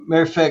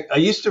Matter of fact, I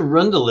used to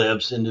run the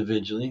labs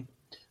individually.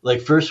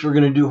 Like first we're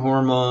going to do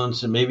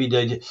hormones and maybe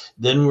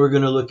then we're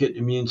going to look at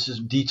immune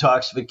system,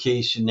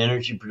 detoxification,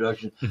 energy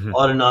production,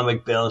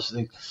 autonomic balance,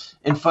 things.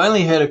 And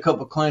finally had a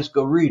couple of clients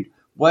go, Reed,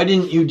 why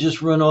didn't you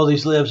just run all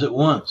these labs at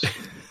once?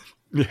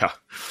 Yeah.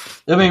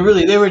 I mean,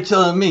 really, they were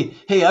telling me,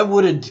 hey, I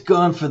would have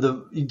gone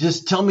for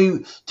just tell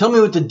me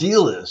what the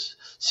deal is.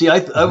 See,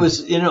 I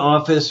was in an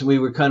office and we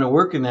were kind of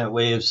working that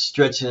way of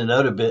stretching it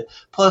out a bit.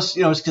 Plus,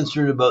 I was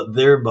concerned about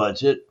their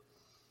budget,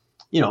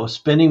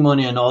 spending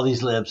money on all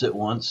these labs at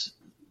once.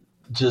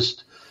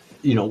 Just,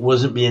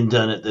 wasn't being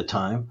done at the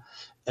time,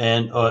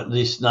 and or at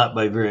least not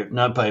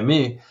by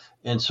me.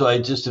 And so I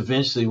just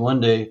eventually one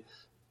day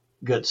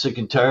got sick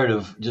and tired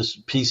of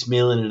just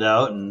piecemealing it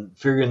out and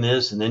figuring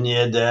this, and then you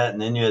had that,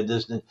 and then you had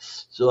this.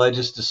 So I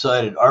just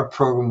decided our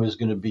program was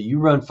going to be, you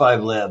run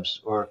 5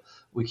 labs or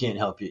we can't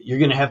help you. You're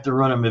going to have to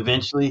run them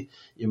eventually.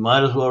 You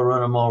might as well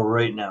run them all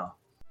right now.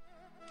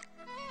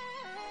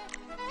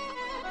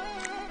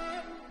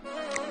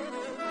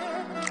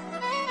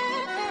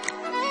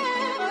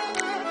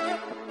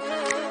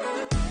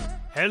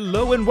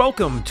 Hello and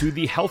welcome to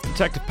the Health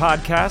Detective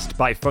Podcast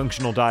by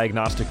Functional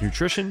Diagnostic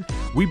Nutrition.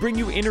 We bring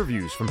you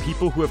interviews from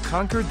people who have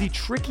conquered the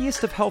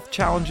trickiest of health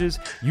challenges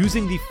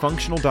using the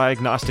Functional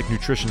Diagnostic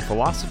Nutrition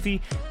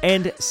philosophy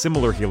and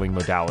similar healing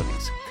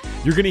modalities.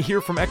 You're going to hear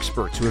from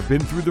experts who have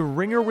been through the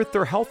ringer with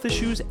their health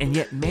issues and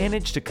yet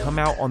managed to come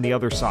out on the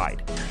other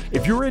side.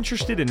 If you're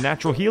interested in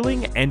natural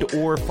healing and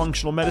or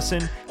functional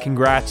medicine,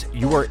 congrats,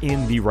 you are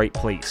in the right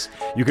place.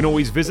 You can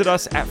always visit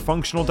us at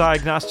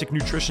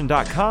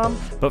functionaldiagnosticnutrition.com,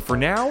 but for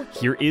now,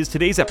 here is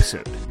today's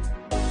episode.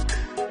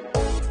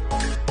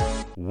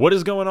 What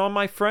is going on,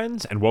 my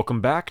friends, and welcome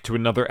back to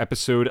another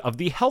episode of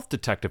the Health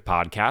Detective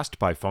Podcast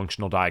by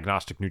Functional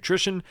Diagnostic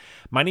Nutrition.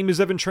 My name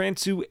is Evan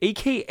Transu,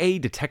 aka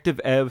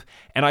Detective Ev,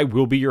 and I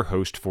will be your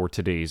host for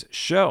today's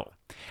show.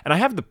 And I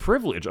have the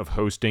privilege of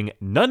hosting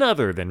none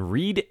other than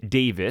Reed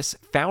Davis,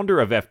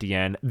 founder of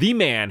FDN, the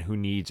man who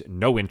needs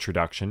no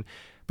introduction.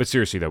 But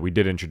seriously, though, we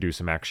did introduce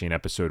him actually in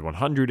episode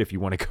 100 if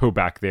you want to go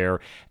back there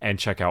and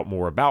check out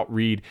more about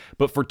Reed.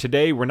 But for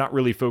today, we're not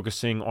really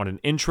focusing on an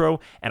intro,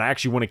 and I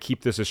actually want to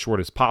keep this as short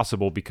as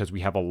possible because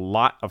we have a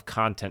lot of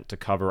content to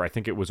cover. I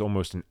think it was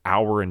almost an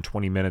hour and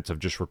 20 minutes of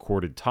just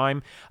recorded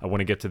time. I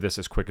want to get to this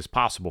as quick as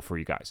possible for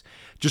you guys.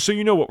 Just so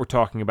you know what we're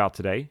talking about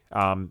today,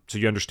 so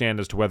you understand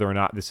as to whether or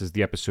not this is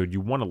the episode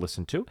you want to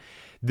listen to.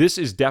 This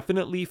is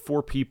definitely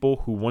for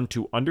people who want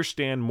to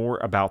understand more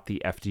about the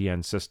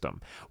FDN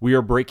system. We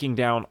are breaking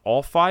down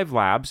all 5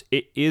 labs.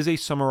 It is a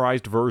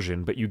summarized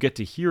version, but you get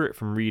to hear it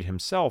from Reed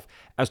himself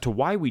as to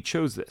why we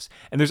chose this.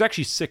 And there's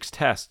actually 6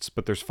 tests,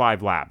 but there's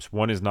 5 labs.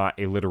 One is not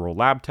a literal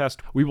lab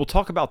test. We will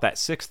talk about that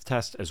 6th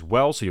test as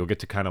well, so you'll get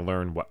to kind of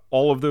learn what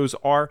all of those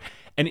are.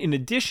 And in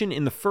addition,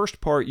 in the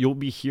first part, you'll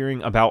be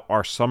hearing about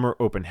our Summer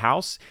Open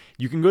House.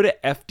 You can go to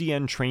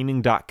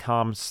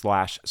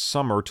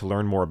fdntraining.com/summer to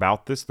learn more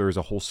about this. There's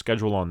a whole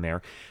schedule on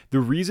there. The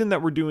reason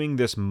that we're doing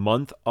this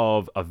month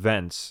of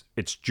events,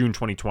 it's June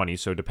 2020,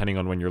 so depending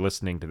on when you're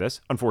listening to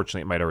this,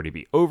 unfortunately it might already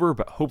be over,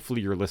 but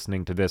hopefully you're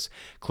listening to this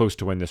close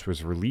to when this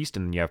was released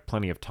and you have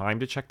plenty of time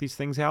to check these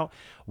things out.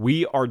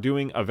 We are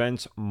doing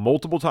events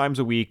multiple times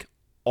a week,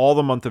 all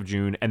the month of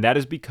June, and that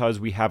is because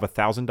we have a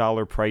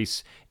 $1,000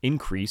 price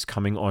increase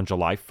coming on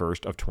July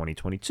 1st of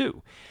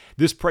 2022.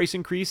 This price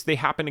increase, they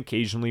happen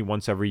occasionally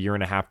once every year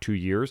and a half, 2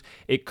 years.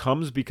 It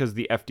comes because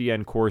the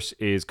FDN course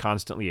is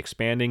constantly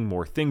expanding.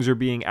 More things are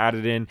being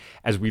added in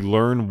as we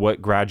learn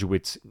what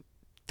graduates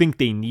think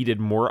they needed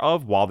more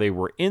of while they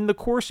were in the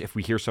course. If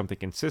we hear something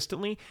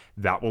consistently,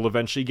 that will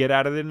eventually get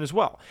added in as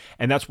well.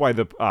 And that's why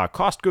the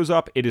cost goes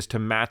up. It is to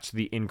match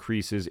the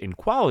increases in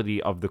quality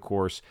of the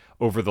course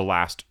over the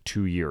last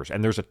 2 years.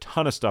 And there's a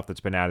ton of stuff that's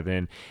been added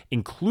in,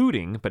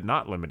 including, but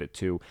not limited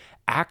to,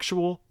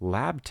 actual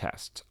lab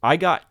tests. I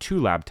got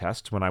 2 lab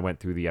tests when I went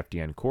through the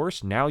FDN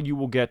course. Now you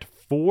will get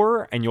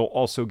 4, and you'll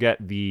also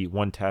get the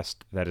 1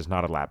 test that is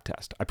not a lab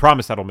test. I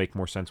promise that'll make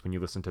more sense when you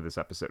listen to this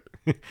episode.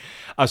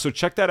 So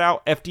check that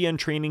out,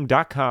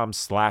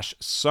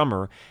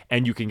 fdntraining.com/summer,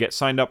 and you can get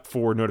signed up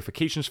for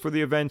notifications for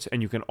the events,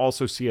 and you can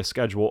also see a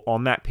schedule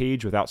on that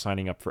page without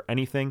signing up for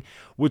anything.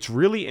 What's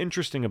really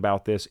interesting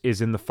about this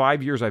is in the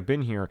 5 years I've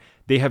been here,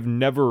 they have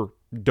never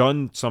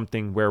done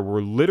something where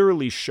we're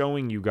literally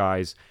showing you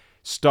guys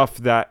stuff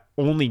that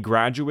only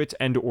graduates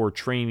and or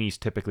trainees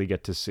typically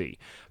get to see.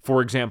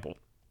 For example,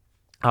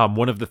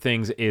 one of the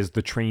things is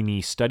the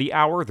trainee study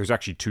hour. There's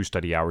actually 2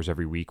 study hours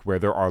every week where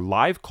there are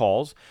live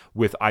calls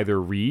with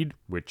either Reed,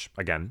 which,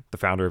 again, the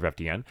founder of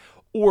FDN,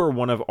 or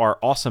one of our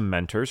awesome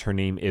mentors. Her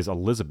name is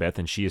Elizabeth,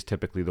 and she is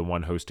typically the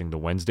one hosting the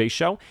Wednesday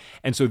show.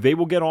 And so they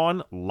will get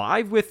on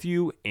live with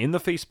you in the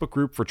Facebook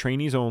group for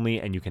trainees only,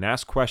 and you can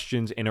ask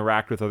questions,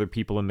 interact with other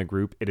people in the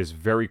group. It is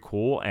very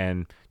cool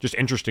and just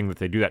interesting that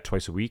they do that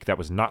twice a week. That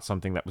was not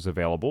something that was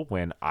available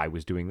when I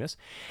was doing this.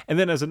 And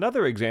then as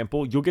another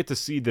example, you'll get to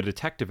see the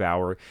detective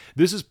hour.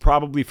 This is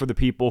probably for the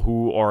people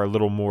who are a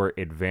little more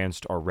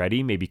advanced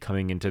already, maybe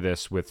coming into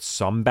this with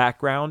some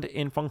background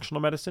in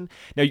functional medicine.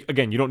 Now,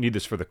 again, you don't need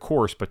this for the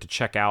course, but to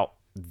check out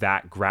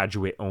that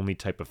graduate only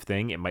type of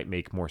thing, it might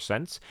make more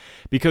sense,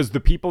 because the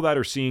people that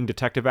are seeing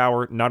Detective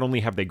Hour, not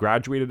only have they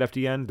graduated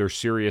FDN, they're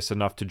serious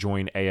enough to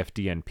join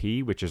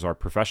AFDN-P, which is our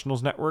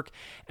professionals network,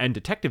 and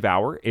Detective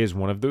Hour is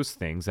one of those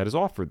things that is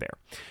offered there.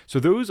 So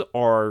those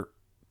are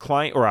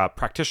client, or a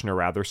practitioner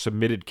rather,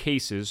 submitted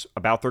cases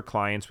about their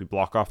clients. We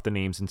block off the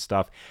names and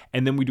stuff,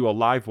 and then we do a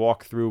live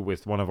walkthrough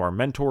with one of our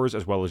mentors,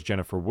 as well as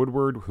Jennifer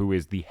Woodward, who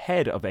is the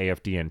head of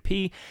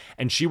AFDN-P,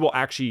 and they will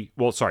actually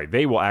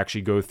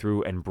go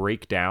through and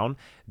break down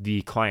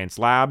the client's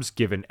labs,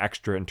 give an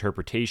extra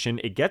interpretation.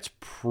 It gets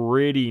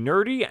pretty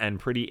nerdy and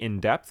pretty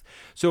in-depth.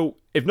 So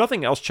if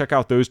nothing else, check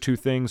out those two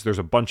things. There's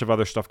a bunch of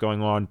other stuff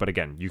going on, but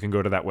again, you can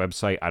go to that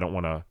website. I don't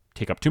want to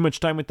take up too much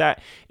time with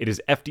that. It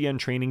is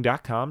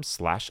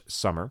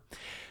fdntraining.com/summer.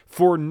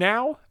 For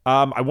now,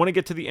 I want to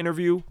get to the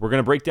interview. We're going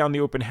to break down the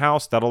open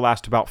house. That'll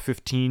last about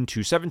 15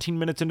 to 17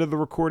 minutes into the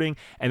recording.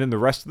 And then the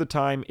rest of the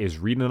time is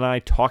Reed and I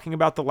talking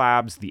about the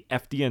labs, the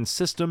FDN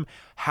system,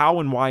 how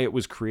and why it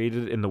was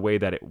created in the way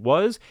that it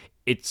was.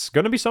 It's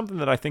going to be something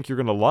that I think you're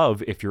going to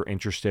love if you're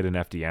interested in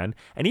FDN.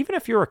 And even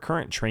if you're a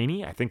current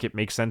trainee, I think it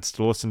makes sense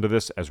to listen to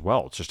this as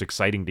well. It's just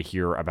exciting to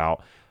hear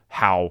about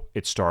how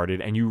it started.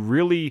 And you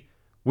really,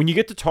 when you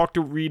get to talk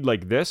to Reed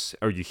like this,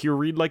 or you hear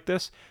Reed like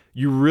this,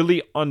 you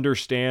really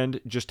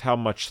understand just how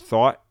much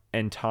thought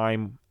and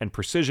time and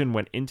precision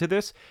went into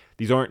this.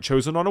 These aren't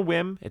chosen on a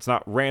whim. It's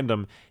not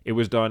random. It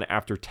was done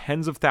after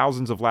tens of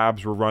thousands of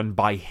labs were run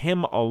by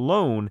him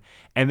alone.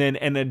 And then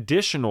an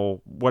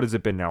additional, what has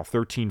it been now,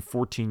 13,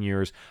 14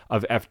 years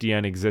of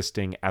FDN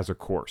existing as a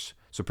course.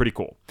 So pretty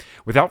cool.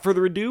 Without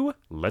further ado,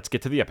 let's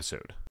get to the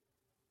episode.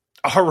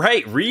 All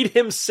right, Reed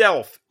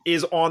himself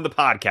is on the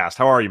podcast.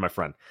 How are you, my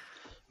friend?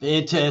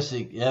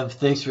 Fantastic. Yeah,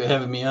 thanks for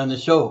having me on the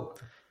show.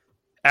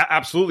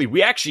 Absolutely.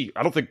 We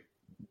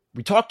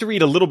talked to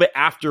Reed a little bit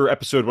after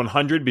episode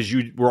 100 because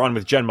you were on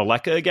with Jen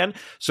Maleka again.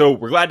 So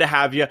we're glad to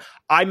have you.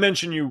 I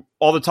mention you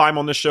all the time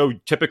on the show,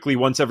 typically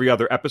once every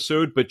other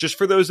episode. But just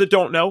for those that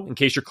don't know, in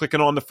case you're clicking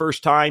on the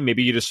first time,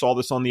 maybe you just saw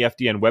this on the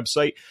FDN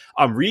website,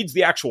 Reed's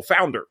the actual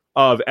founder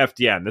of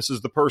FDN. This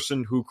is the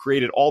person who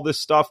created all this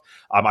stuff.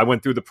 I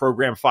went through the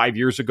program 5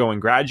 years ago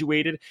and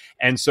graduated.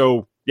 And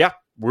so, yeah,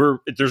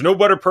 there's no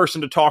better person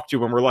to talk to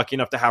when we're lucky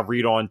enough to have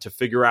Reed on to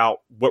figure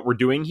out what we're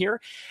doing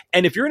here.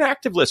 And if you're an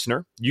active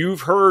listener,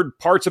 you've heard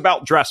parts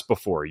about dress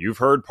before. You've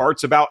heard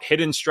parts about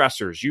hidden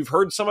stressors. You've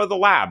heard some of the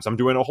labs. I'm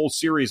doing a whole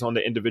series on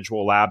the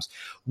individual labs.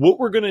 What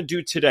we're going to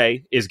do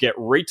today is get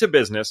right to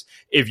business.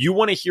 If you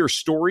want to hear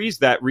stories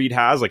that Reed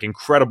has, like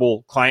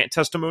incredible client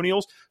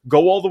testimonials,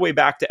 go all the way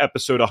back to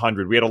episode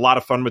 100. We had a lot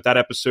of fun with that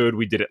episode.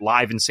 We did it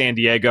live in San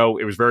Diego.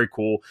 It was very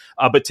cool.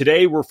 But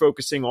today we're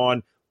focusing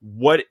on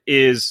what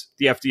is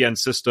the FDN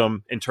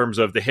system in terms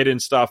of the hidden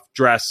stuff,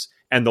 dress,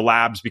 and the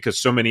labs, because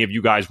so many of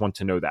you guys want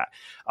to know that.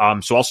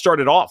 So I'll start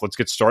it off. Let's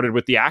get started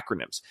with the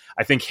acronyms.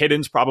 I think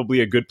hidden's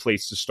probably a good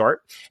place to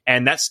start.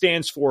 And that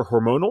stands for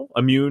hormonal,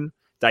 immune,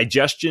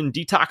 digestion,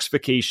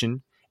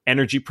 detoxification,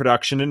 energy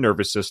production, and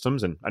nervous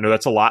systems. And I know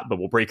that's a lot, but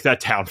we'll break that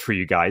down for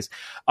you guys.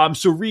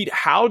 So Reed,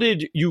 how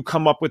did you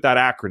come up with that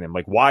acronym?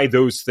 Like, why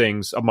those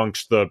things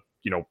amongst the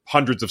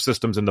hundreds of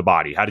systems in the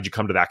body? How did you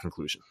come to that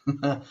conclusion?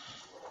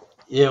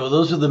 Yeah, well,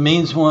 those are the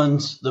main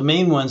ones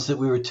that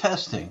we were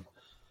testing.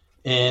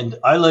 And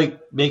I like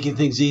making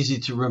things easy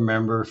to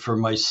remember for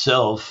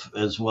myself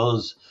as well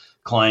as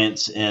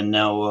clients, and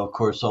now, of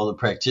course, all the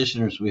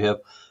practitioners we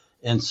have.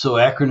 And so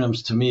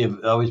acronyms to me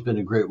have always been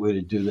a great way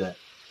to do that.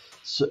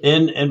 So,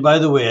 and by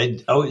the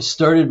way, I always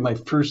started my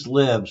first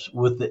labs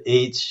with the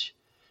H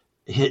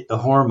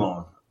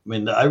hormone.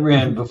 I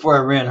mean, before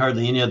I ran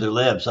hardly any other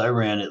labs, I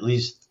ran at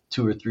least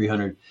 200 or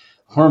 300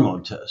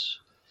 hormone tests.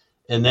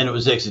 And then it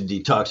was actually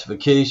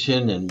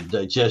detoxification and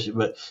digestion.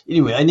 But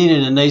anyway, I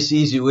needed a nice,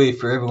 easy way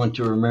for everyone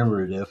to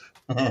remember it.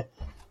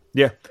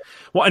 Yeah.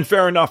 Well, and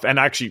fair enough. And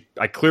actually,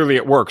 clearly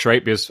it works,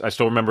 right? Because I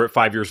still remember it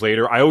 5 years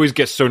later. I always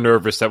get so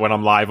nervous that when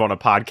I'm live on a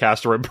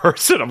podcast or in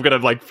person, I'm going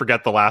to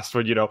forget the last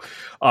one,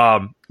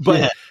 But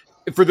yeah.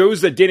 For those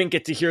that didn't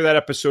get to hear that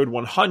episode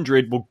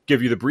 100, we'll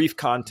give you the brief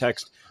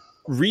context.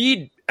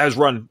 Reed has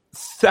run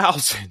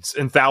thousands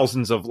and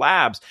thousands of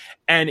labs.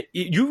 And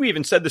you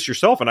even said this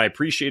yourself, and I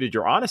appreciated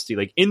your honesty.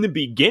 Like in the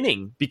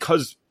beginning,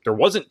 because there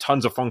wasn't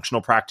tons of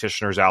functional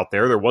practitioners out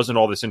there wasn't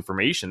all this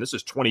information. This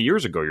is 20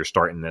 years ago you're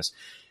starting this.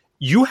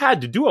 You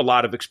had to do a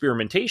lot of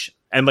experimentation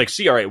and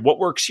see, all right, what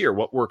works here?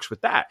 What works with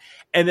that?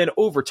 And then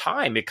over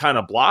time, it kind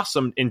of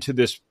blossomed into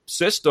this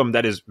system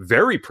that is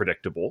very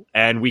predictable.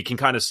 And we can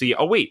kind of see,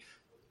 oh, wait,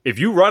 if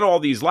you run all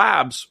these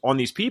labs on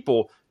these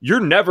people, you're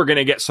never going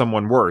to get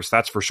someone worse.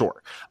 That's for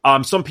sure.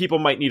 Some people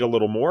might need a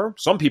little more.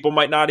 Some people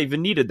might not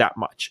even need it that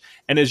much.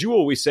 And as you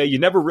always say, you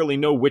never really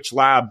know which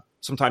lab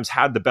sometimes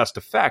had the best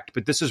effect,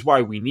 but this is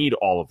why we need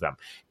all of them.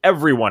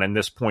 Everyone in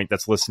this point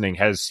that's listening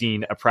has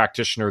seen a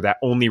practitioner that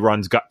only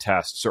runs gut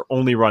tests or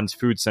only runs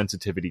food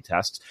sensitivity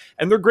tests,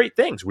 and they're great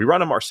things. We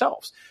run them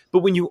ourselves. But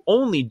when you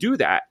only do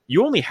that,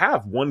 you only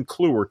have one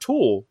clue or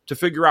tool to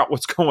figure out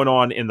what's going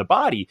on in the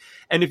body.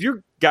 And if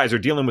you're guys are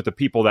dealing with the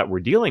people that we're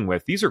dealing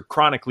with, these are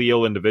chronically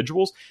ill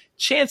individuals.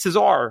 Chances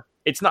are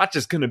it's not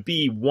just going to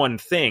be one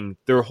thing.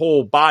 Their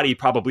whole body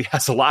probably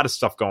has a lot of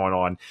stuff going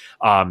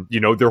on.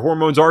 Their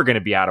hormones are going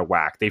to be out of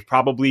whack. They've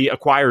probably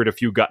acquired a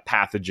few gut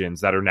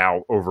pathogens that are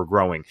now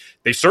overgrowing.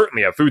 They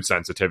certainly have food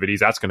sensitivities.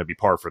 That's going to be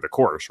par for the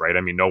course, right?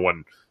 I mean, no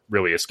one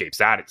really escapes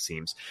that, it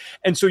seems.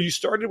 And so you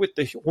started with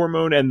the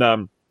hormone and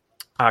the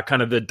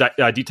kind of the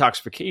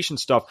detoxification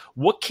stuff.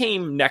 What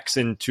came next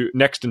into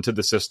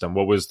the system?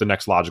 What was the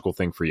next logical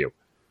thing for you?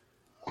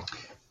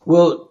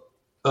 Well,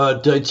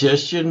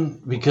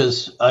 digestion,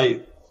 because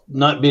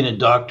not being a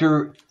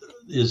doctor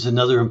is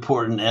another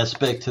important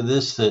aspect to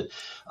this, that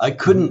I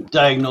couldn't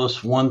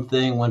diagnose one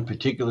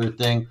particular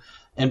thing.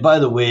 And by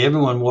the way,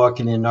 everyone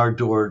walking in our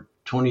door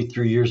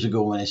 23 years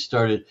ago when I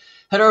started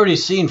had already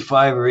seen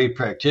 5 or 8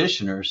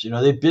 practitioners.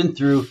 They've been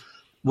through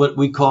what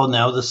we call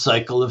now the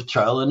cycle of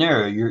trial and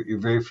error. You're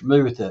very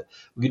familiar with that.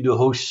 We can do a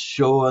whole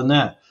show on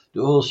that.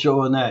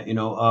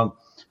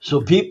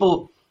 So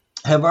people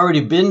have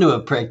already been to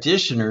a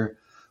practitioner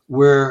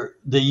where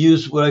they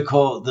use what I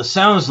call the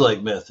sounds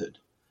like method.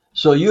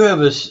 So you have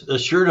a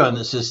shirt on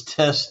that says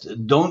test,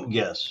 don't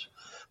guess.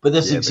 But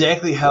that's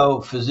exactly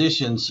how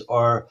physicians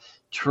are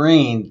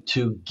trained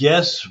to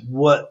guess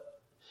what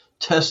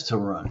test to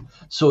run.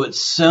 So it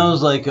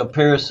sounds like a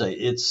parasite.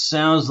 It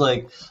sounds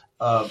like,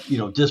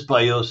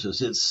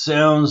 dysbiosis. It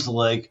sounds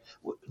like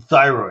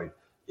thyroid,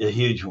 a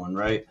huge one,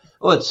 right?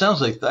 Oh, it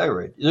sounds like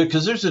thyroid.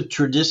 Because there's a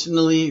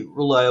traditionally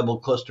reliable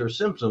cluster of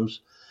symptoms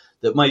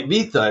that might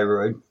be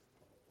thyroid.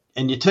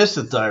 And you test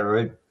the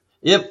thyroid.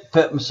 Yep,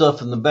 pat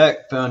myself in the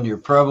back, found your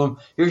problem.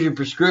 Here's your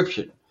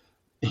prescription,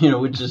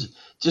 which is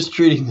just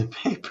treating the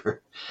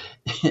paper.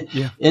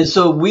 Yeah. And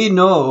so we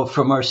know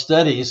from our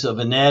studies of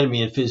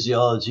anatomy and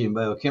physiology and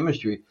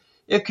biochemistry,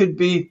 it could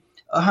be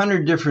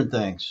 100 different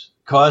things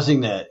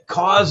causing the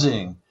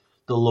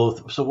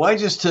low. So why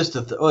just test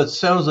it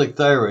sounds like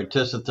thyroid,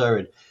 test the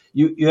thyroid.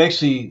 You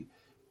actually,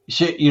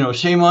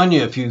 shame on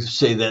you if you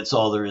say that's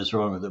all there is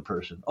wrong with the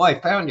person. Oh, I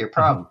found your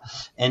problem.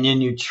 And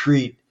then you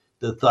treat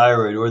the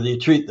thyroid, or they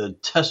treat the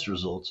test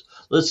results.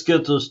 Let's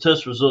get those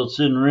test results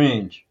in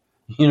range,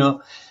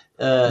 get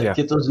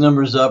those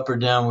numbers up or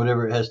down,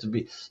 whatever it has to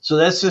be. So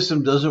that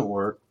system doesn't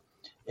work.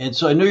 And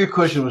so I know your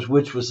question was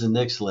which was the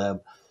next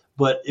lab,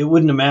 but it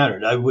wouldn't have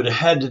mattered. I would have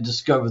had to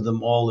discover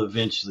them all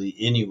eventually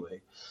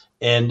anyway.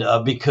 And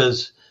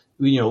because,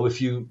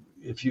 if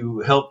you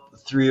help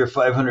 300 or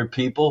 500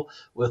 people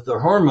with their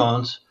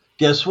hormones,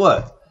 guess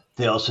what?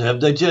 They also have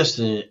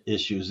digestion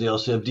issues. They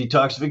also have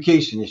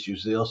detoxification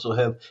issues. They also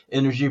have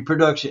energy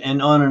production,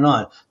 and on and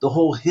on. The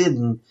whole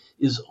hidden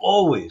is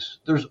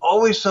there's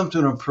always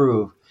something to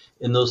improve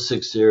in those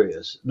 6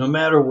 areas, no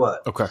matter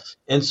what. Okay.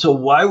 And so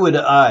why would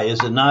I,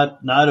 as not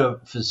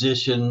a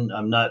physician,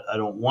 I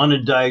don't want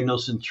to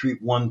diagnose and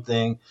treat one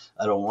thing.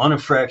 I don't want to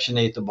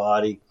fractionate the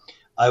body.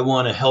 I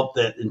want to help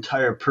that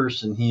entire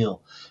person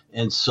heal.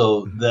 And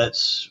so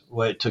that's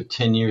why it took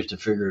 10 years to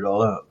figure it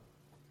all out.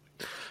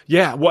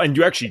 Yeah, well, and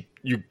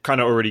you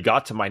kind of already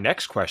got to my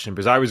next question,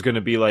 because I was going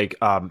to be like,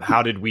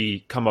 how did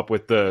we come up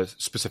with the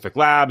specific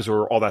labs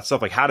or all that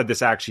stuff? Like, how did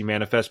this actually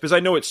manifest? Because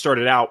I know it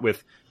started out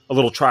with a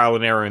little trial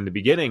and error in the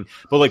beginning,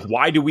 but like,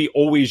 why do we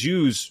always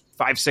use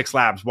 5-6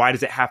 labs? Why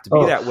does it have to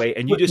be that way?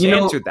 And you just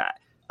answered that.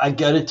 I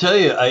got to tell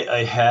you,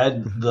 I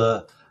had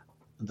the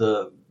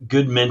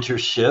good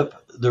mentorship.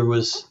 There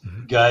was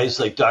guys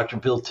like Dr.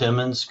 Bill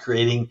Timmons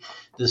creating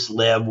this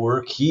lab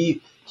work.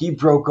 He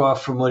broke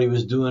off from what he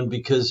was doing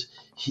because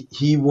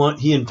he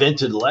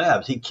invented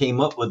labs. He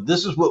came up with,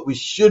 this is what we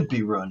should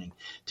be running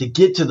to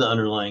get to the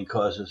underlying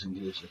causes and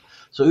conditions.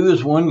 So he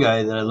was one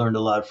guy that I learned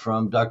a lot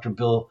from. Dr.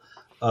 Bill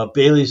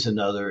Bailey's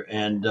another,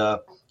 and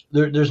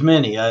there's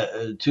many,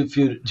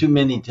 too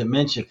many to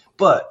mention.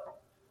 But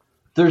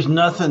there's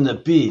nothing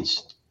that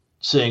beats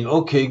saying,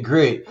 okay,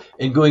 great,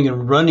 and going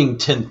and running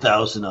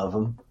 10,000 of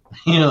them.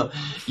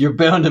 You're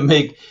bound to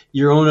make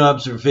your own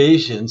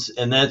observations,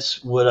 and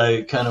that's what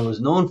I kind of was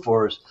known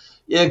for is,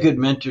 good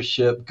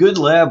mentorship, good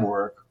lab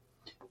work,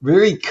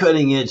 very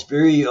cutting edge,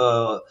 very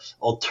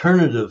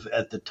alternative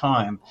at the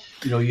time.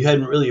 You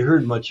hadn't really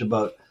heard much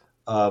about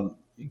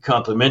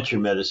complementary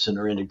medicine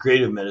or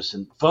integrative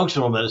medicine.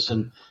 Functional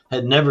medicine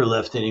had never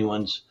left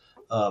anyone's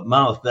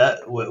mouth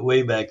that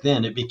way back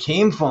then. It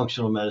became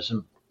functional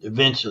medicine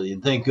eventually,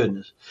 and thank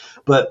goodness.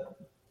 But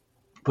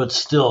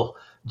still,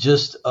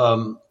 just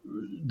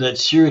that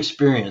sheer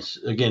experience,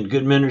 again,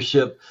 good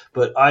mentorship,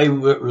 but I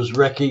was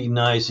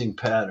recognizing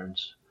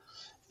patterns.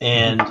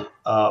 And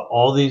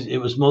all these, it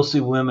was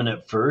mostly women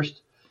at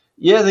first.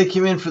 Yeah, they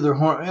came in for their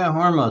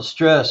hormones,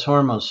 stress.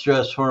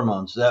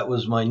 That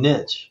was my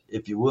niche,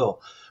 if you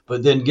will.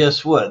 But then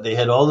guess what? They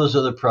had all those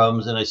other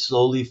problems, and I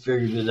slowly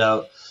figured it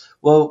out.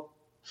 Well,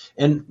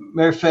 and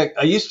matter of fact,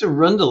 I used to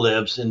run the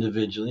labs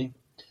individually.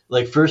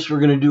 Like first we're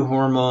going to do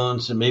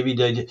hormones and maybe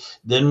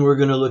then we're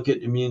going to look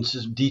at immune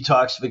system,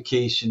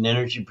 detoxification,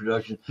 energy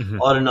production,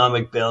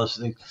 autonomic balance,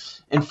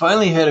 things. And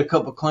finally had a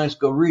couple clients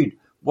go, Reed,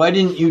 why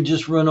didn't you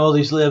just run all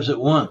these labs at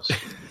once?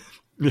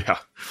 Yeah.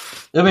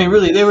 I mean,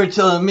 really, they were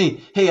telling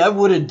me, "Hey, I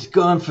would have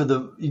gone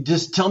for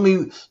just tell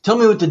me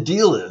what the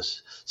deal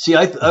is." See,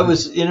 I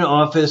was in an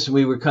office and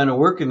we were kind of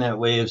working that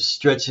way of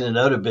stretching it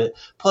out a bit.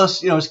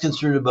 Plus, I was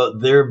concerned about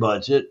their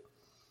budget.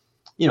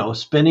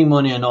 Spending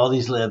money on all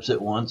these labs at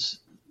once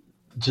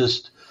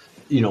just,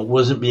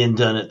 wasn't being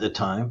done at the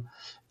time,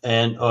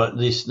 and or at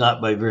least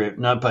not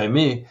by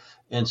me.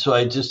 And so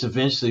I just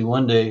eventually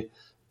one day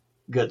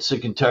got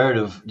sick and tired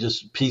of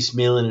just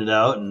piecemealing it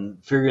out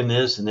and figuring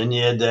this, and then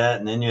you had that,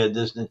 and then you had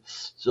this.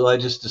 So I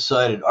just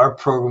decided our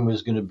program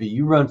was going to be,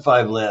 you run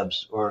 5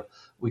 labs or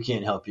we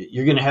can't help you.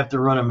 You're going to have to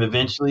run them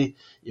eventually.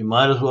 You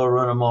might as well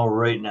run them all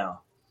right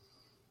now.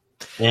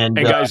 And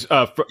guys,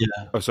 yeah.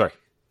 Oh, sorry.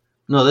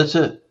 No, that's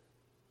it.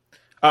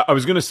 I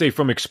was going to say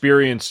from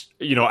experience,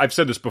 I've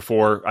said this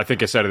before. I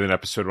think I said it in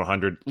episode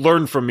 100.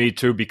 Learn from me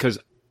too, because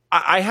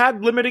I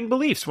had limiting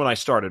beliefs when I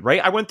started,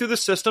 right? I went through the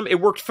system. It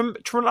worked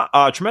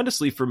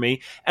tremendously for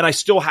me. And I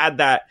still had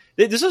that.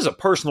 This is a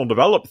personal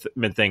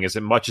development thing as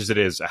much as it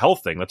is a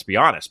health thing, let's be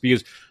honest.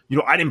 Because,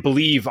 I didn't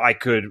believe I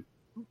could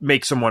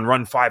make someone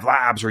run 5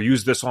 labs or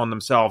use this on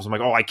themselves. I'm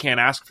like, I can't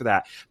ask for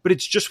that. But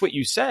it's just what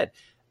you said.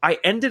 I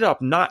ended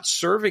up not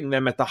serving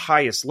them at the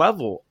highest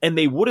level, and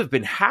they would have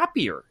been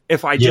happier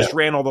if I just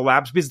ran all the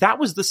labs, because that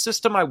was the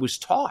system I was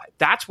taught.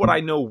 That's what I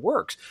know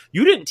works.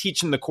 You didn't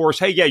teach in the course,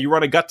 hey, you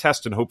run a gut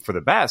test and hope for the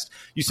best.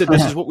 You said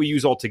this is what we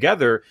use all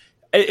together.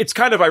 It's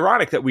kind of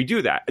ironic that we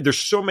do that. There's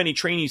so many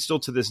trainees still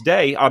to this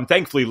day,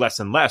 thankfully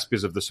less and less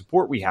because of the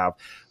support we have,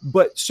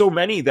 but so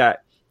many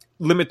that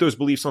limit those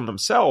beliefs on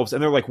themselves,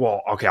 and they're like,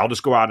 well, okay, I'll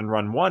just go out and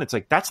run one. It's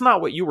like, that's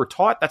not what you were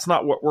taught. That's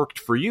not what worked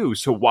for you.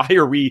 So why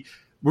are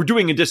we're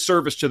doing a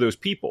disservice to those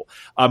people?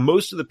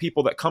 Most of the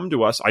people that come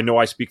to us, I know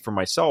I speak for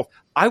myself,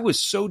 I was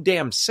so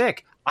damn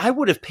sick, I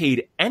would have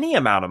paid any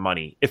amount of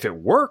money if it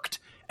worked.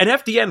 And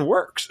FDN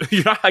works.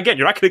 You're not going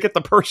to get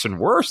the person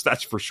worse,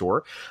 that's for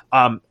sure.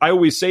 I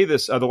always say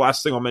this, the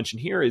last thing I'll mention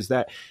here is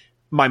that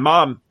my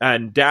mom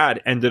and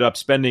dad ended up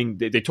spending,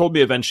 they told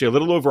me eventually, a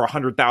little over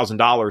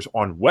 $100,000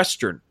 on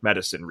Western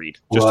medicine, Reed,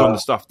 just on the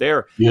stuff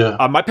there. Yeah.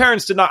 My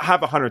parents did not have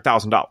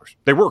 $100,000.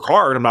 They work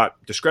hard. I'm not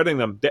discrediting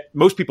them.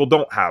 Most people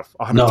don't have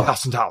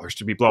 $100,000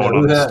 to be blowing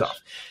on this stuff.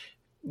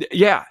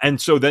 Yeah.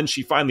 And so then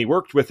she finally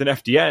worked with an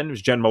FDN, it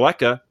was Jen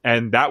Maleka,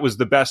 and that was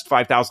the best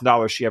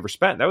 $5,000 she ever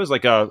spent. That was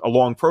like a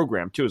long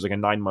program too. It was like a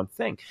 9-month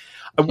thing.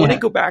 I want to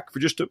go back for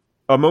just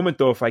a moment,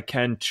 though, if I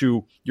can,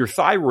 to your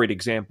thyroid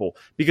example,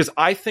 because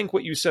I think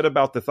what you said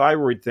about the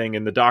thyroid thing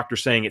and the doctor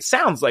saying it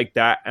sounds like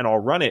that and I'll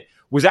run it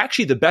was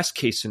actually the best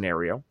case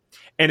scenario.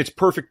 And it's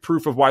perfect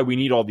proof of why we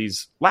need all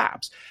these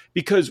labs,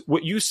 because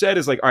what you said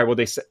is like, all right,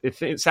 well,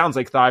 it sounds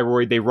like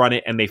thyroid, they run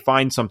it and they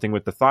find something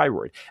with the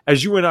thyroid.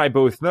 As you and I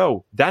both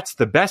know, that's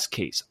the best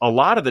case. A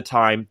lot of the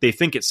time they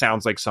think it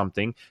sounds like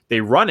something,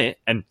 they run it,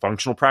 and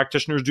functional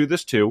practitioners do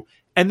this too,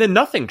 and then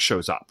nothing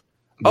shows up.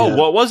 Oh,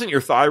 well, it wasn't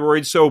your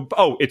thyroid. So,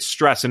 it's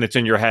stress and it's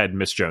in your head,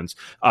 Miss Jones.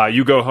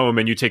 You go home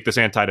and you take this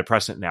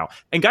antidepressant now.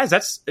 And guys,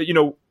 that's,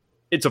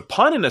 it's a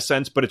pun in a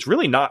sense, but it's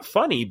really not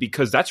funny,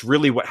 because that's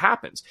really what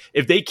happens.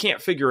 If they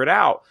can't figure it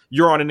out,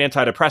 you're on an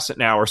antidepressant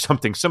now or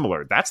something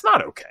similar. That's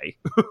not okay.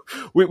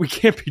 we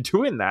can't be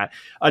doing that.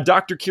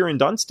 Dr. Kieran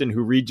Dunstan,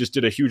 who Reed just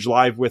did a huge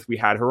live with, we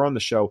had her on the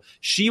show.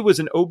 She was is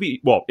an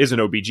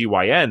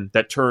OBGYN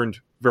that turned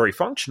very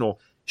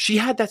functional. She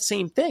had that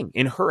same thing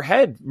in her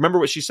head. Remember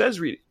what she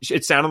says?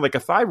 It sounded like a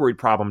thyroid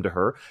problem to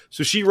her.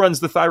 So she runs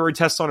the thyroid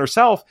tests on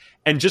herself.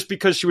 And just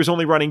because she was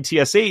only running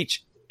TSH,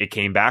 it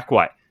came back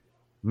what?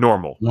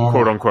 Normal,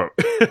 quote unquote.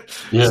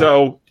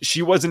 So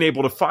she wasn't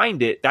able to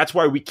find it. That's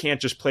why we can't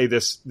just play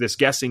this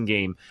guessing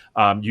game.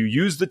 You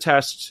use the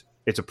test.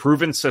 It's a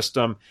proven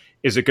system.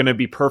 Is it going to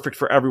be perfect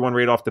for everyone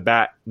right off the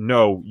bat?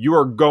 No, you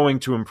are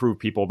going to improve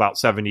people about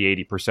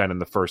 70, 80% in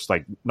the first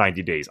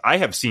 90 days. I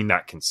have seen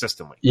that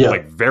consistently,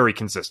 very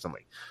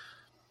consistently.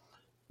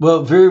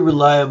 Well, very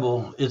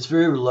reliable. It's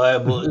very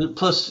reliable.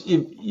 Plus,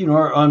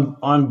 our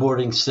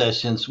onboarding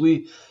sessions,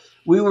 we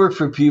work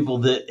for people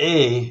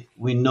that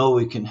we know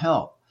we can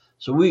help.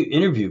 So we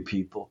interview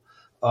people.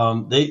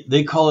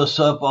 They call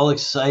us up all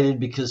excited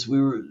because we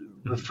were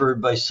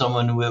referred by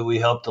someone who we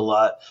helped a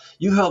lot.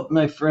 You helped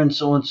my friend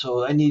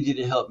so-and-so. I need you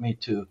to help me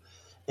too.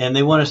 And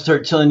they want to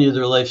start telling you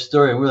their life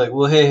story. And we're like,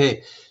 well,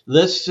 hey,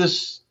 let's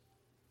just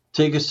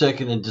take a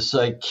second and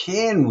decide,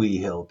 can we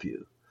help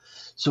you?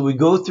 So we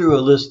go through a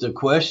list of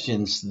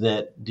questions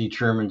that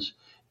determines,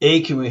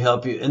 A, can we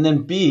help you? And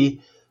then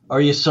B,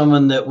 are you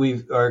someone that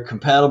we are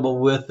compatible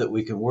with, that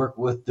we can work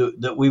with,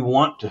 that we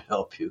want to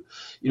help you?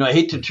 I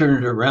hate to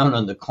turn it around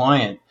on the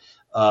client,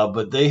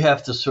 but they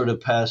have to sort of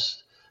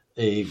pass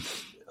a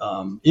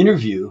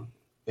interview,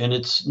 and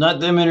it's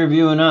not them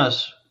interviewing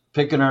us,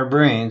 picking our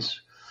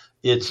brains.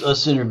 It's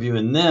us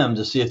interviewing them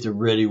to see if they're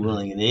ready,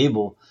 willing, and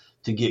able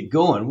to get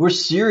going. We're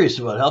serious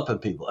about helping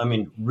people. I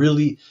mean,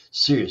 really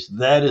serious.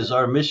 That is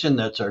our mission.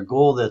 That's our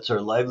goal. That's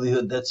our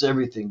livelihood. That's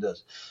everything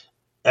does.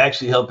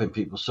 Actually helping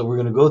people. So we're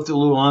going to go through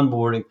a little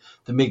onboarding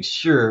to make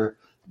sure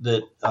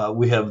that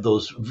we have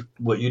those,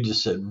 what you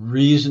just said,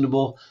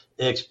 reasonable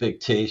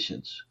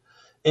expectations.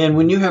 And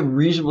when you have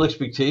reasonable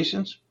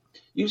expectations,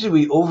 usually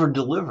we over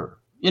deliver.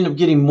 You end up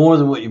getting more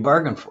than what you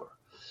bargained for.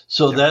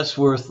 So that's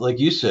worth, like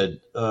you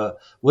said,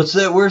 what's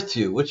that worth to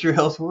you? What's your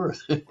health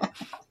worth?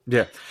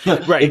 Yeah,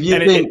 right. If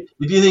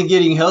you think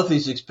getting healthy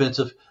is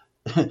expensive,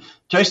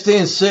 try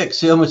staying sick.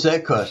 See how much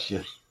that costs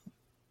you.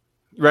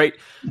 Right.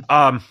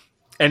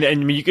 And I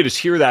mean, you could just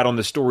hear that on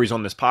the stories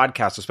on this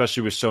podcast,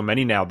 especially with so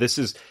many now. This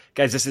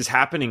is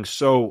happening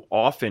so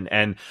often.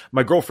 And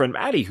my girlfriend,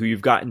 Maddie, who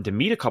you've gotten to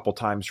meet a couple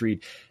times,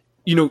 Reed,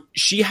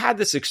 she had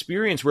this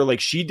experience where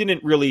she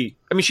didn't really,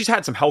 she's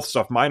had some health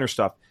stuff, minor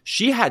stuff.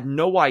 She had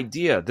no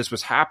idea this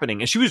was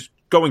happening. And she was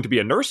going to be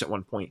a nurse at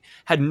one point,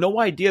 had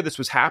no idea this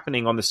was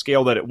happening on the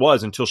scale that it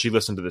was until she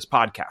listened to this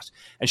podcast.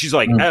 And she's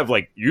like, Ev,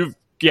 you've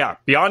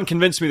beyond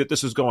convinced me that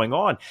this is going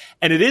on.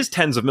 And it is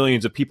tens of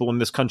millions of people in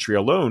this country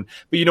alone.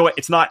 But you know what?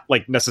 It's not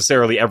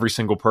necessarily every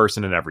single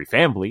person in every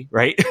family,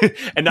 right?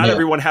 And not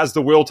everyone has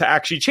the will to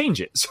actually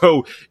change it.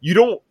 So you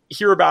don't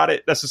hear about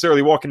it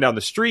necessarily walking down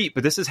the street,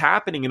 but this is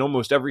happening in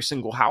almost every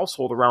single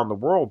household around the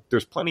world.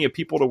 There's plenty of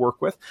people to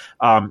work with.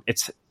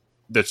 It's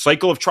the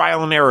cycle of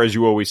trial and error, as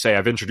you always say.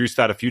 I've introduced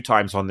that a few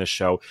times on this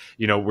show.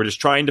 We're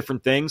just trying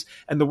different things.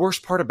 And the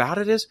worst part about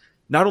it is,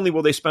 not only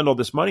will they spend all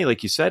this money,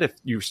 like you said, if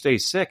you stay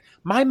sick,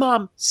 my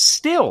mom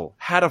still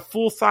had a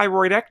full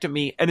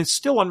thyroidectomy and is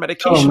still on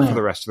medication for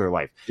the rest of their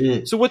life. Yeah.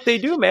 So what they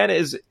do, man,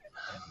 is,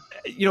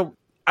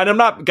 and I'm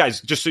not,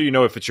 guys, just so you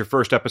know, if it's your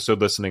first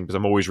episode listening, because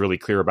I'm always really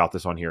clear about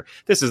this on here,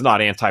 this is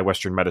not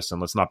anti-Western medicine.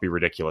 Let's not be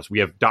ridiculous. We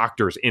have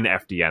doctors in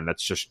FDN.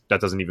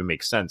 That doesn't even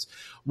make sense.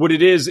 What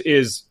it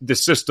is the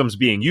system's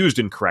being used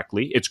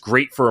incorrectly. It's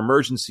great for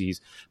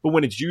emergencies, but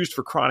when it's used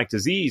for chronic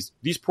disease,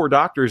 these poor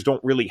doctors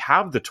don't really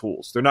have the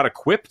tools. They're not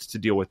equipped to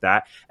deal with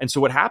that. And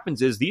so what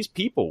happens is these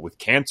people with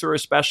cancer,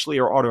 especially,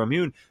 or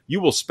autoimmune, you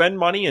will spend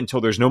money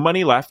until there's no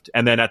money left.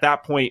 And then at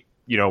that point,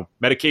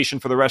 medication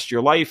for the rest of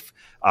your life,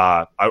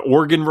 an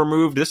organ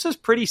removed. This is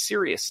pretty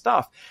serious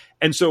stuff.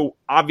 And so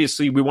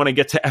obviously we want to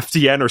get to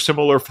FDN or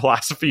similar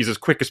philosophies as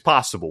quick as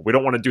possible. We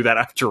don't want to do that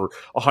after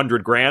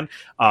 $100,000.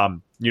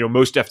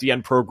 Most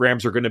FDN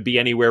programs are going to be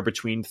anywhere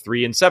between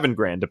 $3,000 and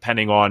 $7,000,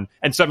 depending on,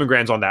 and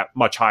 $7,000's on that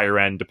much higher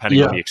end,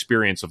 depending on the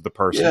experience of the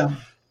person. Yeah.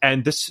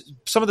 And this,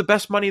 some of the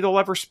best money they'll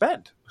ever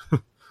spend.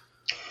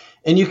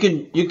 And you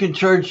can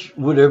charge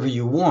whatever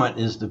you want,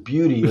 is the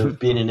beauty of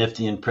being an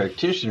FDN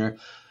practitioner.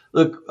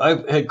 Look,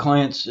 I've had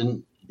clients,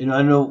 and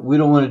I know we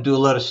don't want to do a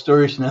lot of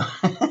stories now,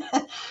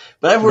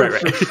 but I've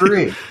worked for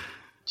free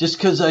just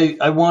because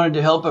I wanted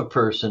to help a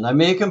person. I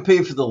make them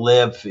pay for the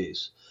lab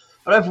fees,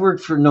 but I've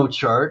worked for no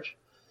charge.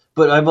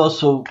 But I've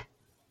also,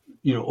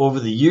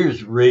 over the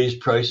years, raised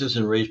prices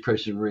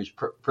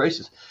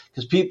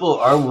because people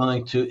are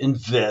willing to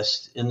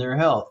invest in their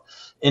health.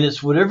 And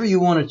it's whatever you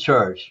want to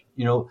charge.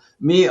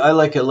 Me, I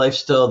like a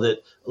lifestyle that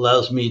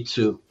allows me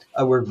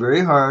I work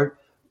very hard.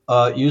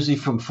 Usually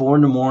from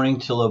 4 a.m.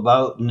 till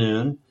about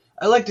noon.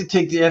 I like to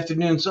take the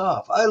afternoons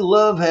off. I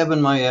love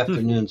having my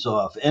afternoons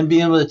off and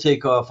being able to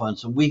take off on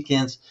some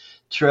weekends,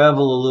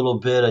 travel a little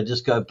bit. I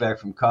just got back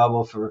from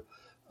Cabo for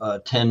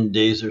 10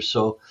 days or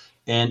so.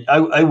 And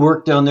I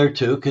work down there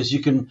too, because you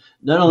can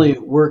not only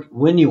work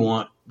when you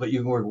want, but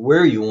you can work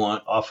where you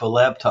want off a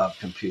laptop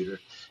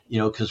computer,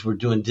 because we're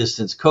doing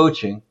distance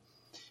coaching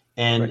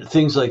and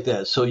things like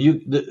that. So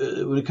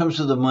when it comes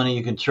to the money,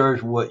 you can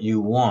charge what you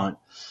want.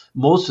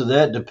 Most of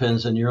that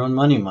depends on your own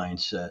money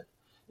mindset.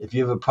 If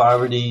you have a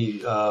poverty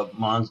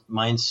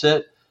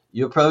mindset,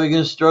 you're probably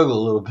going to struggle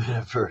a little bit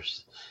at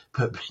first.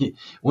 But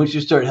once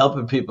you start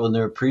helping people and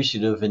they're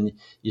appreciative and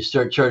you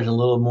start charging a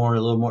little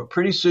more,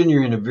 pretty soon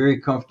you're in a very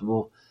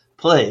comfortable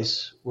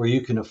place where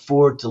you can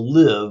afford to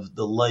live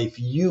the life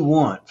you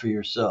want for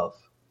yourself.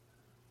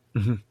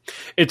 Mm-hmm.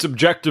 It's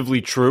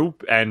objectively true.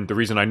 And the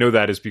reason I know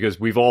that is because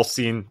we've all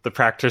seen the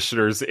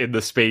practitioners in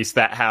the space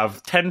that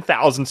have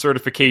 10,000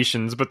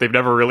 certifications, but they've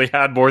never really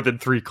had more than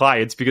 3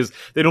 clients because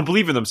they don't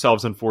believe in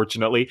themselves,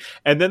 unfortunately.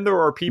 And then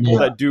there are people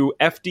that do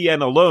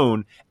FDN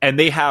alone and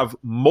they have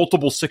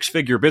multiple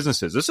 6-figure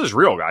businesses. This is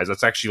real, guys.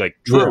 That's actually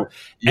true.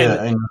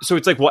 And so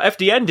it's well,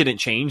 FDN didn't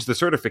change. The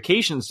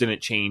certifications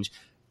didn't change.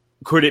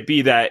 Could it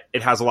be that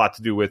it has a lot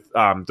to do with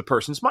the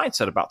person's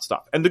mindset about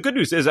stuff? And the good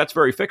news is that's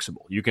very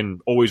fixable. You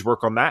can always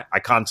work on that. I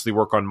constantly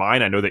work on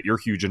mine. I know that you're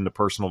huge into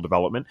personal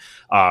development.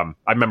 I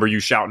remember you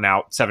shouting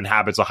out 7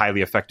 Habits of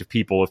Highly Effective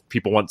People if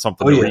people want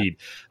something to read,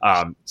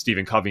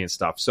 Stephen Covey and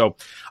stuff. So,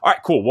 all right,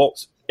 cool. Well,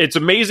 it's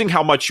amazing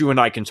how much you and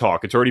I can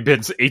talk. It's already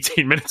been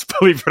 18 minutes,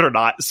 believe it or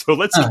not. So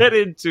let's get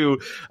into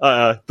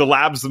the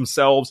labs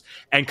themselves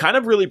and kind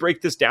of really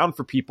break this down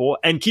for people.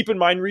 And keep in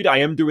mind, Reed, I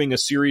am doing a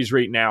series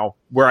right now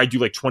where I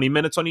do 20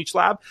 minutes on each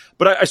lab,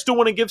 but I still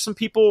want to give some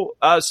people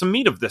some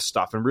meat of this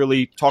stuff and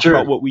really talk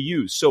about what we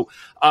use. So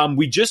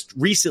we just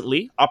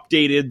recently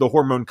updated the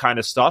hormone kind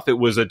of stuff. It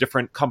was a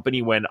different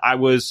company when I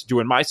was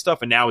doing my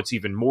stuff, and now it's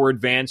even more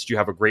advanced. You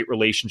have a great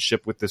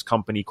relationship with this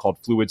company called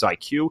Fluids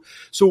IQ.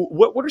 So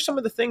what are some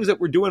of the things that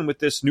we're doing with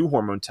this new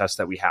hormone test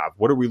that we have?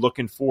 What are we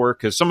looking for?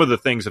 Because some of the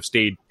things have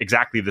stayed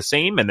exactly the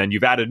same, and then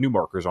you've added new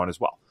markers on as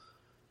well.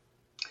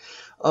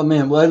 Oh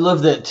man, well I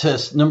love that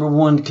test. Number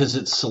one, because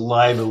it's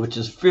saliva, which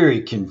is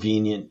very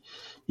convenient.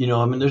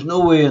 I mean, there's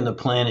no way on the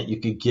planet you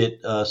could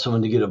get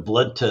someone to get a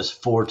blood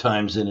test 4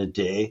 times in a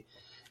day.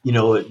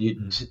 At 8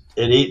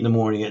 in the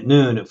morning, at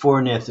noon, at 4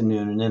 in the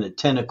afternoon, and then at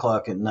 10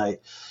 o'clock at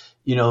night.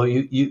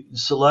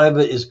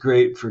 Saliva is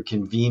great for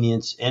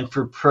convenience and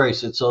for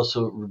price. It's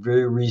also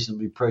very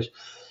reasonably priced.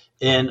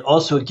 And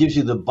also it gives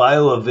you the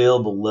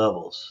bioavailable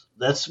levels.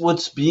 That's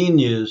what's being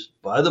used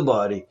by the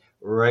body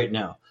right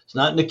now. It's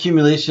not an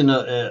accumulation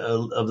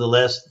of the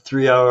last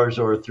 3 hours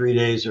or 3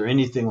 days or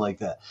anything like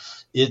that.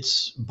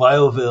 It's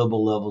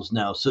bioavailable levels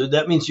now. So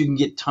that means you can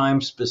get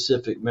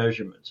time-specific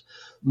measurements,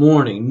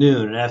 morning,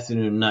 noon, and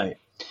afternoon, night.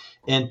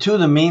 And two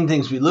of the main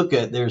things we look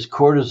at, there's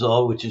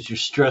cortisol, which is your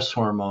stress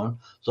hormone.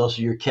 It's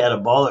also your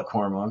catabolic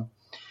hormone.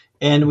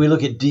 And we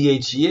look at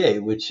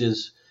DHEA, which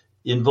is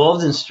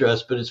involved in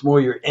stress, but it's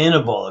more your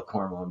anabolic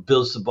hormone,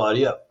 builds the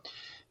body up.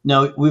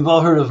 Now, we've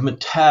all heard of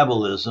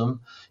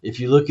metabolism.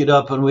 If you look it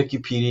up on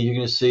Wikipedia, you're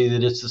going to see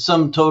that it's the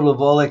sum total of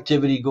all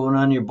activity going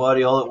on in your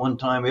body all at one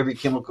time, every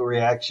chemical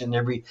reaction,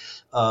 every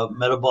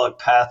metabolic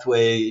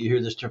pathway. You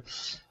hear this term.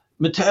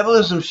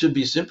 Metabolism should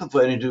be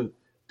simplified into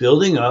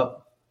building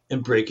up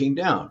and breaking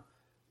down.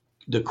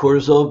 The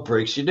cortisol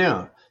breaks you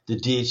down. The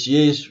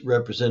DHEA is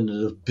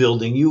representative of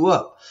building you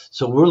up.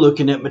 So we're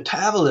looking at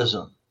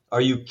metabolism.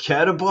 Are you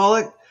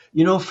catabolic,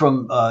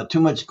 from too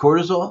much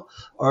cortisol?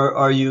 Or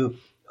are you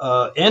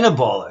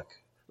anabolic,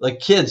 like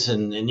kids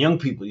and young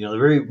people? They're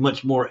very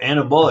much more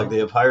anabolic. They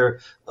have higher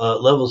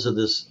levels of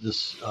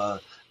this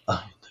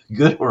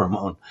good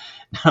hormone.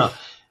 Now,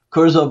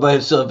 cortisol by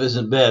itself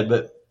isn't bad,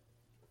 but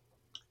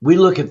we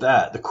look at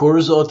that, the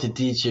cortisol to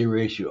DHEA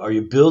ratio. Are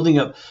you building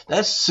up?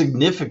 That's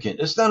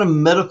significant. It's not a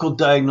medical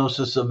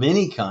diagnosis of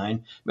any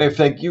kind. Matter of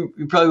fact, you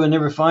probably would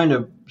never find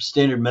a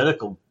standard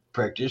medical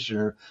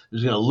practitioner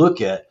who's going to look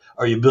at,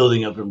 are you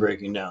building up and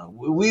breaking down?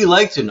 We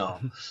like to know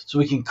so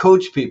we can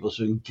coach people,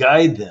 so we can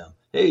guide them.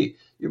 Hey,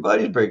 your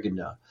body's breaking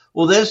down.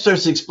 Well, that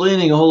starts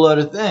explaining a whole lot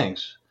of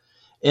things.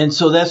 And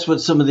so that's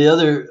what some of the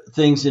other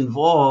things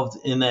involved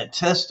in that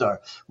test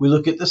are. We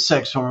look at the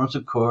sex hormones,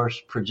 of course,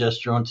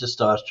 progesterone,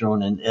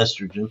 testosterone, and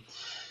estrogen.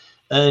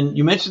 And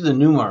you mentioned the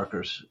new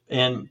markers.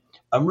 And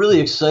I'm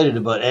really excited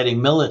about adding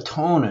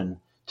melatonin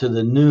to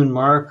the noon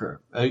marker.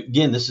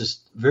 Again, this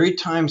is very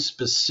time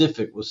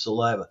specific with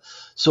saliva.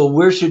 So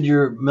where should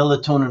your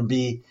melatonin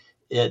be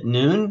at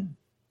noon?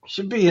 It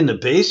should be in the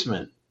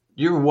basement.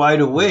 You're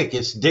wide awake.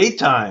 It's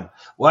daytime.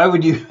 Why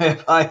would you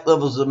have high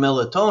levels of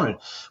melatonin?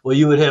 Well,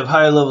 you would have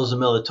high levels of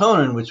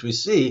melatonin, which we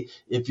see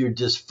if you're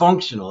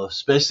dysfunctional,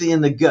 especially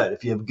in the gut.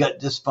 If you have gut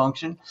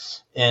dysfunction,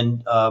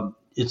 and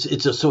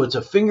it's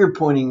a finger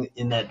pointing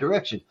in that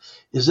direction.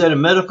 Is that a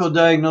medical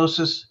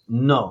diagnosis?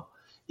 No.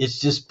 It's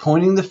just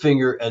pointing the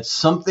finger at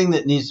something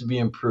that needs to be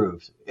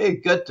improved. Hey,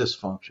 gut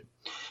dysfunction.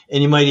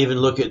 And you might even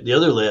look at the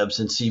other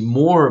labs and see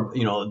more,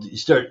 you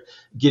start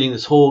getting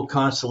this whole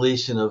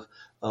constellation of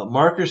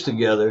markers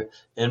together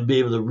and be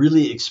able to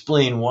really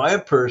explain why a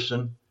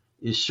person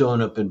is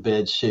showing up in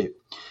bad shape.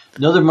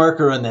 Another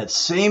marker on that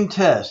same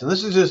test, and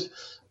this is just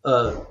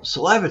a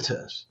saliva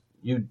test.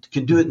 You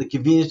can do it in the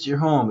convenience of your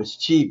home. It's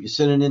cheap. You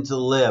send it into the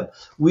lab.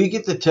 We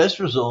get the test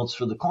results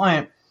for the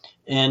client,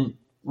 and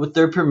with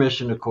their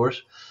permission, of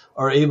course,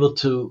 are able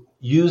to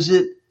use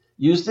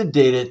the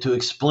data to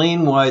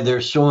explain why they're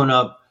showing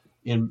up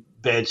in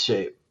bad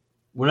shape.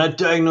 We're not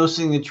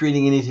diagnosing and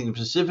treating anything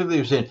specifically.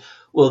 We're saying,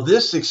 well,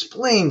 this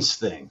explains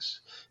things.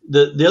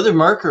 The other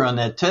marker on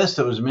that test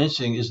I was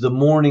mentioning is the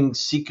morning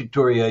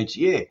secretory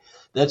IgA.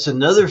 That's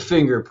another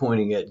finger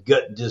pointing at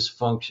gut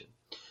dysfunction.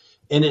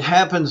 And it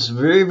happens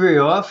very, very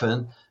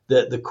often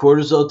that the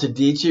cortisol to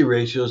DHEA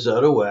ratio is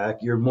out of whack.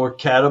 You're more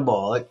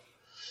catabolic.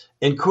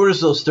 And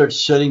cortisol starts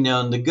shutting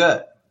down the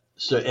gut.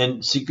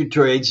 And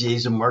secretory IgA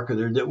is a marker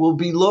there that will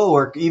be low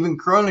or even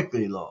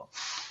chronically low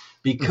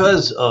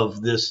because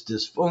of this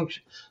dysfunction.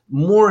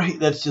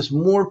 That's just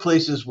more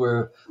places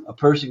where a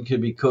person can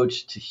be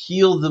coached to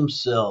heal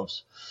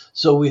themselves.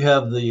 So we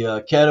have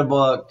the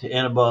catabolic to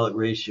anabolic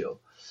ratio.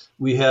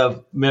 We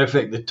have, matter of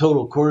fact, the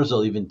total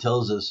cortisol even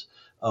tells us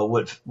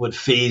what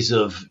phase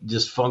of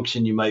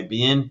dysfunction you might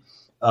be in.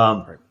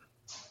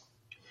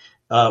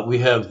 We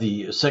have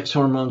the sex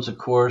hormones, of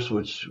course,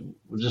 which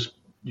we'll just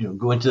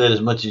go into that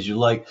as much as you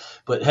like.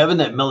 But having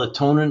that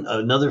melatonin,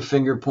 another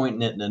finger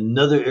pointing at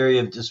another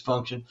area of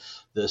dysfunction,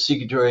 the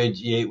secretory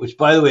IgA, which,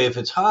 by the way, if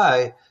it's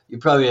high, you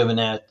probably have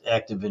an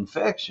active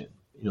infection,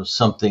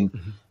 something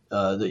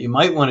that you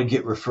might want to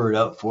get referred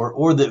out for,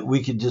 or that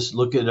we could just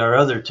look at our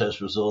other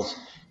test results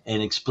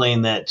and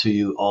explain that to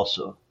you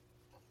also.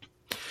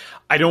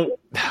 I don't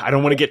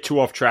want to get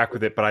too off track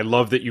with it, but I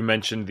love that you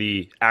mentioned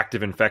the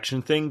active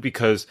infection thing,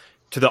 because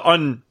to the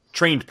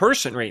untrained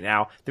person right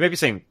now, they might be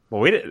saying, well,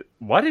 wait,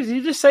 what did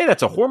he just say?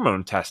 That's a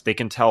hormone test. They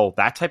can tell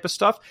that type of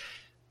stuff.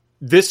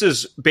 This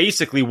is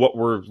basically what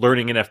we're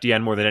learning in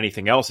FDN more than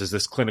anything else, is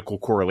this clinical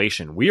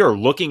correlation. We are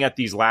looking at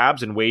these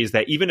labs in ways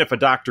that even if a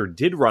doctor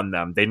did run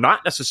them, they're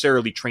not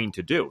necessarily trained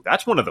to do.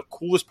 That's one of the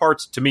coolest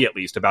parts, to me at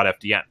least, about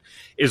FDN,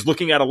 is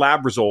looking at a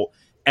lab result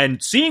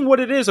and seeing what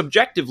it is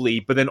objectively,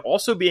 but then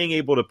also being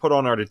able to put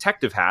on our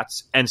detective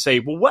hats and say,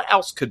 well, what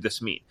else could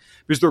this mean?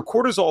 Because their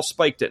cortisol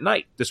spiked at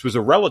night. This was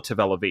a relative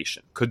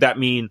elevation. Could that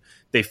mean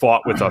they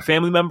fought with a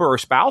family member or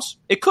spouse?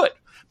 It could.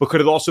 But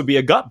could it also be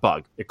a gut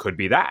bug? It could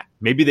be that.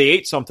 Maybe they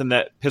ate something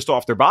that pissed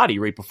off their body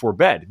right before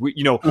bed.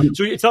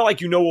 So it's not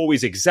like you know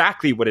always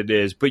exactly what it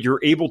is, but you're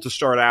able to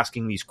start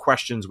asking these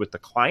questions with the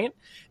client,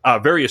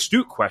 very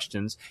astute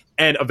questions,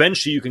 and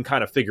eventually you can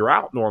kind of figure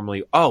out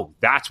normally, oh,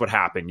 that's what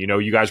happened.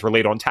 You guys were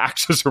late on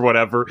taxes or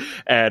whatever,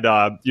 and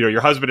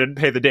your husband didn't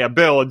pay the damn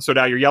bill, and so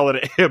now you're yelling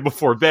at him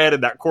before bed,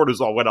 and that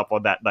cortisol went up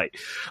on that night.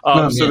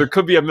 So there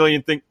could be a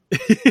million things.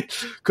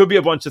 Could be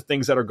a bunch of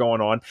things that are going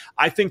on.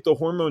 I think the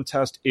hormone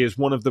test is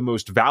one of the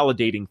most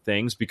validating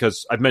things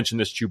because I've mentioned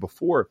this to you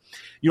before.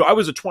 I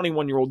was a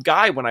 21-year-old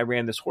guy when I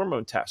ran this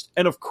hormone test.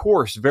 And of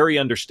course, very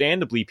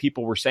understandably,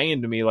 people were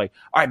saying to me like,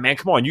 all right, man,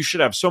 come on, you should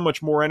have so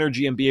much more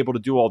energy and be able to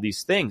do all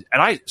these things.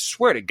 And I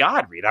swear to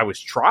God, Reed, I was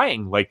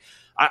trying. Like,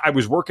 I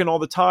was working all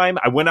the time.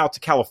 I went out to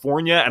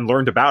California and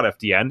learned about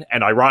FDN,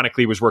 and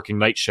ironically was working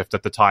night shift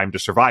at the time to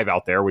survive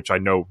out there, which I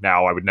know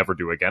now I would never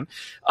do again.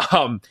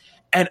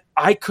 And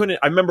I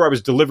remember I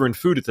was delivering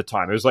food at the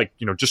time. It was like,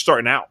 just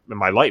starting out in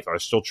my life. I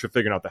was still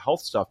figuring out the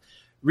health stuff.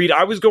 Reed,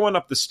 I was going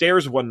up the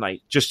stairs one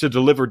night just to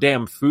deliver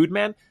damn food,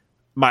 man.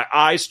 My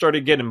eyes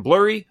started getting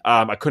blurry.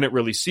 I couldn't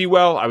really see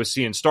well. I was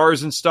seeing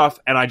stars and stuff.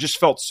 And I just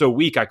felt so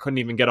weak. I couldn't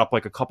even get up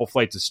like a couple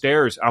flights of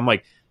stairs. I'm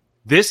like,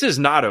 this is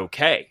not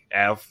okay,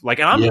 Ev. Like,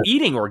 and I'm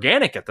eating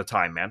organic at the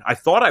time, man. I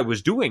thought I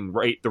was doing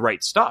the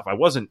right stuff. I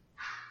wasn't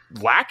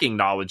lacking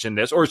knowledge in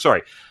this, or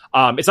sorry.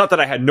 It's not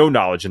that I had no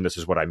knowledge in this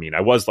is what I mean.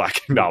 I was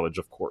lacking knowledge,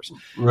 of course.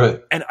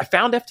 Right. And I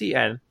found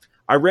FDN.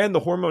 I ran the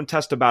hormone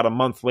test about a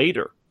month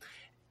later.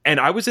 And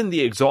I was in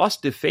the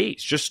exhaustive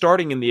phase, just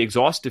starting in the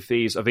exhaustive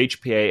phase of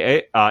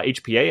HPA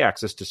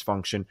axis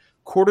dysfunction.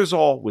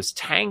 Cortisol was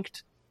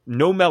tanked,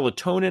 no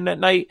melatonin at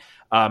night.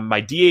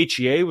 My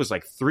DHEA was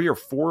like 3 or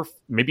 4,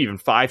 maybe even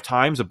 5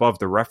 times above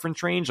the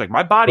reference range. Like,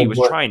 my body was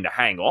trying to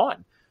hang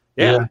on.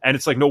 Yeah. And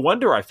it's like, no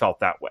wonder I felt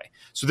that way.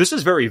 So this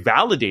is very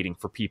validating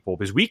for people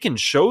because we can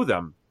show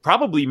them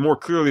probably more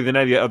clearly than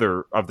any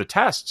other of the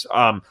tests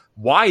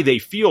why they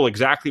feel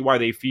exactly why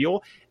they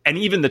feel, and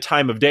even the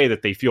time of day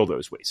that they feel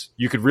those ways.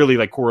 You could really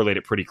like correlate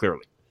it pretty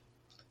clearly.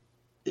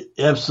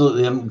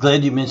 Absolutely. I'm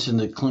glad you mentioned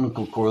the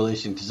clinical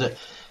correlation because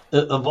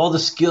of all the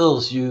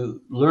skills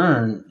you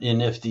learn in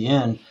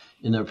FDN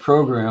in their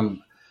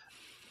program,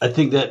 I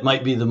think that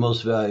might be the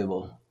most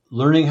valuable.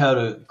 Learning how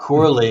to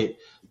correlate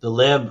the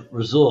lab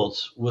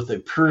results with a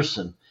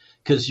person,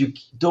 because you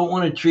don't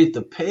want to treat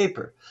the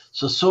paper.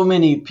 So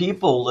many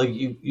people, like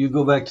you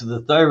go back to the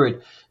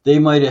thyroid, they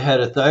might have had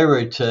a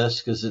thyroid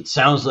test because it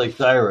sounds like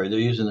thyroid. They're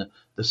using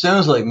the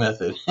sounds like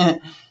method.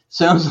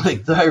 Sounds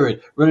like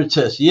thyroid. Run a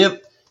test.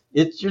 Yep,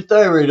 it's your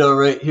thyroid, all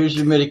right. Here's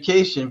your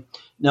medication.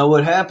 Now,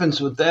 what happens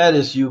with that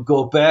is you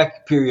go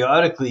back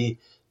periodically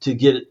to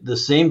get the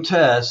same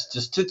test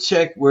just to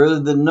check where are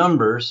the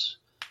numbers,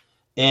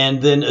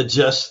 and then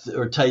adjust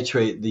or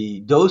titrate the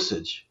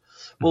dosage.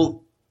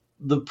 Well,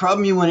 the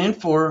problem you went in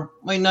for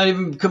might not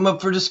even come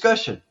up for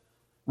discussion.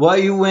 Why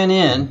you went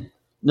in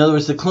other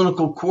words, the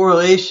clinical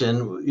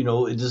correlation,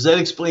 does that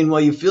explain why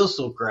you feel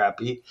so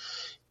crappy?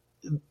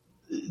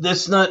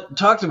 That's not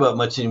talked about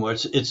much anymore.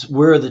 It's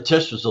where are the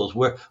test results?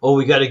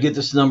 We got to get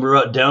this number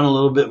up, down a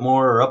little bit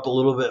more or up a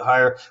little bit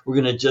higher. We're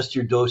going to adjust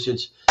your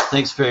dosage.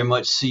 Thanks very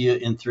much. See you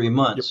in 3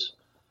 months.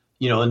 Yep.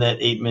 In that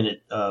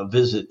 8-minute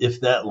visit,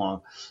 if that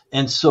long.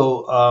 And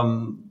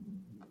so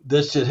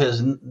this shit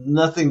has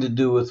nothing to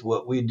do with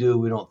what we do.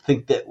 We don't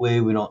think that way.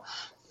 We don't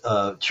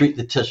treat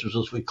the test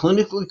results. We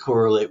clinically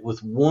correlate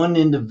with one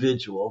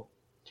individual.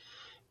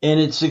 And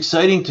it's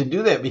exciting to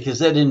do that because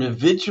that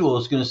individual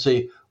is going to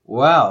say,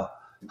 wow,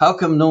 how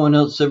come no one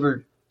else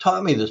ever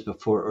taught me this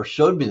before or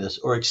showed me this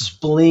or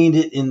explained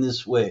it in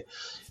this way?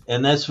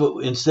 And that's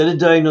what, instead of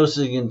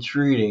diagnosing and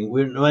treating,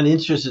 we're not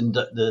interested in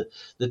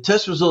the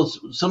test results.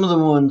 Some of the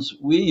ones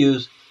we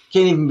use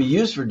can't even be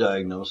used for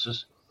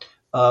diagnosis,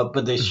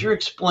 but they sure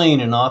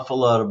explain an awful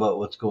lot about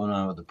what's going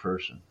on with the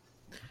person.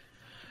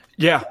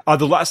 Yeah.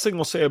 The last thing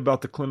we'll say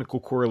about the clinical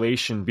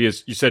correlation,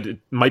 because you said it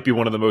might be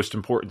one of the most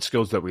important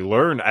skills that we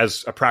learn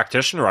as a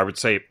practitioner, I would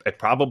say it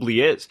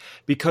probably is.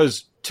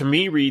 Because to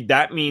me, Reed,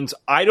 that means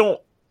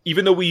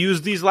even though we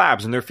use these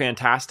labs and they're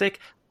fantastic,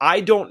 I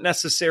don't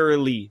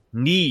necessarily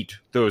need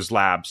those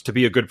labs to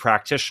be a good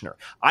practitioner.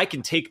 I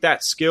can take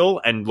that skill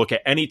and look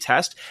at any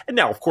test. And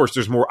now, of course,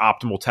 there's more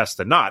optimal tests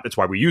than not. That's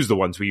why we use the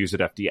ones we use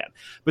at FDN.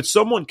 But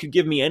someone could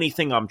give me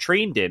anything I'm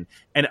trained in,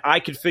 and I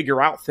could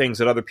figure out things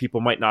that other people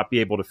might not be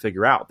able to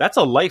figure out. That's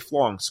a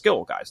lifelong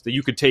skill, guys, that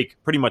you could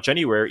take pretty much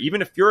anywhere,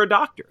 even if you're a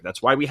doctor.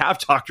 That's why we have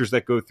doctors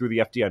that go through the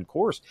FDN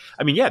course.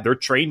 I mean, yeah, they're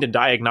trained in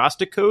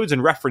diagnostic codes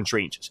and reference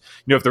ranges.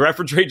 If the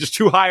reference range is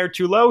too high or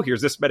too low,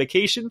 here's this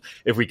medication.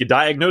 If we could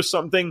diagnose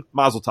something,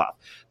 mazel tov.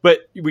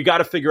 But we got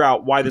to figure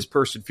out why this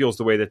person feels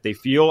the way that they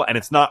feel. And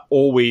it's not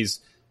always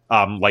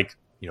like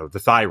the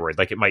thyroid.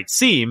 Like it might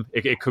seem,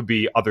 it could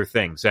be other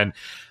things. And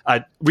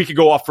we could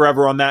go off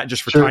forever on that.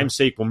 Just for time's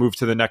sake, we'll move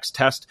to the next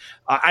test.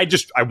 I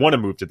want to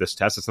move to this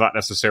test. It's not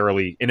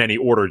necessarily in any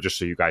order, just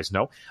so you guys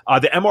know.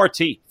 The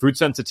MRT, food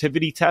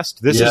sensitivity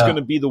test. This is going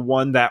to be the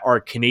one that our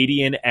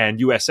Canadian and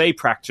USA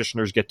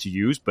practitioners get to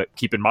use. But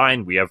keep in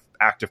mind, we have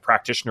active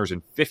practitioners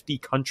in 50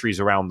 countries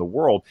around the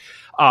world.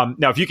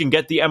 Now, if you can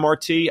get the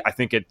MRT, I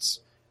think it's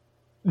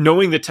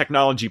knowing the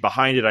technology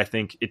behind it, I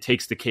think it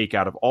takes the cake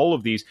out of all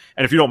of these.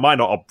 And if you don't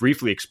mind, I'll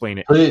briefly explain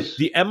it. Please.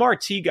 The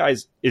MRT,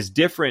 guys, is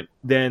different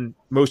than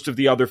most of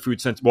the other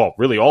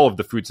really all of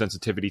the food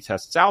sensitivity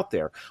tests out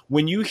there.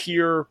 When you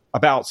hear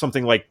about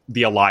something like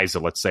the ELISA,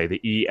 let's say the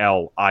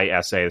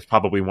ELISA is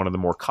probably one of the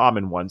more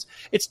common ones.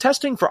 It's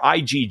testing for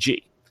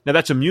IgG. Now,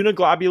 that's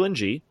immunoglobulin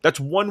G. That's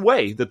one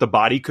way that the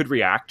body could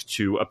react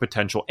to a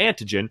potential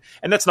antigen.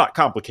 And that's not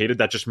complicated.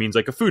 That just means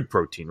like a food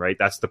protein, right?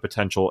 That's the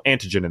potential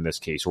antigen in this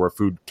case, or a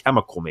food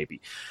chemical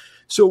maybe.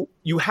 So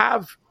you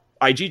have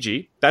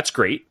IgG. That's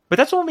great. But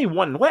that's only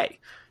one way.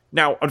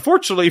 Now,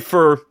 unfortunately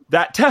for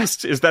that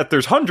test is that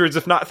there's hundreds,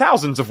 if not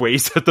thousands of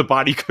ways that the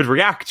body could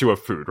react to a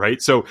food,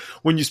 right? So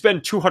when you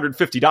spend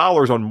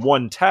 $250 on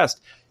one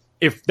test,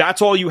 if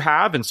that's all you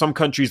have, in some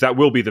countries that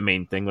will be the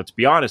main thing, let's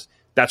be honest,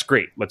 that's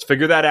great. Let's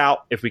figure that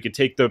out. If we could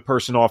take the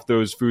person off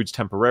those foods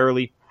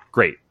temporarily,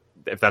 great,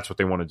 if that's what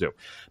they want to do.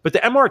 But the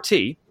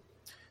MRT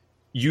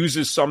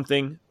uses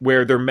something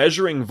where they're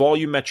measuring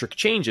volumetric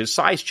changes,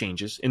 size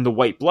changes in the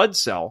white blood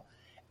cell.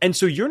 And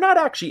so you're not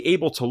actually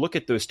able to look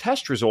at those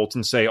test results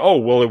and say, oh,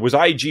 well, it was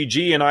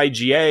IgG and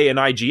IgA and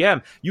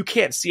IgM. You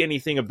can't see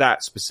anything of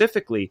that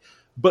specifically.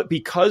 But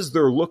because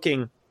they're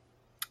looking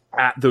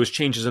at those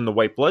changes in the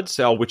white blood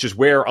cell, which is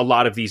where a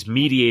lot of these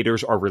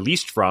mediators are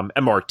released from.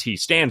 MRT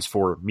stands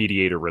for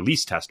mediator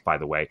release test, by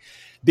the way.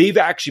 They've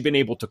actually been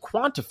able to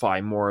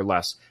quantify more or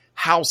less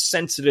how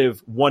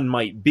sensitive one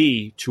might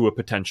be to a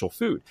potential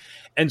food.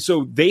 And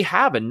so they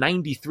have a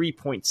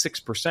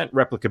 93.6%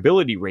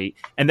 replicability rate.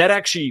 And that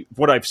actually,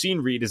 what I've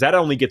seen, Reed, is that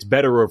only gets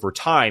better over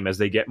time as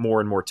they get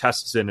more and more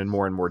tests in and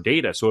more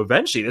data. So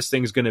eventually this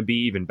thing's going to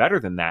be even better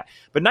than that.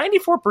 But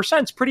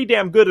 94% is pretty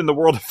damn good in the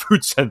world of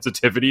food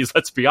sensitivities,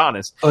 let's be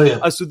honest. Oh,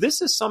 yeah. So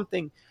this is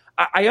something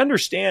I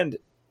understand.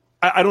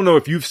 I don't know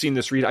if you've seen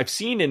this, Reed. I've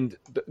seen in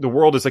the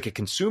world as like a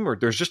consumer,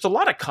 there's just a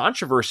lot of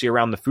controversy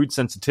around the food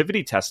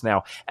sensitivity test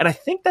now. And I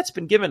think that's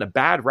been given a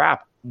bad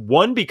rap.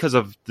 One, because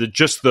of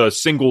just the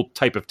single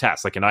type of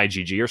test, like an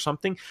IgG or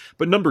something.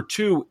 But number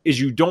two is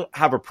you don't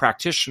have a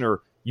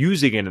practitioner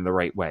using it in the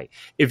right way.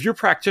 If your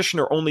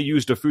practitioner only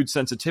used a food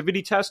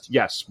sensitivity test,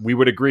 yes, we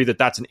would agree that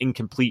that's an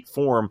incomplete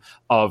form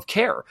of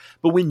care.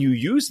 But when you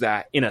use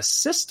that in a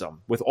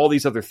system with all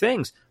these other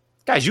things,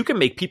 guys, you can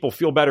make people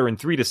feel better in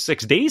 3 to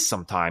 6 days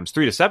sometimes,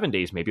 3 to 7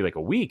 days, maybe like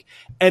a week.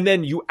 And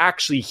then you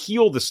actually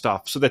heal the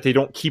stuff so that they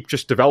don't keep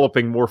just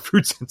developing more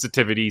food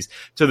sensitivities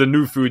to the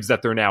new foods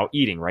that they're now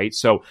eating, right?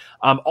 So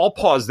I'll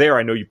pause there.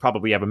 I know you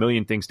probably have a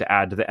million things to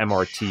add to the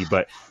MRT,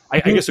 but I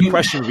guess the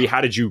question would be,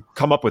 how did you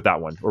come up with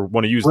that one or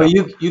want to use that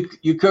one?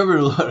 You covered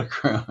a lot of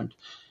ground,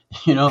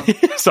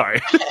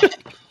 Sorry.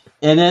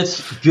 And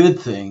that's a good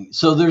thing.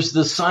 So there's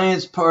the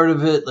science part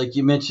of it. Like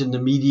you mentioned, the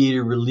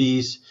mediator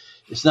release.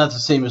 It's not the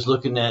same as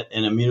looking at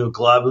an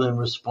immunoglobulin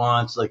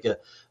response, like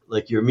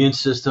your immune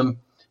system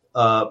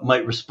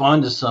might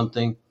respond to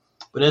something.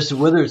 But as to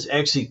whether it's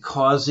actually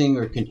causing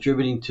or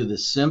contributing to the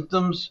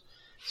symptoms,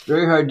 it's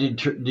very hard to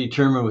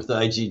determine with the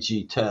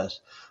IgG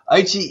test.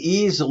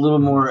 IgE is a little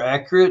more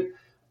accurate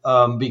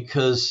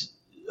because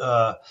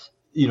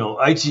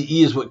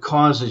IgE is what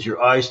causes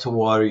your eyes to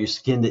water, your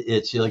skin to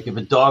itch. Like if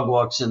a dog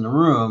walks in the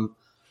room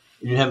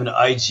and you have an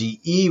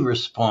IgE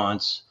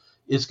response,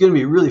 it's going to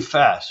be really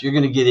fast. You're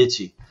going to get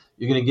itchy.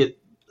 You're going to get,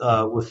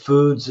 with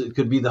foods, it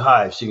could be the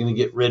hives. You're going to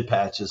get red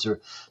patches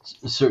or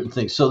certain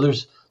things. So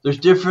there's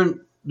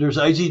IgG,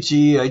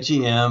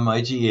 IgM,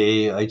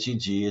 IgA,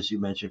 IgG, as you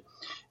mentioned.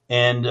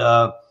 And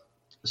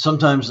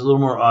sometimes a little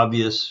more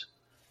obvious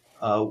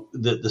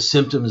that the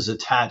symptom is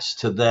attached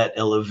to that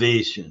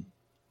elevation.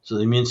 So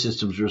the immune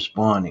system's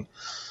responding.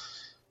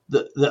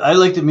 I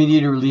like the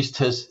mediator release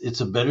test.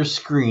 It's a better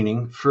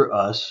screening for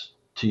us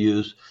to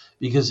use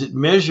because it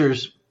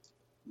measures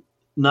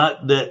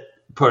not that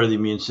part of the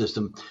immune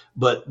system,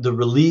 but the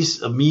release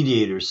of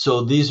mediators.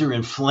 So these are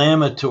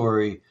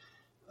inflammatory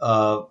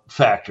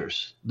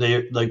factors.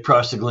 They're like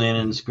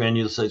prostaglandins,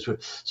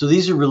 granulocytes. So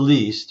these are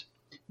released.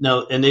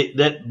 Now, and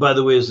that, by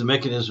the way, is the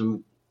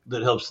mechanism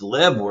that helps the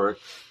lab work.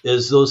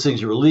 As those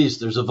things are released,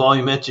 there's a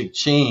volumetric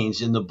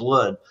change in the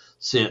blood,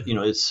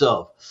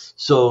 itself.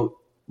 So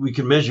we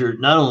can measure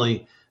not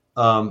only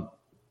that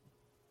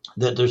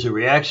there's a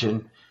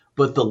reaction,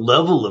 but the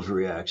level of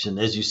reaction.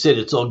 As you said,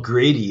 it's all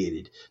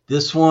gradiated.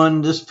 This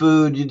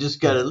food, you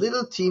just got a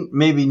little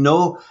maybe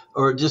no,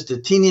 or just a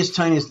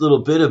tiniest little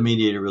bit of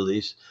mediator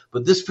release.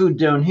 But this food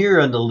down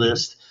here on the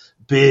list,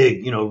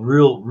 big,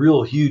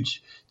 real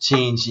huge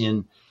change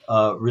in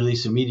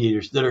release of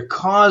mediators that are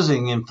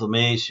causing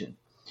inflammation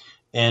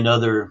and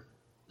other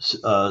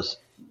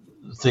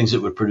things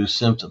that would produce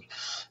symptoms.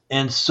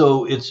 And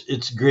so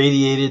it's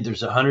gradated.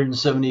 There's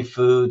 170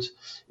 foods.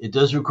 It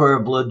does require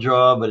a blood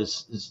draw, but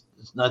it's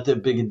not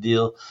that big a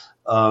deal.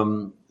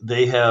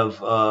 They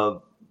have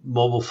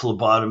mobile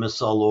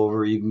phlebotomists all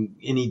over.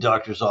 Any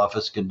doctor's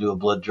office can do a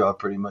blood draw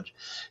pretty much.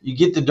 You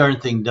get the darn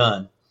thing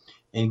done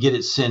and get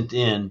it sent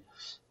in.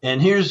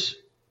 And here's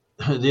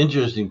the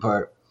interesting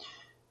part.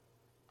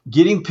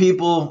 Getting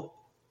people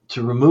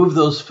to remove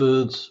those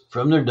foods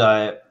from their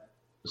diet,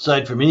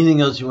 aside from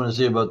anything else you want to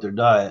say about their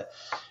diet,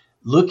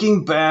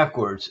 looking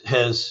backwards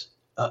has,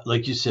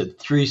 like you said,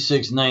 3,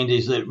 6, 9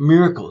 days later,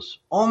 miracles,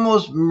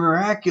 almost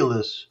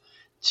miraculous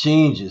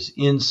changes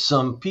in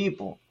some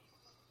people.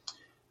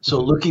 So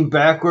looking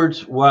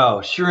backwards,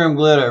 wow, sure, I'm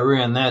glad I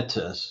ran that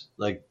test.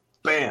 Like,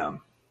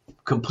 bam,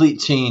 complete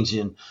change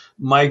in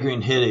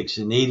migraine headaches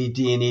and ADD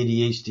and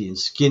ADHD and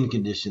skin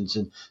conditions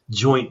and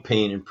joint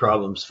pain and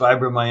problems,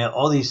 fibromyalgia,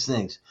 all these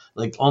things,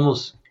 like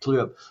almost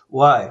clear up.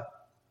 Why?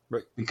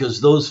 Right.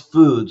 Because those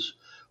foods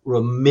were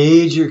a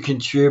major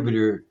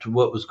contributor to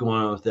what was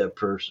going on with that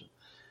person.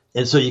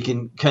 And so you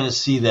can kind of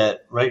see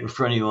that right in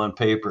front of you on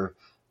paper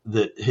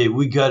that, hey,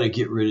 we got to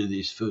get rid of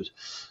these foods.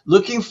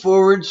 Looking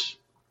forwards,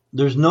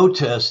 there's no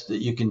test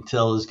that you can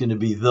tell is going to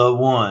be the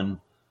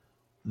one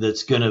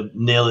that's going to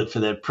nail it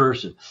for that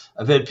person.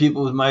 I've had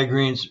people with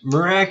migraines,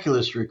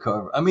 miraculous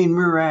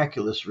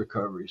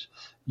recoveries.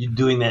 You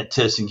doing that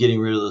test and getting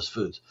rid of those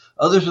foods.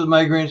 Others with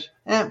migraines,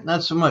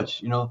 not so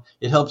much.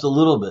 It helps a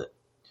little bit.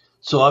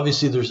 So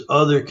obviously there's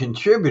other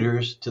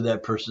contributors to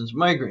that person's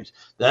migraines.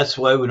 That's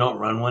why we don't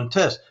run one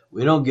test.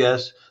 We don't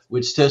guess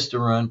which test to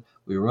run.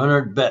 We run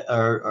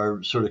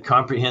our sort of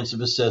comprehensive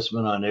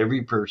assessment on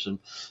every person.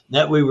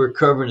 That way we're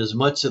covering as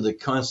much of the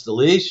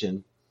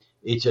constellation,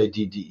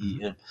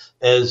 HIDDEN,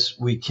 as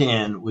we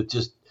can with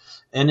just,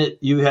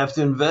 you have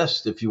to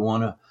invest if you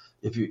want to,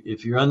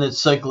 if you're on that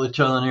cycle of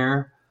trial and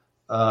error,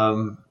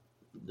 the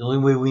only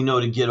way we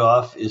know to get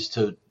off is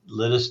to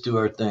let us do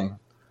our thing.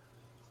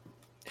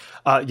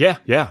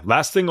 Yeah.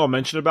 Last thing I'll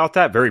mention about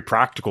that, very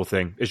practical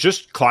thing, is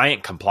just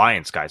client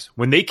compliance, guys.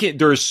 When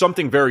there is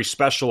something very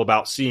special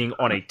about seeing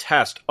on a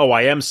test,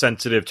 I am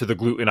sensitive to the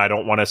gluten I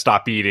don't want to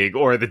stop eating,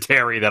 or the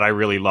dairy that I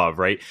really love,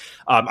 right?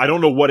 I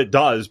don't know what it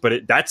does,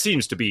 but that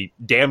seems to be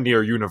damn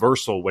near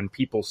universal when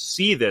people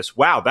see this.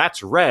 Wow,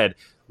 that's red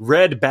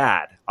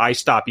bad. I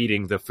stop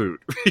eating the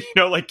food. You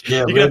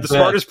can have the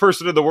smartest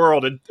person in the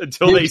world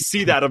until they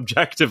see that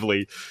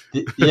objectively.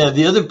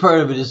 The other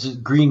part of it is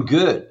green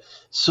good.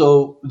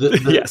 So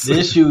the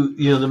issue,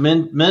 the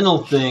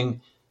mental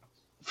thing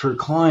for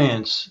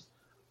clients,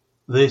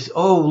 they say,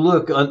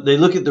 they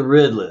look at the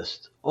red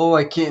list. Oh,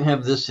 I can't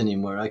have this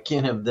anymore. I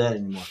can't have that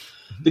anymore.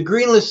 The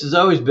green list is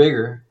always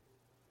bigger.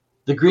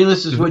 The green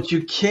list is what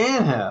you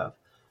can have.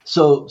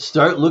 So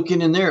start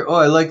looking in there. Oh,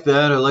 I like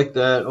that. I like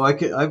that. Oh,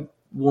 I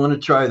want to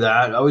try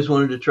that. I always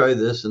wanted to try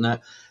this and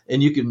that.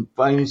 And you can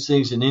find these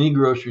things in any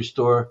grocery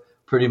store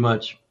pretty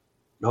much.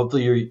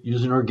 Hopefully you're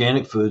using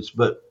organic foods,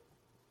 but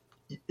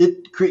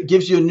it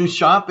gives you a new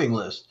shopping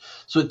list.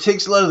 So it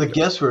takes a lot of the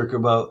guesswork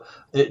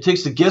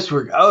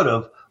out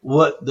of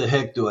what the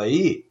heck do I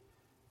eat.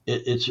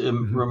 It's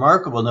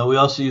remarkable. Now we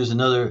also use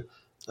another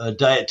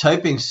diet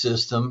typing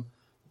system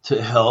to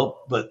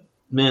help, but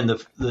man,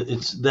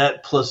 it's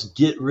that plus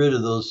get rid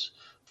of those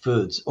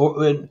foods.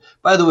 And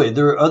by the way,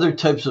 there are other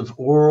types of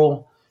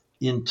oral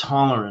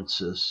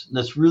intolerances. And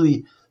that's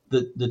really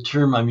the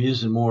term I'm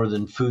using more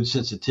than food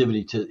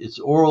sensitivity. It's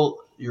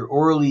oral. You're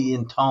orally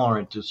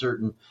intolerant to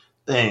certain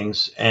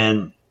things,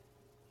 and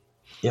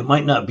it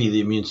might not be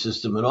the immune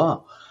system at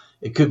all.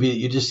 It could be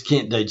you just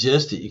can't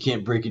digest it. You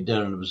can't break it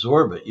down and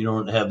absorb it. You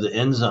don't have the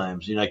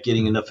enzymes. You're not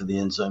getting enough of the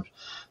enzymes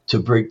to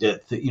break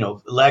that.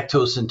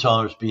 Lactose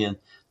intolerance being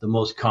the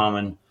most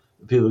common.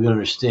 People can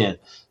understand.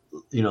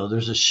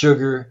 There's a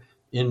sugar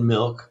in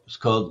milk. It's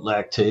called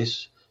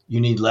lactase. You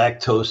need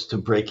lactose to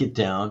break it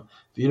down.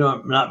 If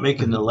you're not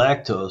making the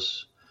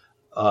lactose,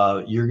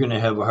 you're going to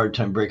have a hard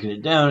time breaking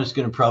it down. It's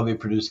going to probably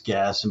produce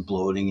gas and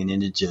bloating and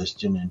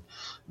indigestion and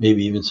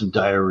maybe even some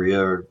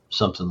diarrhea or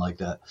something like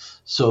that.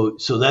 So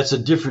that's a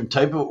different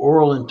type of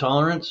oral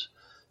intolerance.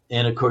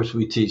 And of course,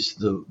 we teach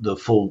the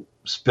full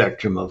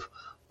spectrum of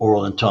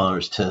oral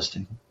intolerance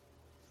testing.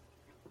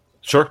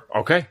 Sure.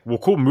 Okay. Well,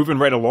 cool. Moving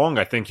right along,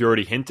 I think you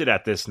already hinted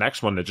at this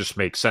next one that just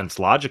makes sense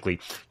logically.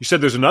 You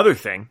said there's another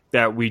thing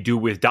that we do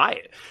with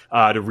diet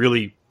to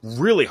really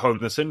hone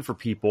this in for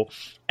people.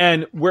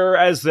 And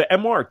whereas the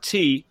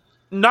MRT,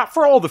 not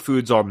for all the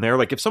foods on there,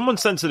 like if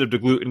someone's sensitive to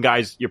gluten,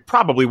 guys, you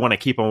probably want to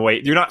keep them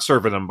away. You're not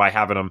serving them by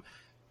having them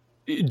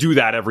do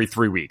that every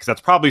 3 weeks.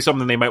 That's probably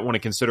something they might want to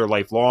consider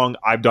lifelong.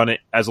 I've done it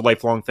as a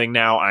lifelong thing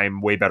now.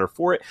 I'm way better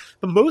for it.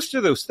 But most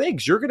of those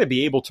things you're going to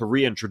be able to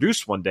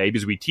reintroduce one day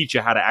because we teach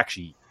you how to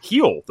actually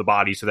heal the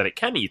body so that it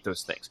can eat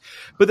those things.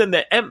 But then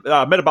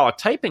the metabolic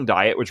typing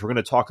diet, which we're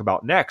going to talk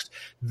about next,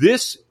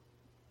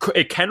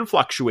 it can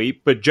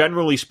fluctuate, but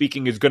generally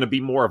speaking is going to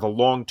be more of a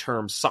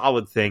long-term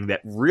solid thing that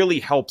really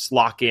helps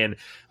lock in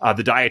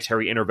the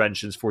dietary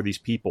interventions for these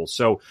people.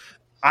 So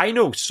I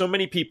know so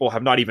many people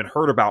have not even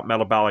heard about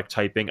metabolic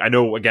typing. I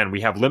know, again,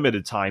 we have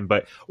limited time,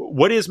 but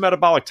what is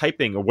metabolic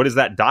typing, or what is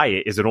that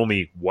diet? Is it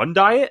only one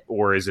diet,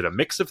 or is it a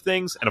mix of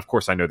things? And of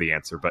course, I know the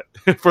answer, but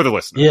for the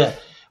listener. Yeah.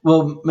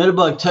 Well,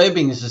 metabolic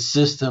typing is a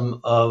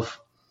system of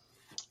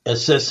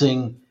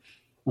assessing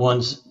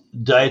one's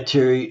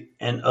dietary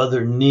and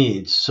other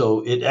needs.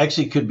 So it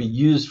actually could be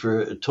used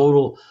for a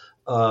total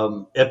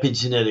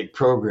epigenetic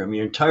program.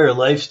 Your entire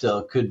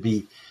lifestyle could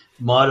be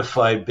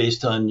modified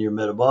based on your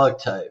metabolic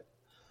type.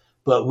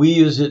 But we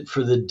use it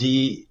for the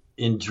D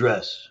in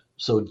dress,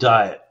 so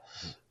diet,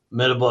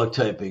 metabolic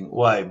typing.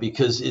 Why?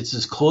 Because it's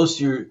as close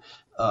to your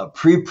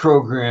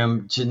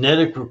pre-programmed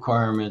genetic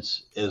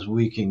requirements as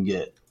we can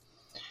get.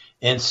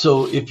 And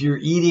so if you're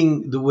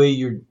eating the way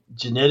you're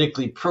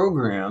genetically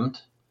programmed,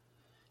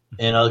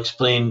 and I'll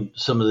explain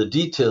some of the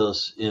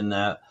details in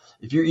that,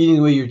 if you're eating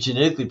the way you're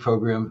genetically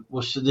programmed,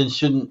 well, then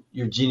shouldn't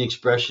your gene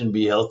expression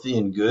be healthy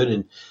and good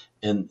and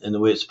the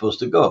way it's supposed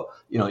to go?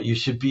 You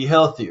should be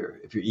healthier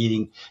if you're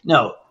eating.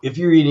 Now, if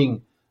you're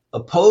eating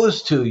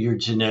opposed to your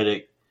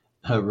genetic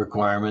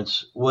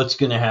requirements, what's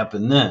going to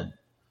happen then?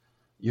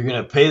 You're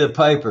going to pay the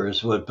piper,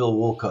 is what Bill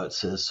Wolcott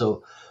says.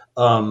 So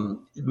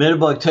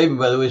metabolic typing,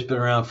 by the way, has been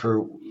around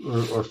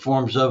or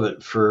forms of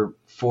it for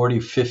 40,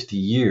 50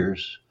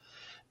 years.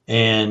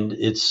 And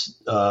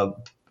it's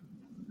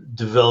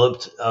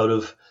developed out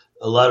of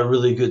a lot of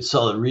really good,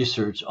 solid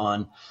research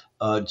on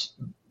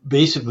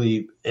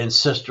basically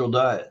ancestral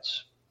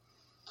diets.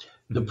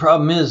 The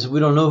problem is we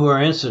don't know who our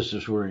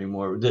ancestors were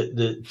anymore.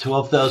 The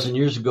 12,000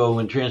 years ago,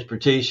 when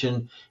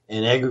transportation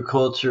and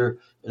agriculture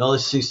and all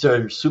these things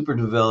started super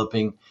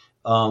developing,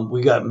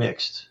 we got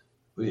mixed.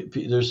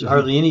 There's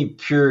hardly any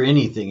pure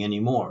anything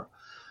anymore.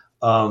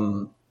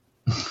 There's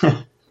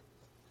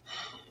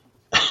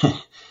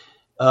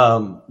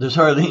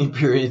hardly any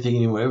pure anything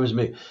anymore. It was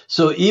mixed.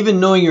 So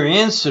even knowing your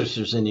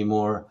ancestors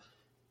anymore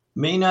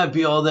may not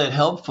be all that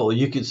helpful.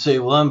 You could say,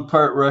 well, I'm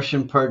part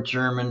Russian, part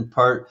German,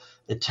 part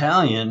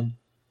Italian.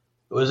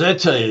 What does that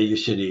tell you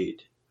should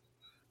eat?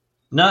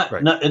 Not,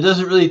 it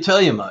doesn't really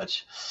tell you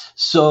much.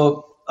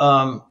 So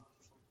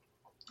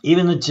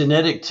even the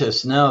genetic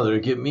tests now that are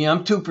giving me,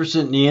 I'm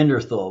 2%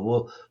 Neanderthal.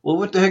 Well,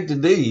 what the heck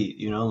did they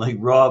eat? Like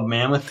raw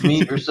mammoth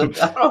meat or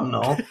something? I don't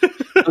know.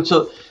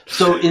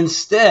 So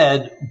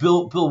instead,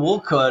 Bill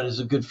Wolcott is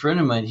a good friend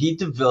of mine. He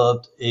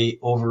developed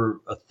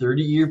over a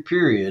 30-year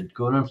period,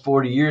 going on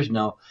 40 years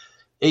now,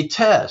 a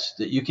test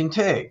that you can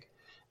take.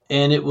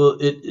 And it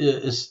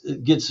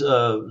gets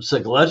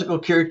psychological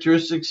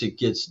characteristics, it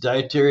gets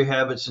dietary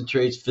habits and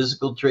traits,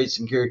 physical traits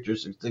and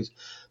characteristics, things,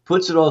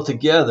 puts it all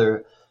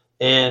together,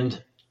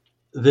 and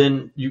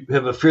then you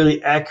have a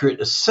fairly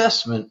accurate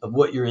assessment of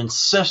what your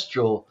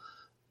ancestral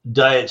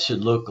diet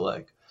should look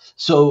like.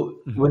 So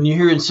when you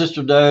hear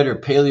ancestral diet or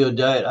paleo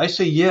diet, I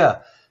say,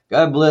 yeah,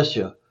 God bless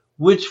you.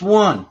 Which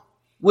one?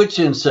 Which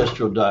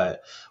ancestral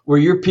diet? Where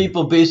your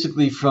people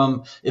basically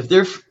if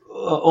they're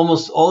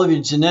almost all of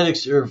your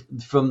genetics are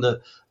from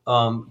the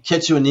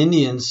Quechuan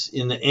Indians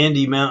in the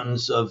Andes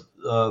Mountains of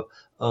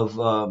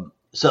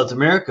South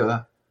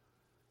America,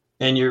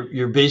 and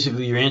you're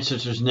basically, your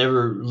ancestors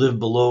never lived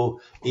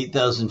below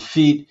 8,000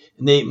 feet,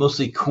 and they ate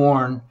mostly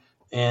corn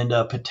and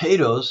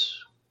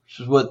potatoes, which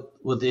is what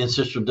the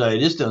ancestral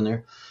diet is down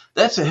there.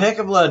 That's a heck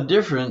of a lot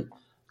different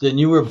than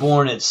you were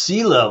born at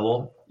sea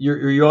level. All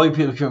your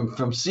people come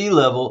from sea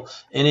level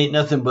and ate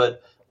nothing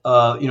but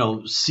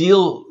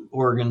seal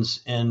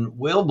organs and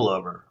whale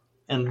blubber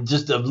and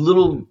just a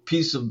little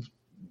piece of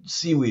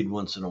seaweed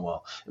once in a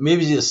while. And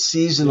maybe a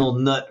seasonal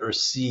nut or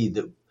seed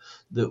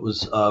that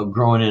was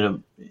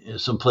growing in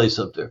some place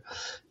up there.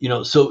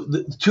 So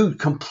the two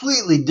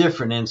completely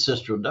different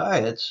ancestral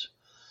diets.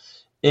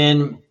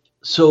 And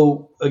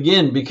so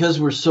again, because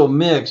we're so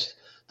mixed,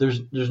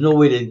 there's no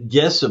way to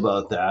guess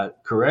about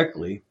that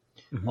correctly.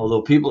 Mm-hmm.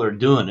 Although people are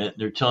doing it,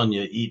 they're telling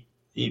you eat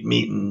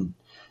meat and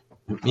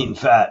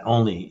fat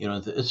only.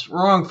 It's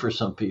wrong for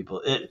some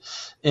people.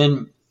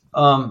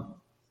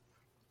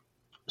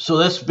 So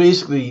that's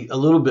basically a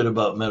little bit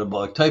about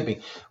metabolic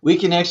typing. We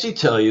can actually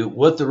tell you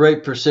what the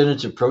right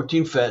percentage of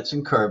protein, fats,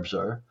 and carbs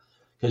are,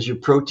 because your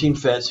protein,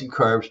 fats, and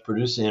carbs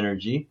produce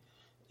energy,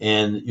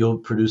 and you'll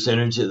produce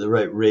energy at the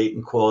right rate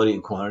and quality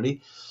and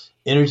quantity.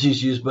 Energy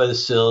is used by the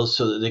cells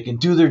so that they can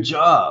do their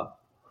job.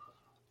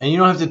 And you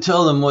don't have to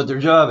tell them what their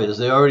job is.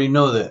 They already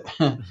know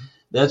that.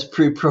 That's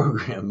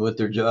pre-programmed what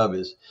their job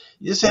is.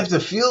 You just have to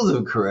fuel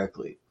them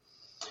correctly.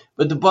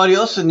 But the body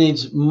also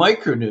needs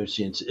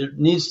micronutrients. It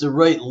needs the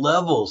right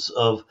levels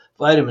of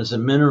vitamins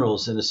and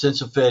minerals and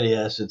essential fatty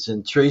acids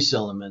and trace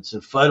elements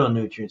and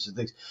phytonutrients and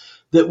things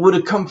that would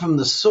have come from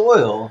the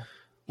soil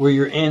where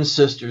your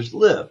ancestors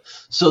live.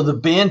 So the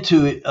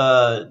Bantu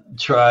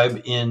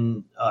tribe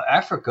in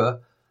Africa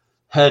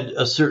had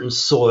a certain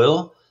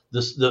soil,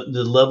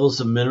 the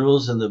levels of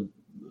minerals and the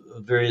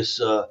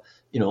various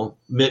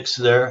mix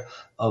there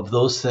of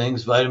those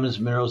things, vitamins,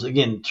 minerals,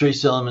 again,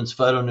 trace elements,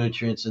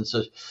 phytonutrients, and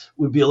such,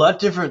 would be a lot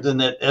different than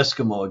that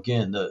Eskimo,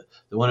 again, the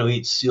one who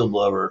eats seal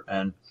blubber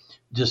and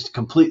just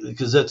completely,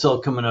 because that's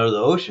all coming out of the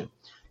ocean.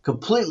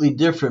 completely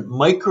different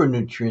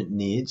micronutrient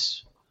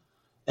needs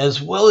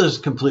as well as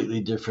completely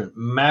different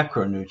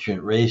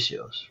macronutrient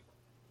ratios.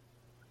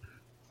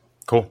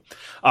 Cool.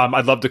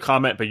 I'd love to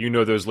comment, but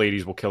those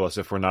ladies will kill us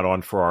if we're not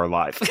on for our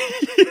live.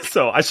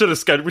 So we should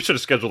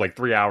have scheduled like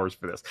 3 hours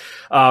for this.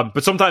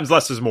 But sometimes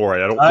less is more.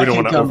 We don't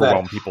want to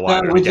overwhelm people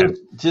either.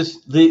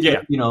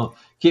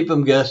 Keep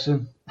them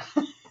guessing.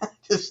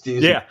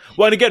 Yeah.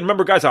 Well, and again,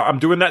 remember, guys, I'm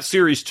doing that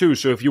series too.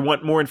 So if you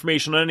want more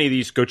information on any of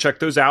these, go check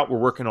those out. We're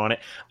working on it.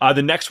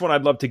 The next one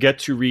I'd love to get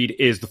to read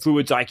is the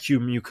Fluids IQ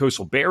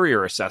Mucosal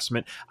Barrier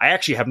Assessment. I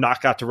actually have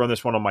not got to run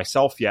this one on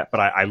myself yet, but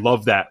I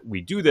love that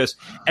we do this.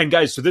 And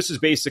guys, so this is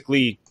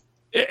basically,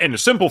 in a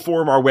simple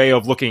form, our way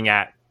of looking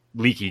at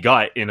leaky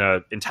gut in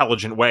an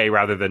intelligent way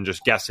rather than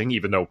just guessing,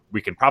 even though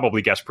we can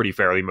probably guess pretty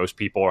fairly. Most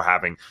people are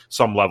having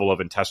some level of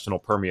intestinal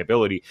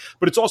permeability,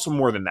 but it's also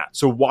more than that.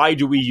 So why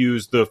do we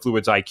use the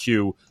Fluids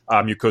IQ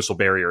mucosal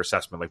barrier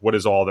assessment? Like, what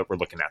is all that we're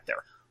looking at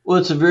there? Well,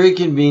 it's a very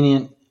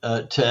convenient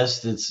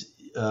test. It's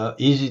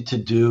easy to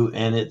do,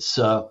 and it's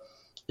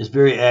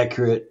very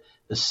accurate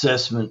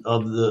assessment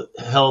of the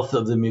health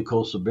of the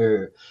mucosal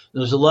barrier.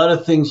 There's a lot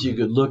of things you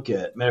could look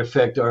at. Matter of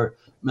fact, our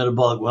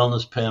metabolic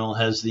wellness panel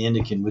has the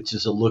Indican, which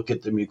is a look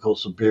at the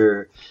mucosal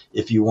barrier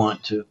if you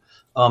want to.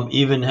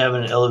 Even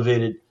having an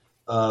elevated,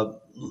 liver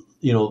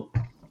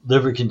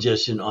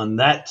congestion on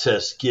that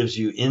test gives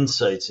you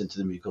insights into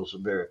the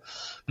mucosal barrier.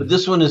 But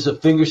this one is a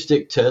finger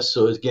stick test.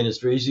 So again, it's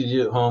very easy to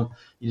do at home.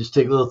 You just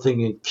take a little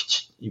thing and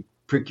you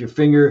prick your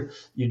finger,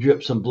 you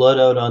drip some blood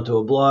out onto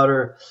a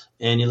blotter,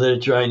 and you let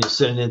it dry and you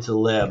send it into the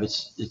lab.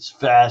 It's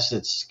fast.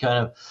 It's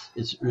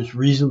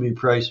reasonably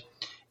priced.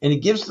 And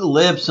it gives the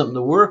lab something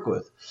to work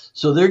with.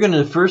 So they're going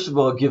to, first of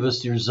all, give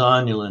us your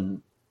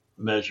zonulin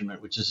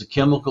measurement, which is a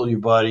chemical your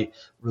body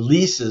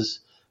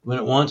releases when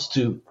it wants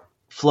to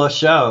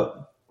flush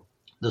out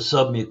the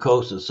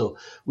submucosa. So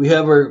we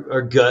have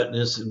our gut, and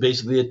it's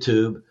basically a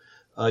tube.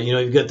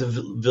 You've got the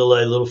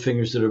villi, little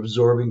fingers that are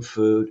absorbing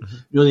food.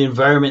 Mm-hmm. The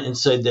environment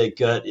inside that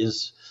gut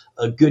is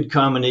a good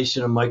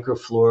combination of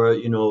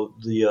microflora,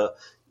 the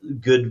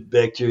good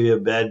bacteria,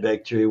 bad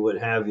bacteria, what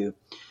have you.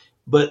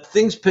 But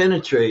things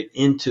penetrate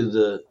into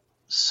the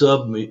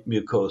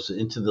submucosa,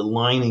 into the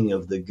lining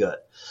of the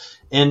gut.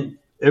 And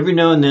every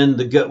now and then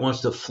the gut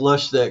wants to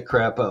flush that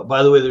crap out.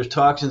 By the way, there's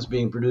toxins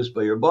being produced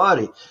by your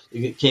body.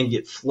 It can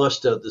get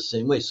flushed out the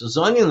same way. So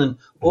zonulin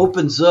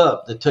opens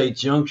up the tight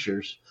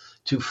junctures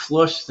to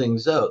flush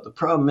things out. The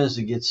problem is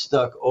it gets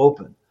stuck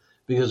open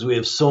because we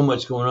have so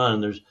much going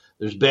on. And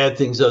there's bad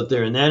things out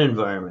there in that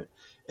environment.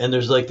 And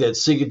there's like that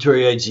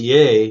secretory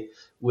IgA,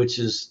 which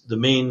is the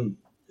main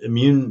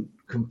immune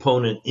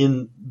component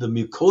in the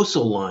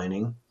mucosal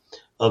lining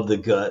of the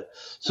gut.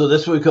 So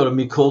that's what we call a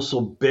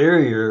mucosal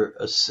barrier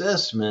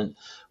assessment.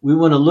 We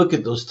want to look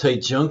at those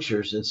tight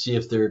junctures and see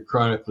if they're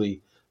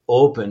chronically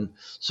open.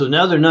 So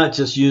now they're not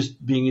just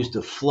being used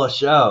to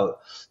flush out,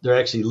 they're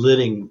actually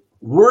letting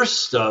worse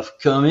stuff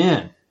come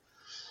in.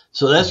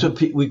 So that's what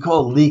we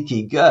call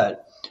leaky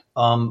gut.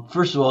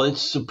 First of all,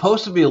 it's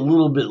supposed to be a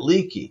little bit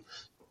leaky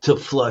to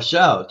flush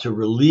out, to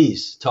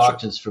release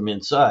toxins from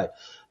inside.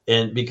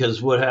 And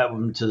because what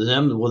happened to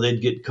them, well,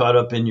 they'd get caught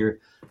up in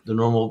the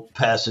normal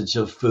passage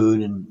of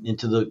food and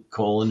into the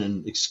colon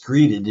and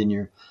excreted in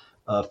your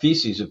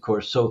feces, of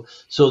course.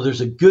 So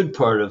there's a good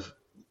part of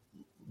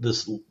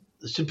this.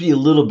 It should be a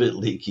little bit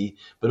leaky,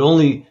 but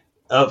only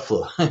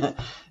outflow.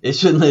 It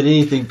shouldn't let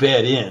anything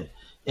bad in.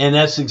 And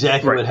that's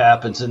exactly what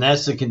happens. And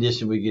that's the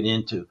condition we get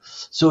into.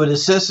 So it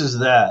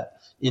assesses that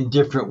in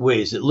different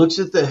ways. It looks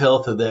at the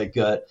health of that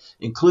gut,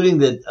 including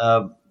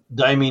the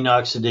diamine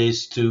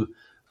oxidase to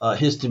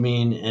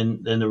histamine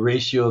and the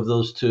ratio of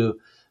those two.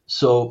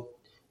 So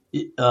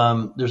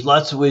there's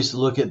lots of ways to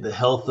look at the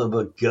health of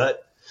a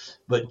gut,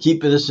 but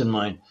keep this in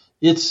mind.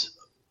 It's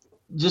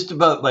just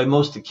about, by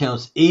most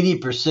accounts,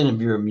 80%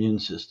 of your immune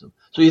system.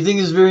 So you think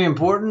it's very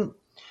important?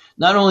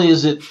 Not only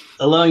is it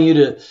allowing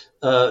you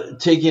to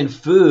take in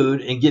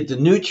food and get the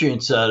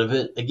nutrients out of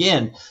it,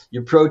 again,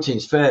 your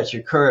proteins, fats,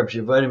 your carbs,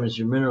 your vitamins,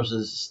 your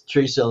minerals,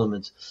 trace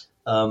elements,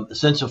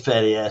 essential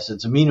fatty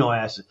acids, amino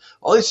acids,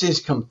 all these things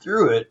come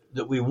through it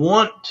that we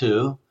want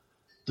to,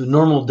 the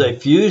normal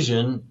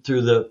diffusion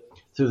through the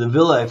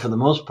villi for the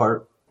most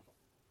part.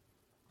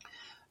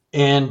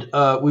 And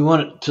we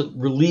want it to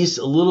release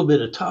a little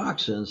bit of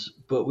toxins,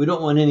 but we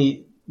don't want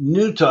any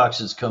new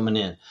toxins coming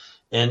in.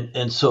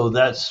 And so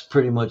that's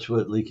pretty much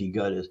what leaky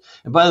gut is.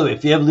 And by the way,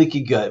 if you have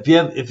leaky gut,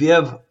 if you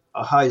have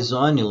a high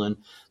zonulin,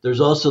 there's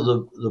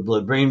also the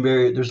blood-brain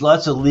barrier. There's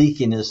lots of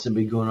leakiness to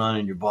be going on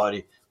in your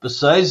body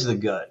besides the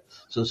gut.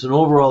 So it's an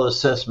overall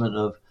assessment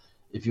of,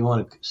 if you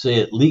want to say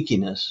it,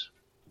 leakiness.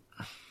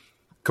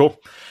 Cool.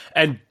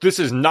 And this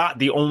is not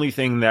the only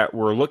thing that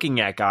we're looking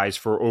at, guys,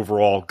 for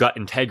overall gut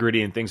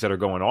integrity and things that are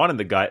going on in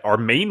the gut. Our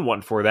main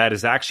one for that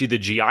is actually the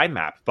GI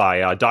map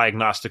by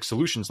Diagnostic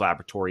Solutions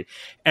Laboratory.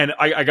 And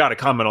I got to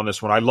comment on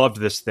this one. I loved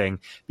this thing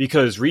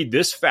because, Reed,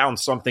 this found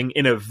something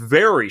in a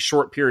very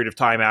short period of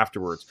time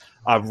afterwards,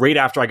 right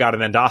after I got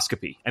an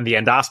endoscopy, and the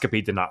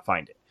endoscopy did not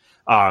find it.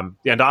 The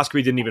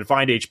endoscopy didn't even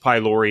find H.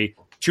 pylori.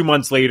 2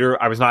 months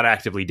later, I was not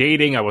actively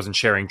dating. I wasn't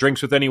sharing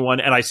drinks with anyone.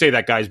 And I say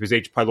that, guys, because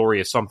H.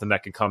 pylori is something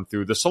that can come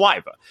through the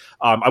saliva.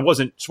 I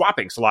wasn't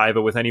swapping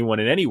saliva with anyone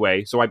in any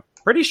way. So I'm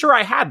pretty sure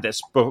I had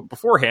this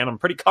beforehand. I'm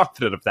pretty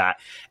confident of that.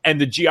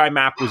 And the GI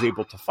map was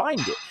able to find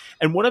it.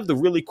 And one of the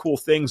really cool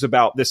things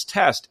about this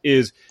test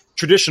is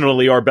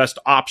traditionally our best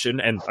option,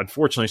 and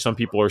unfortunately some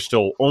people are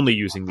still only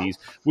using these,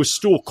 was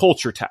stool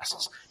culture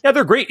tests. Now,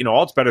 they're great,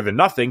 it's better than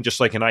nothing, just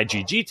like an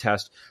IgG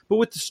test. But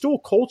with the stool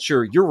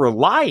culture, you're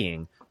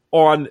relying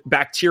on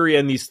bacteria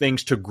and these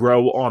things to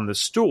grow on the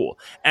stool.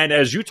 And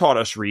as you taught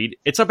us, Reed,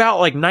 it's about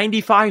like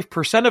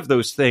 95% of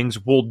those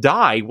things will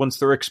die once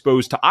they're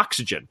exposed to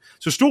oxygen.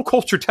 So stool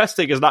culture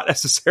testing is not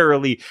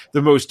necessarily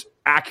the most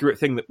accurate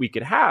thing that we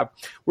could have,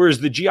 whereas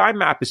the GI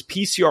map is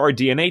PCR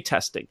DNA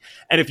testing.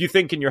 And if you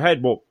think in your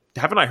head, well,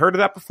 haven't I heard of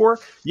that before?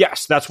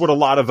 Yes, that's what a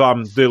lot of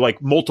the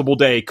like multiple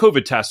day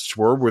COVID tests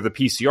were the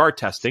PCR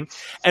testing.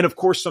 And of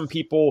course, some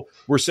people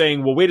were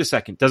saying, well, wait a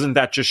second, doesn't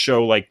that just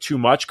show like too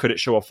much? Could it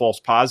show a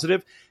false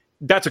positive?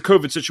 That's a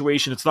COVID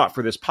situation. It's not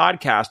for this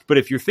podcast. But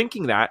if you're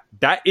thinking that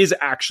is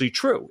actually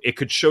true. It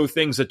could show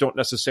things that don't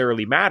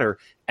necessarily matter.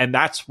 And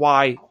that's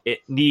why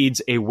it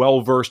needs a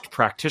well-versed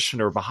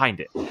practitioner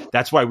behind it.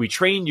 That's why we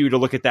train you to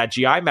look at that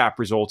GI map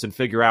results and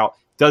figure out,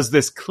 does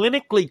this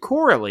clinically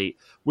correlate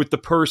with the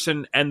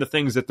person and the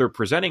things that they're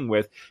presenting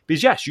with?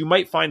 Because yes, you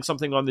might find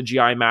something on the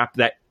GI map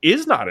that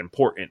is not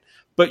important,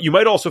 but you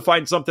might also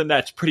find something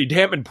that's pretty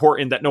damn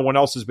important that no one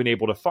else has been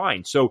able to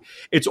find. So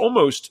it's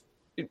almost,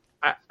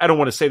 I don't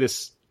want to say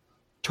this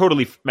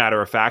totally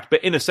matter of fact,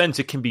 but in a sense,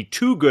 it can be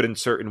too good in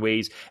certain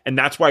ways. And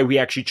that's why we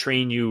actually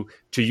train you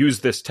to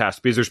use this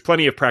test, because there's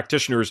plenty of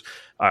practitioners,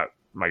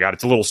 my God,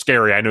 it's a little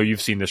scary. I know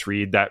you've seen this,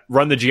 Reed, that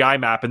run the GI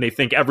map and they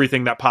think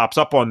everything that pops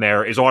up on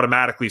there is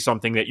automatically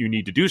something that you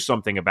need to do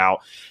something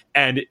about.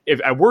 And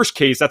if at worst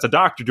case, that's a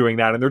doctor doing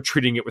that and they're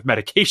treating it with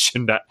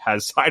medication that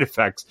has side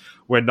effects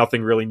when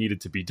nothing really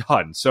needed to be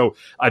done. So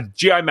a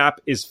GI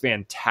map is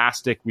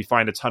fantastic. We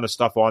find a ton of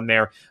stuff on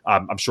there.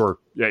 I'm sure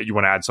you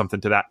want to add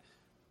something to that.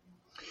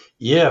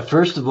 Yeah,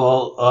 first of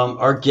all,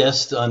 our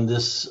guest on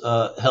this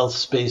Health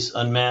Space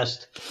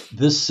Unmasked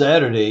this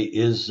Saturday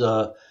is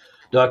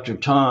Dr.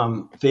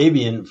 Tom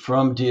Fabian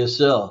from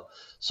DSL.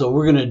 So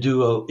we're going to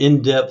do an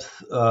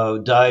in-depth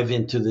dive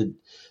into the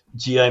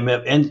GI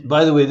map. And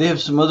by the way, they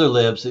have some other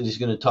labs that he's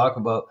going to talk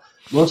about,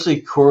 mostly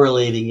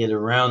correlating it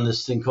around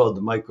this thing called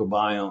the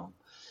microbiome.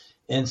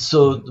 And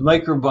so the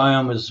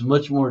microbiome is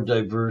much more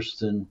diverse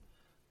than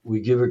we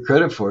give it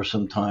credit for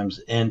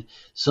sometimes. And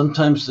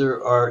sometimes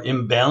there are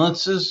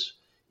imbalances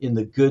in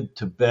the good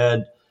to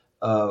bad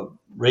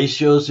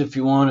ratios, if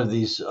you want, of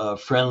these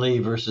friendly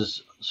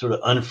versus sort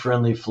of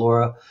unfriendly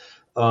flora.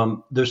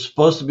 There's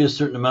supposed to be a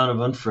certain amount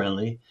of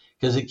unfriendly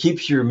because it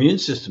keeps your immune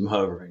system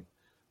hovering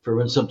for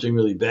when something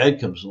really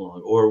bad comes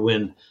along, or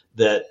when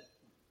that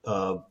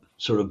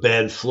sort of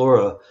bad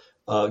flora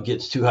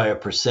gets too high a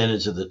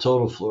percentage of the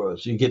total flora.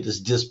 So you get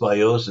this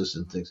dysbiosis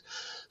and things.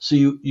 So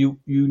you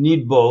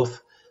need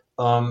both.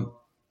 And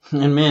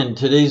man,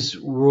 today's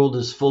world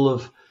is full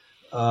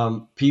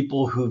of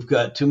people who've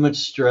got too much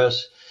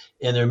stress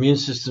and their immune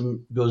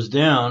system goes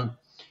down.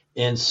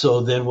 And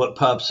so then what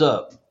pops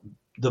up?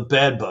 The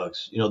bad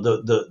bugs,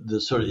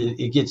 the sort of,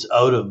 it gets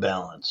out of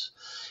balance.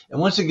 And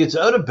once it gets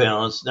out of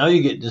balance, now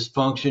you get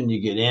dysfunction,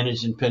 you get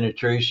antigen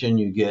penetration,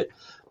 you get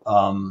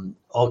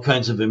all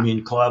kinds of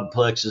immune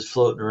complexes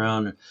floating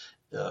around,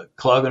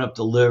 clogging up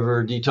the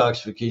liver,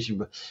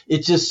 detoxification.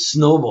 It just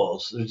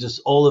snowballs. There's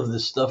just all of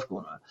this stuff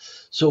going on.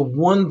 So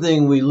one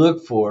thing we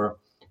look for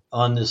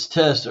on this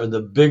test are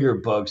the bigger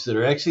bugs that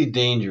are actually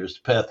dangerous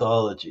to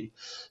pathology.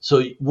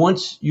 So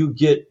once you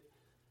get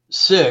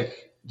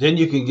sick, then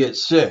you can get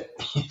sick.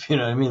 You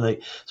know what I mean?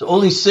 Like, so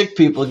only sick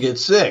people get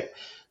sick.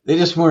 They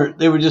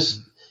were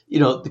just,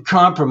 the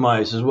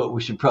compromise is what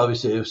we should probably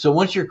say. So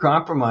once you're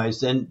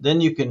compromised,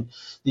 then you can,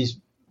 these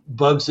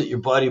bugs that your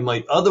body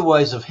might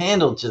otherwise have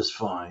handled just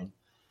fine,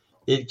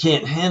 it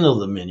can't handle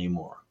them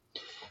anymore.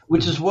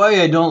 Which is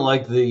why I don't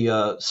like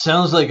the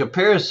sounds like a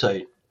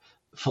parasite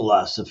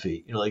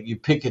philosophy. Like you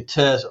pick a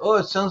test, oh,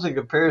 it sounds like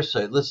a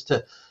parasite. Let's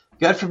test.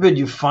 God forbid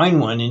you find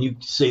one and you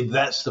say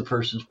that's the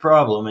person's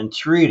problem and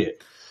treat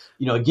it.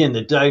 Again,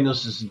 the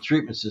diagnosis and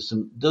treatment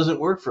system doesn't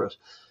work for us.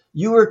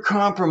 You were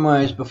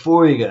compromised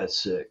before you got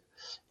sick.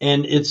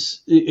 And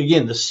it's,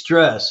 again, the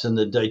stress and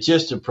the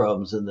digestive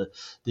problems and the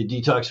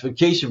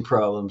detoxification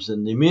problems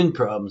and the immune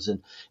problems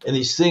and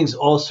these things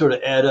all sort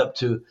of add up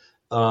to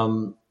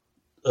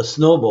a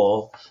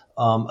snowball.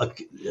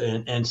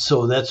 And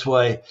so that's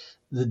why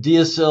the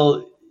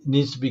DSL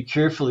needs to be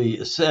carefully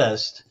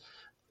assessed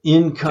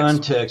in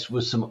context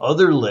with some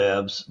other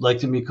labs like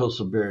the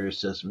mucosal barrier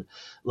assessment,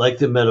 like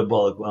the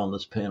metabolic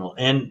wellness panel.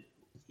 And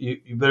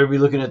you better be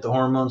looking at the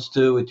hormones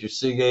too with your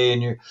SIG-A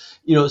and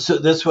your, so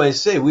that's why I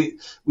say we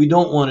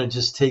don't want to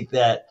just take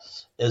that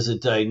as a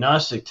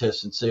diagnostic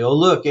test and say, oh,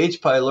 look,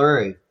 H.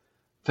 pylori,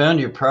 found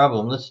your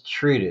problem. Let's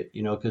treat it,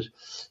 because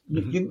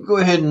you can go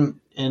ahead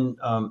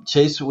and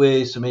chase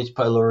away some H.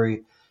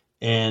 pylori,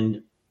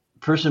 and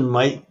person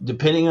might,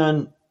 depending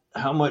on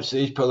how much the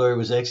H. pylori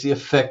was actually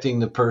affecting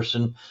the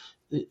person,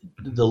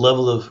 the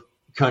level of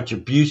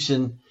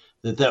contribution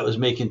that was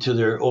making to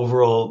their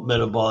overall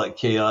metabolic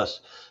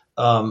chaos,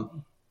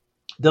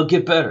 they'll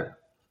get better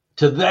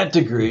to that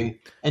degree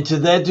and to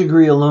that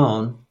degree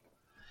alone.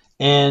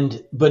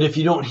 But if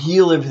you don't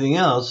heal everything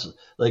else,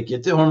 like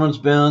get the hormones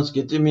balanced,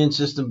 get the immune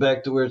system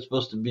back to where it's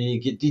supposed to be,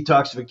 get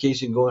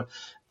detoxification going,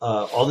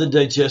 all the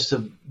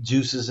digestive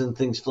juices and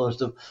things flowing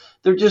stuff,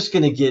 they're just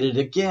going to get it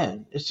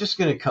again. It's just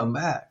going to come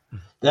back.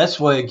 That's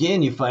why,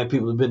 again, you find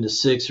people who've been to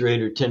 6 or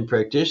 8 or 10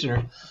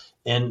 practitioners.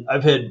 And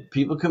I've had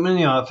people come in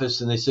the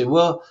office and they say,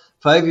 well,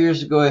 5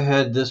 years ago I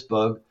had this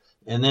bug,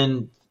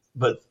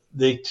 but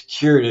they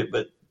cured it.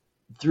 But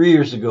 3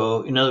 years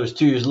ago, in other words,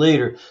 2 years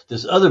later,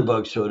 this other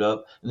bug showed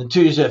up. And then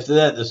 2 years after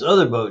that, this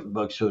other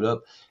bug showed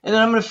up. And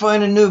then I'm going to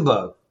find a new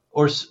bug,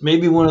 or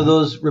maybe one of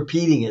those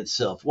repeating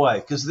itself. Why?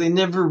 Because they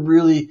never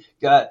really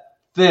got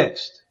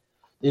fixed.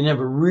 They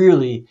never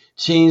really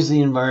changed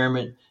the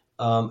environment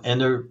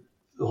and their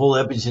whole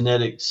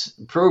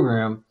epigenetics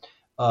program,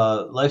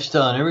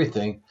 lifestyle and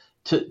everything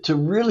to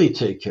really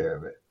take care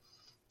of it.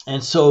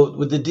 And so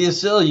with the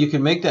DSL, you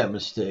can make that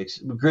mistake.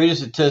 Great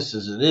as a test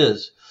as it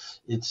is,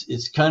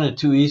 it's kind of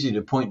too easy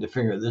to point the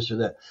finger at this or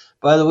that.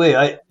 By the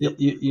way,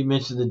 you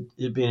mentioned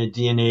it being a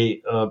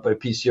DNA by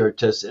PCR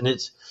test, and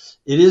it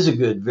is a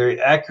good,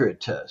 very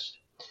accurate test.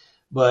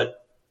 But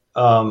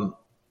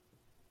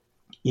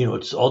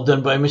it's all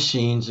done by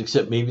machines,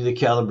 except maybe the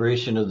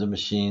calibration of the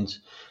machines.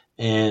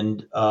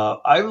 And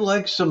I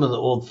like some of the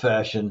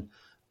old-fashioned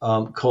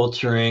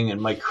culturing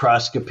and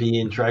microscopy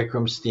and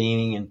trichrome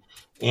staining and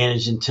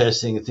antigen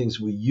testing and things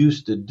we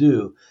used to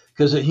do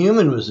because a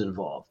human was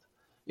involved.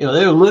 They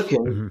were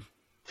looking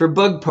for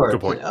bug parts.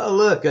 Good point. Oh,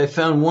 look, I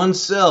found one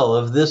cell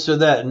of this or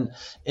that.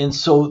 And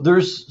so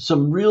there's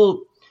some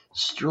real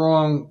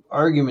strong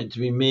argument to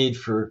be made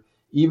for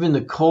even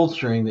the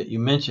culturing that you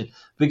mentioned,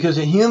 because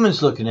a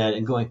human's looking at it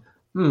and going,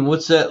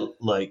 what's that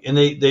like? And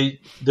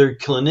they're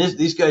clinicians.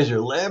 These guys are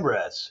lab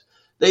rats.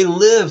 They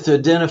live to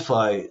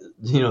identify,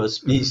 a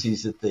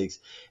species of things.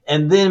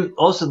 And then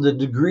also the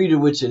degree to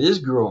which it is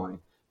growing,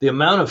 the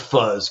amount of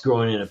fuzz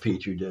growing in a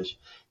petri dish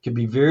can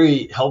be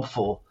very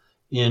helpful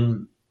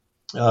in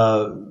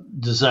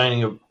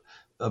designing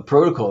a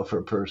protocol for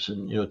a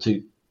person,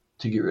 to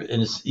get rid.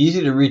 And it's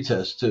easy to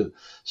retest too.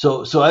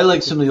 So I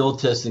like some of the old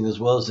testing as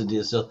well as the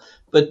DSL.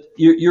 But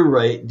you're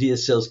right.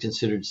 DSL is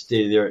considered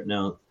state of the art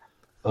now.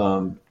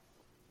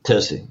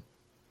 Testing.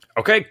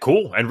 Okay,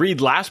 cool. And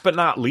Reed, last but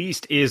not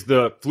least is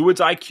the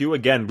Fluids IQ.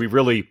 Again, we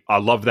really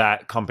love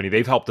that company.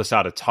 They've helped us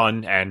out a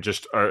ton and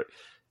just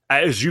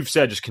as you've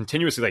said, just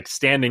continuously like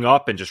standing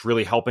up and just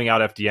really helping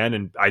out FDN.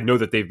 And I know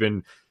that they've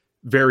been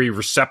very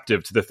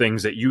receptive to the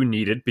things that you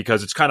needed,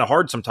 because it's kind of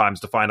hard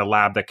sometimes to find a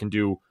lab that can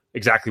do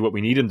exactly what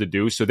we need them to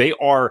do. So they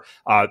are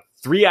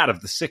 3 out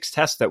of the 6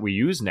 tests that we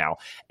use now,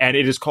 and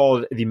it is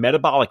called the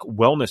Metabolic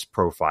Wellness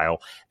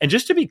Profile. And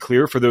just to be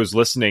clear for those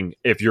listening,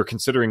 if you're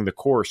considering the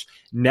course,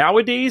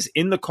 nowadays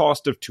in the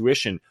cost of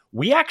tuition,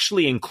 we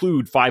actually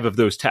include 5 of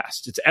those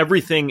tests. It's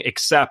everything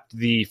except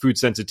the food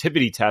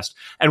sensitivity test.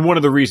 And one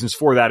of the reasons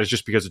for that is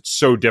just because it's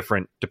so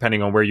different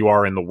depending on where you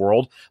are in the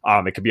world.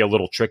 It could be a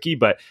little tricky,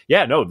 but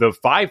yeah, no, the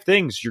 5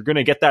 things, you're going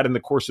to get that in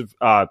the course of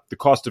the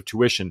cost of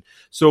tuition.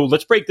 So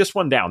let's break this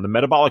one down. The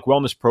Metabolic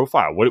Wellness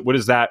Profile. What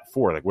is that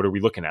for? Like, what are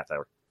we looking at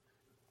there?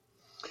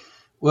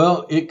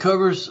 Well, it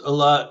covers a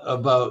lot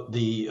about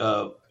the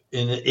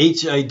in the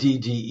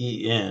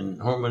HIDDEN,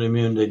 hormone,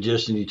 immune,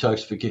 digestion,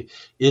 detoxification.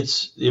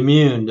 It's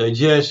immune,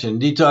 digestion,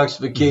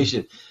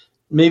 detoxification.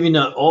 Maybe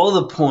not all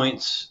the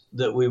points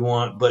that we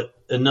want, but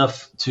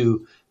enough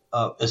to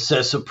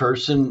assess a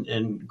person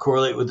and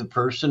correlate with the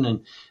person.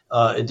 And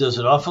it does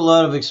an awful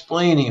lot of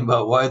explaining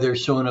about why they're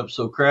showing up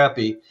so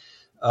crappy.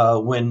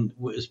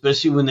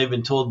 Especially when they've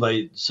been told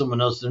by someone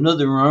else, there's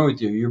nothing wrong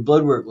with you. Your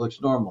blood work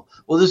looks normal.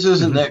 Well, this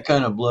isn't that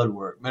kind of blood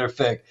work. Matter of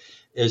fact,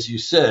 as you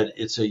said,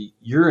 it's a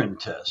urine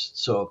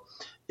test. So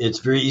it's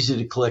very easy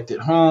to collect at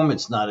home.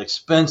 It's not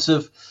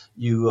expensive.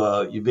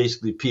 You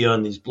basically pee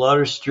on these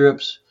blotter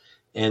strips,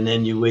 and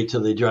then you wait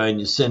till they dry and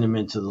you send them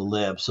into the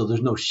lab. So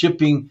there's no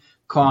shipping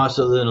cost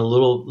other than a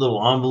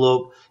little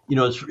envelope.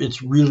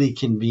 It's really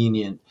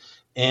convenient.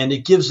 And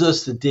it gives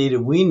us the data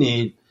we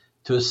need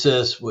to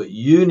assess what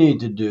you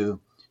need to do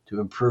to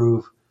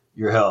improve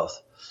your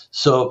health.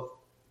 So,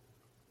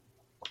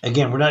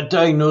 again, we're not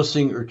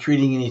diagnosing or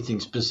treating anything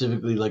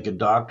specifically like a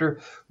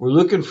doctor. We're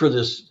looking for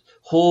this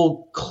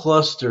whole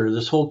cluster,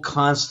 this whole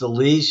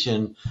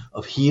constellation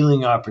of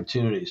healing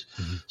opportunities.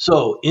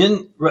 So,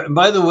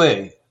 by the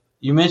way,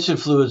 you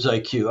mentioned Fluids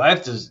IQ. I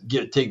have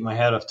to take my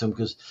hat off to them,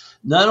 because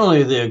not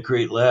only are they a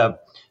great lab,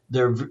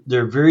 they're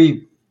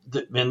very...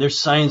 Man, their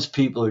science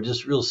people are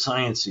just real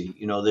sciencey.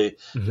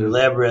 Their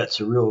lab rats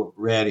are real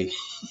ratty.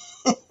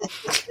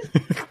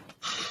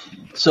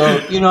 So,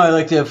 I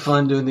like to have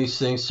fun doing these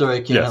things. Sorry,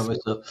 I can't help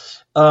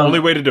myself. Only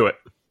way to do it.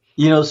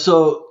 They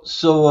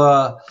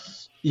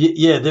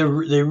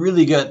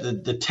really got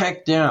the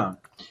tech down.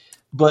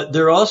 but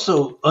they're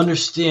also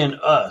understand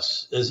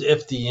us as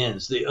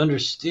FDNs. They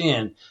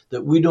understand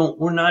that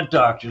we're not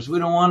doctors. We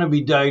don't want to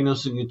be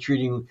diagnosing and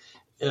treating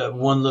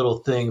one little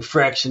thing,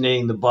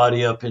 fractionating the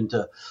body up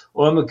into,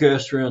 oh, I'm a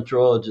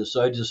gastroenterologist.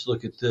 I just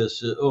look at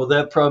this. Oh,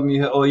 that problem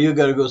you have. Oh, you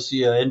got to go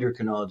see an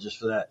endocrinologist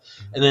for that.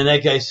 And then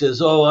that guy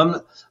says, oh,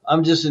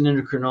 I'm just an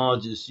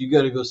endocrinologist. You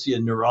got to go see a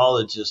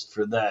neurologist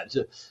for that.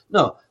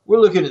 No, we're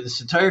looking at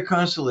this entire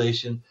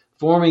constellation,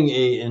 forming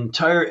an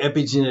entire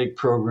epigenetic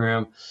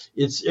program.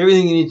 It's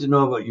everything you need to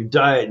know about your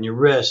diet and your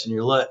rest and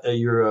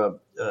your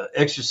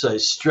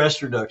exercise,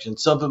 stress reduction,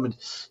 supplement.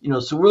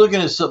 So we're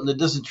looking at something that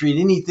doesn't treat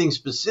anything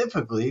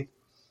specifically.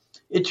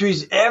 It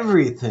treats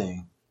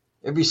everything,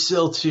 every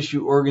cell,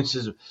 tissue, organ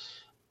system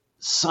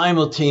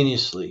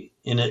simultaneously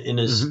in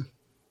a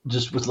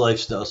just with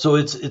lifestyle. So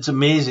it's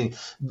amazing.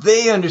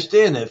 They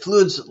understand that.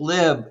 Fluids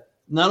Lab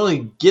not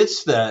only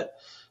gets that,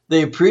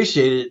 they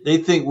appreciate it. They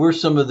think we're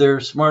some of their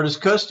smartest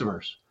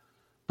customers.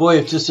 Boy,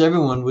 if just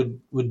everyone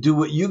would do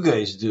what you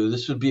guys do,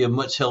 this would be a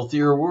much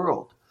healthier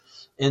world.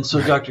 And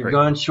so Dr.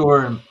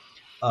 Gonshore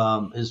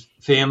and his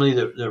family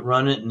that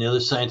run it and the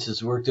other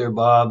scientists work there,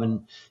 Bob.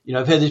 And,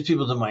 I've had these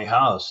people to my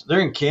house.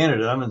 They're in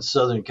Canada. I'm in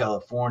Southern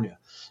California.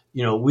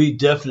 We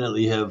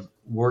definitely have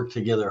worked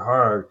together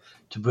hard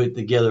to put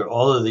together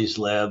all of these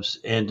labs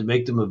and to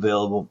make them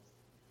available.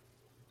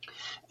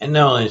 And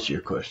now I'll answer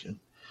your question.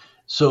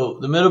 So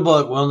the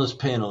metabolic wellness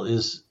panel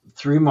is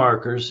 3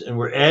 markers, and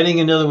we're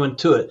adding another one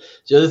to it.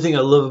 The other thing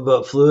I love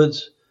about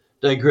Fluids,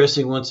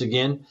 digressing once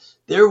again,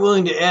 they're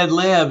willing to add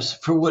labs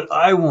for what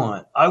I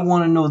want. I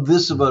want to know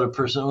this about a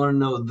person. I want to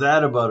know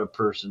that about a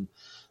person,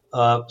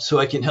 so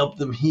I can help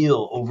them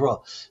heal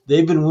overall.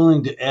 They've been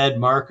willing to add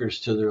markers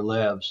to their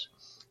labs.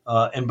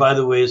 And by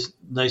the way, it's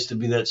nice to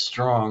be that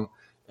strong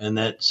and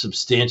that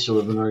substantial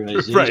of an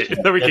organization. Right,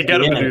 that we can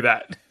get them to do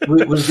that.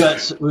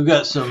 we've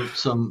got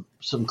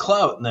some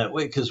clout in that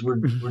way because we're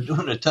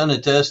doing a ton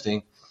of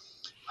testing,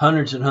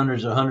 hundreds and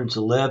hundreds and hundreds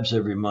of labs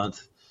every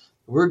month.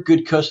 We're a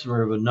good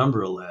customer of a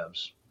number of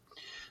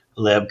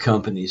lab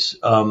companies.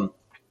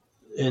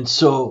 And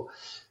so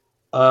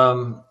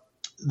the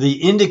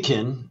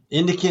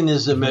indican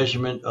is a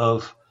measurement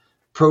of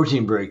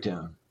protein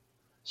breakdown.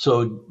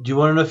 So do you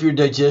want to know if you're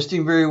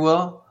digesting very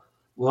well?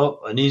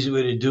 Well, an easy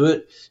way to do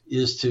it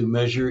is to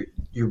measure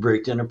your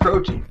breakdown of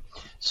protein.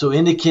 So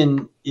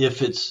indican,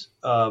 if it's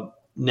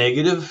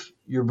negative,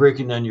 you're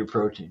breaking down your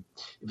protein.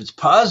 If it's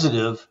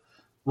positive,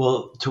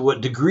 well, to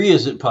what degree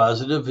is it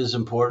positive is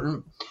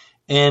important.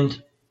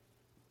 And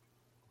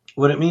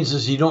what it means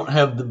is you don't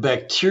have the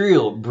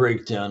bacterial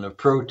breakdown of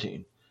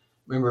protein.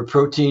 Remember,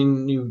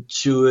 protein, you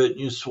chew it,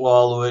 you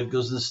swallow it,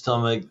 goes to the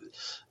stomach.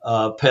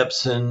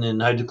 Pepsin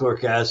and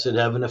hydrochloric acid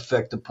have an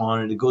effect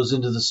upon it. It goes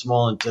into the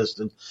small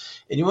intestine.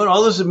 And you want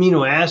all those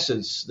amino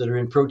acids that are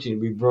in protein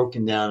to be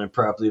broken down and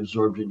properly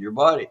absorbed into your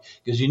body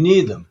because you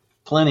need them,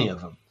 plenty of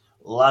them,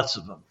 lots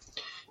of them.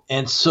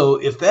 And so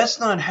if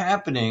that's not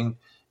happening,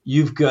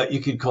 you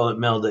could call it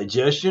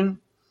maldigestion,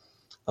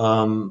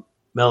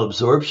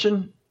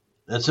 malabsorption.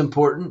 That's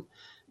important.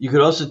 You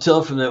could also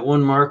tell from that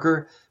one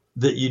marker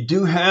that you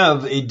do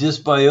have a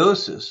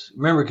dysbiosis.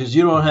 Remember, because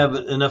you don't have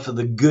enough of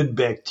the good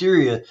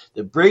bacteria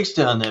that breaks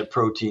down that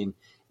protein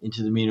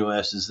into the amino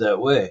acids that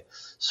way.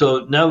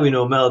 So now we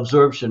know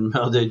malabsorption,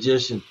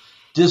 maldigestion,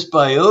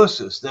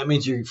 dysbiosis. That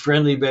means your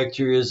friendly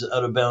bacteria is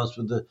out of balance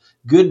with the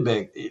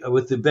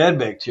with the bad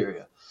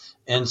bacteria.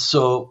 And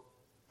so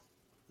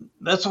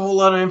that's a whole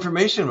lot of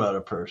information about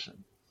a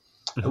person.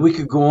 And we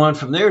could go on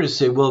from there to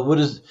say, well, what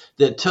does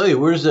that tell you?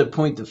 Where does that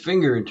point the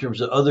finger in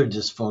terms of other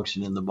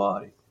dysfunction in the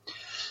body?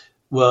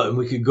 Well, and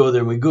we could go there,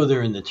 and we go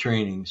there in the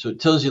training. So it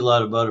tells you a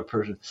lot about a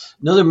person.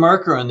 Another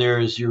marker on there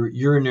is your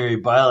urinary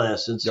bile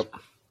acids. Yep.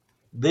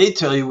 They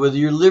tell you whether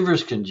your liver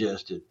is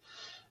congested.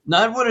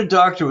 Not what a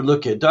doctor would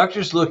look at.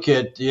 Doctors look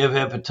at, do you have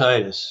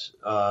hepatitis,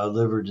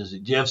 liver disease?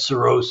 Do you have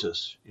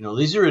cirrhosis?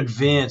 These are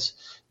advanced,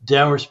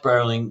 downward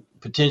spiraling,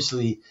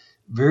 potentially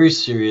very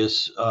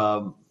serious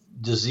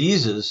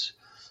diseases.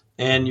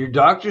 And your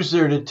doctor's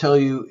there to tell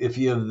you if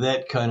you have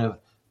that kind of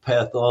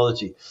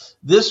pathology.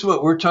 This,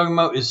 what we're talking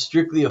about, is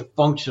strictly a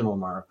functional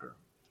marker.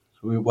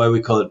 Why we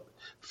call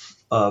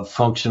it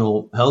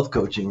functional health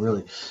coaching,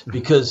 really,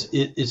 because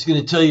it's going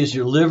to tell you, is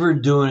your liver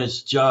doing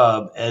its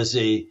job as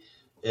a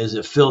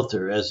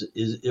filter,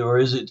 or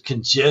is it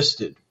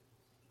congested?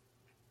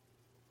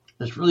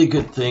 It's a really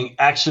good thing,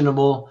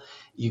 actionable.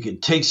 You can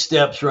take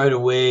steps right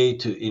away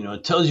to,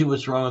 it tells you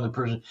what's wrong with the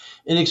person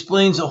and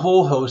explains a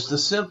whole host of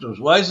symptoms.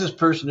 Why does this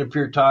person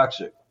appear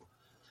toxic?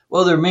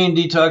 Well, their main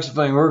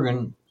detoxifying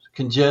organ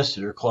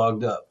congested or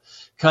clogged up,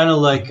 kind of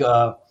like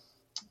a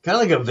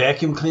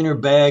vacuum cleaner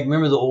bag.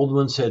 Remember the old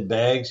ones had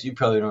bags? You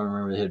probably don't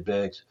remember they had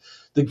bags.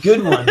 The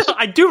good ones.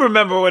 I do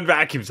remember when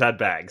vacuums had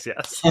bags.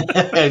 Yes.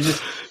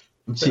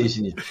 I'm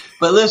teasing you,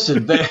 but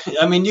listen,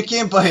 you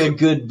can't buy a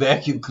good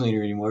vacuum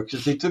cleaner anymore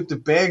because they took the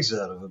bags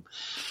out of them.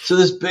 So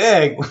this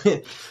bag,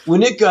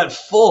 when it got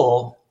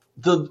full,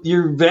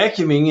 you're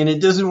vacuuming and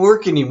it doesn't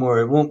work anymore.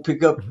 It won't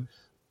pick up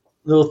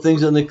little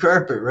things on the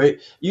carpet, right?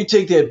 You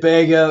take that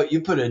bag out,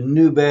 you put a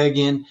new bag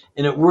in,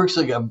 and it works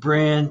like a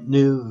brand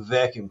new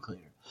vacuum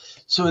cleaner.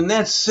 So in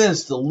that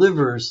sense, the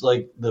liver is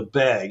like the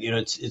bag.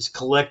 It's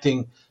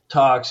collecting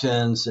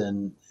toxins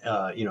and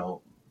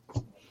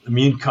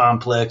immune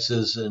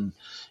complexes and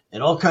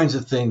all kinds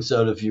of things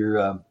out of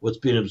your what's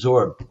being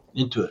absorbed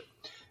into it.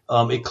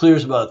 It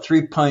clears about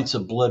 3 pints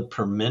of blood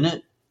per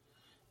minute,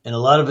 and a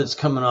lot of it's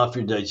coming off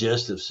your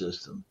digestive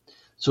system.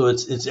 So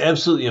it's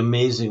absolutely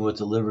amazing what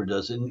the liver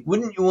does. And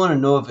wouldn't you want to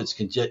know if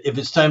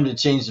it's time to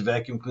change the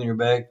vacuum cleaner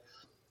bag?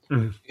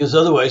 Mm-hmm. Because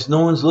otherwise,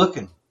 no one's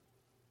looking.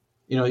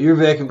 Your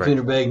vacuum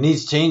cleaner bag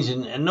needs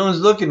changing, and no one's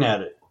looking at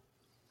it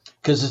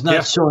because it's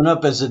not showing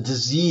up as a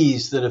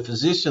disease that a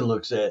physician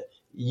looks at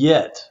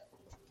yet.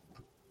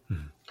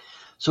 Mm-hmm.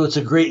 So it's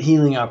a great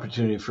healing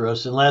opportunity for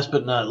us. And last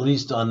but not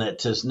least on that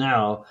test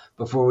now,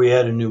 before we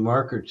add a new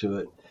marker to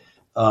it,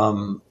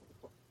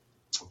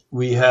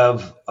 we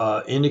have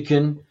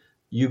indican,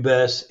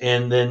 UBAS,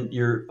 and then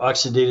your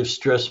oxidative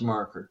stress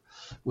marker,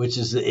 which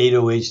is the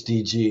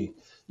 8-OHDG.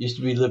 Used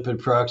to be lipid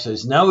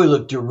peroxidase. Now we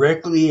look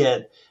directly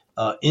at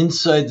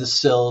inside the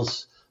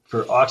cells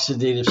for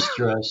oxidative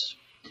stress.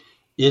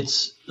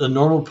 It's a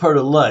normal part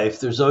of life.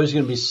 There's always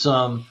going to be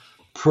some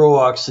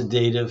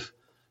pro-oxidative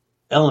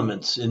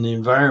elements in the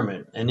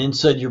environment, and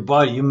inside your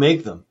body, you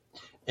make them.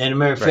 And a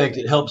matter of fact,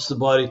 it helps the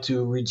body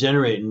to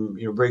regenerate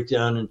and break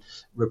down and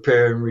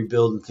repair and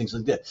rebuild and things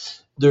like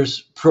that.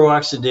 There's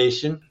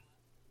pro-oxidation,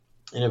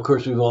 and of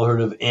course, we've all heard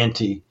of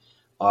antioxidants.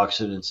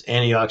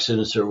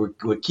 Antioxidants are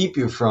what keep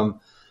you from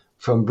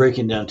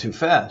breaking down too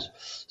fast.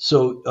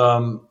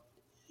 So,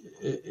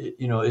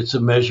 it's a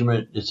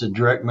measurement. It's a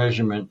direct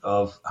measurement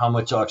of how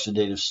much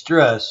oxidative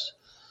stress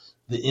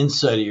the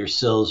inside of your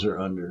cells are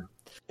under.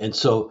 And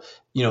so,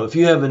 if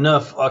you have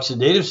enough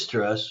oxidative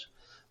stress,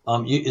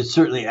 it's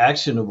certainly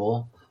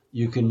actionable.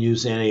 You can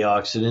use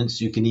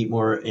antioxidants. You can eat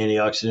more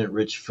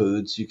antioxidant-rich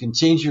foods. You can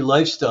change your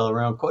lifestyle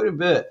around quite a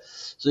bit,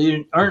 so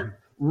you aren't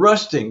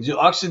rusting.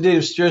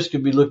 Oxidative stress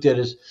could be looked at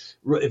as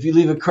if you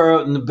leave a car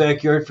out in the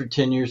backyard for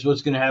 10 years,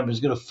 what's going to happen? It's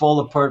going to fall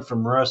apart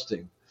from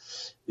rusting.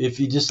 If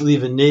you just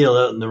leave a nail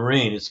out in the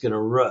rain, it's going to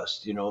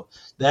rust.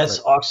 That's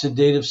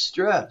oxidative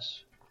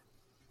stress.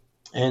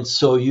 And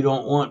so you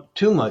don't want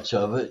too much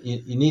of it.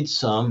 You need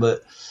some,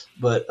 but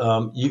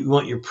you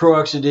want your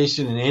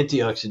pro-oxidation and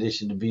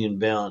antioxidation to be in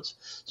balance.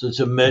 So it's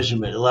a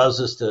measurement. It allows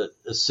us to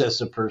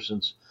assess a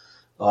person's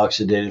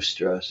oxidative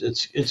stress.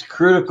 It's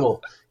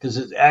critical because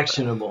it's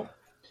actionable.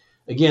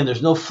 Again,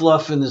 there's no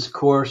fluff in this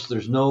course.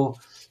 There's no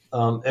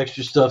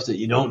extra stuff that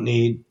you don't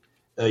need.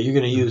 You're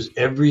going to use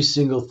every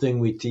single thing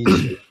we teach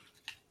you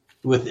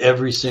with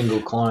every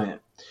single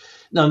client.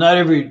 Now, not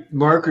every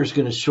marker is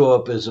going to show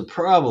up as a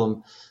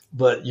problem,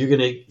 but you're going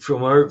to,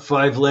 from our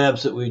 5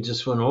 labs that we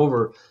just went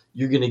over,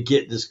 you're going to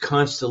get this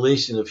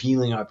constellation of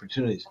healing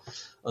opportunities.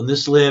 On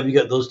this lab, you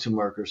got those 2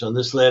 markers. On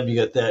this lab, you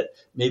got that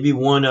maybe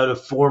 1 out of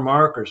 4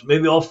 markers,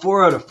 maybe all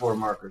 4 out of 4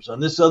 markers. On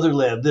this other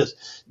lab,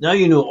 this. Now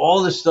you know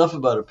all this stuff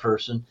about a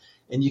person,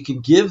 and you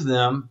can give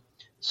them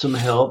some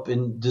help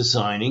in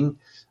designing.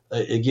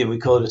 Again, we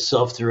call it a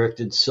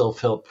self-directed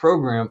self-help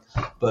program,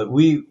 but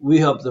we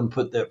help them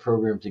put that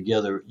program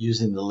together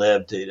using the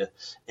lab data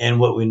and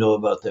what we know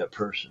about that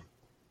person.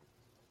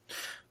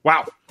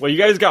 Wow. Well, you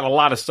guys got a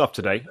lot of stuff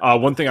today.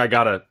 One thing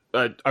I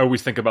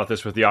always think about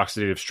this with the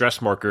oxidative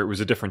stress marker. It was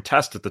a different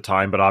test at the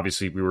time, but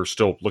obviously we were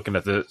still looking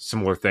at the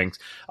similar things.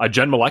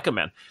 Jen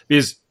Maleka,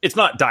 because it's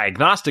not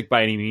diagnostic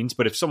by any means,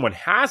 but if someone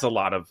has a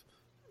lot of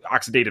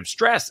oxidative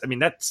stress, I mean,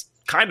 that's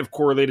kind of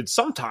correlated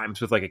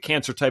sometimes with like a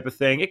cancer type of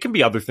thing. It can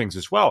be other things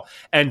as well.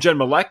 And Jen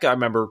Maleka, I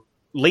remember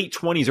late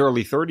 20s,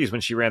 early 30s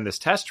when she ran this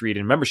test read.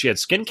 And remember, she had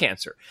skin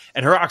cancer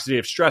and her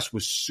oxidative stress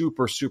was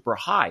super, super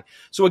high.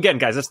 So again,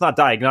 guys, that's not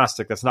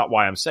diagnostic. That's not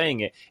why I'm saying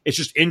it. It's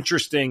just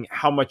interesting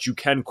how much you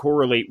can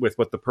correlate with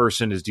what the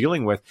person is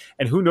dealing with.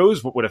 And who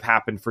knows what would have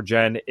happened for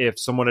Jen if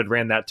someone had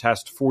ran that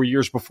test 4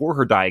 years before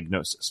her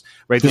diagnosis,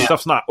 right? This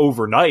stuff's not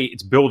overnight.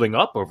 It's building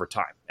up over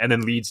time and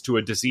then leads to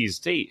a disease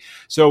state.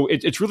 So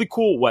it's really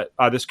cool what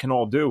this can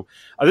all do.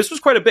 This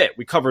was quite a bit.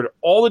 We covered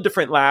all the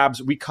different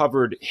labs. We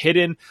covered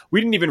hidden. We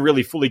didn't even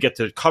really fully get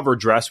to cover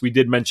dress. We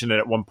did mention it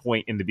at one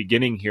point in the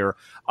beginning here.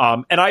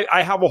 And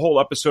I have a whole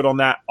episode on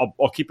that.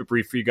 I'll keep it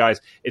brief for you guys.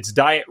 It's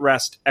diet,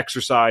 rest,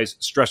 exercise,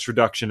 stress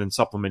reduction, and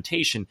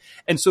supplementation.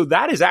 And so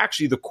that is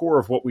actually the core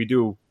of what we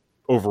do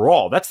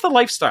overall. That's the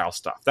lifestyle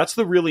stuff. That's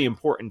the really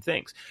important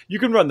things. You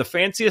can run the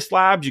fanciest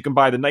labs. You can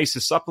buy the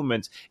nicest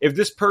supplements. If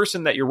this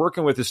person that you're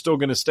working with is still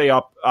going to stay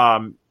up,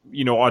 on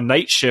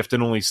night shift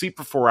and only sleep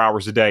for 4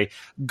 hours a day,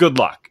 good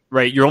luck,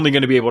 right? You're only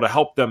going to be able to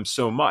help them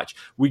so much.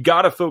 We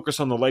got to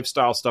focus on the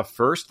lifestyle stuff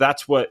first.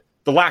 That's what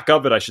the lack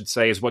of it, I should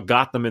say, is what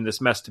got them in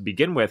this mess to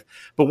begin with.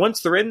 But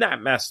once they're in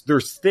that mess,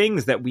 there's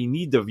things that we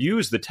need to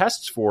use the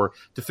tests for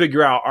to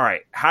figure out, all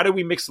right, how do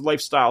we mix the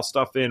lifestyle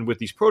stuff in with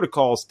these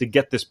protocols to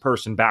get this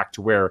person back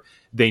to where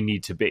they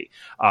need to be?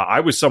 I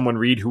was someone,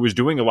 Reed, who was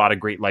doing a lot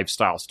of great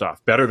lifestyle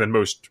stuff, better than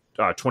most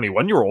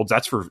 21-year-olds.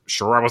 That's for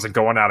sure. I wasn't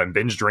going out and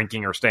binge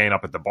drinking or staying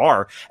up at the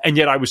bar. And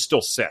yet I was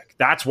still sick.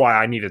 That's why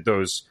I needed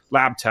those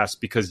lab tests,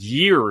 because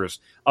years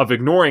of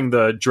ignoring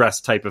the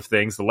dress type of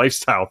things, the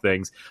lifestyle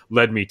things,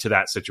 led me to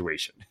that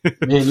situation.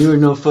 Man, you were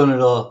no fun at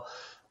all.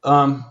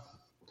 No,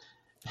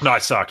 I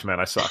sucked, man.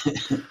 I sucked.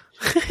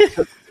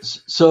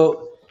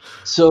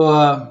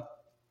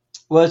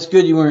 Well, it's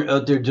good you weren't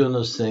out there doing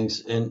those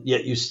things, and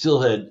yet you still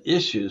had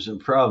issues and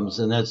problems,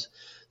 and that's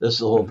the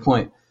whole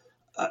point.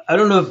 I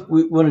don't know if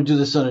we want to do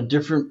this on a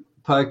different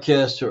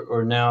podcast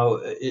or now.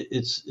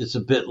 It's a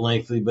bit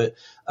lengthy, but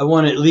I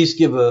want to at least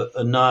give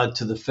a nod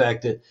to the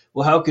fact that,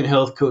 well, how can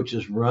health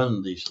coaches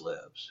run these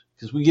labs?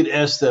 Because we get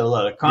asked that a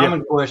lot. A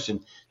common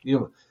question,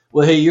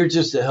 well, hey, you're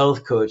just a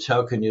health coach.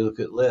 How can you look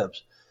at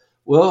labs?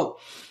 Well,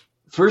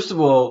 first of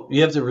all,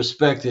 you have to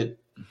respect that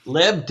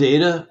lab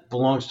data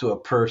belongs to a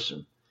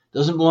person. It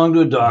doesn't belong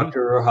to a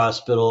doctor or a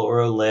hospital or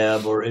a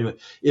lab or anyone.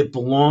 It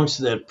belongs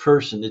to that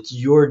person. It's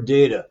your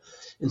data.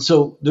 And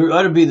so there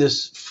ought to be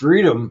this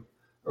freedom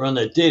around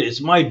that data.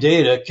 It's my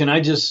data. Can I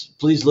just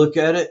please look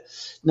at it?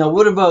 Now,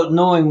 what about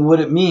knowing what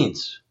it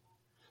means?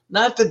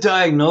 Not the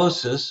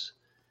diagnosis.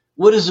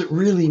 What does it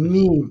really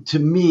mean to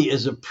me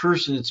as a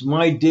person? It's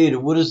my data.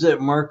 What does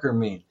that marker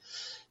mean?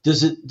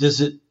 Does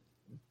it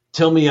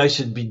tell me I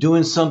should be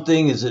doing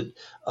something? Is it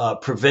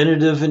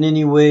preventative in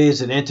any way?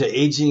 Is it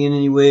anti-aging in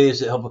any way?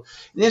 Is it helpful?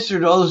 The answer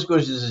to all those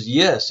questions is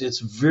yes. It's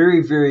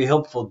very, very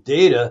helpful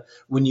data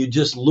when you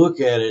just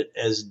look at it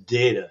as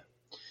data.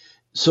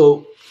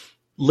 So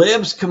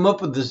labs come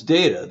up with this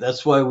data.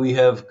 That's why we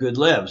have good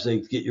labs. They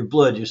get your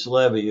blood, your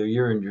saliva, your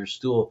urine, your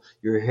stool,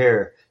 your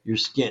hair, your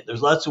skin.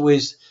 There's lots of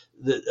ways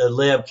that a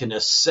lab can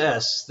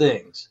assess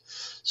things.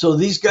 So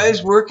these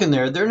guys working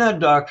there, they're not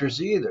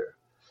doctors either.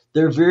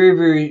 They're very,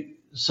 very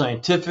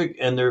scientific,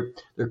 and they're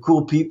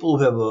cool people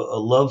who have a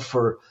love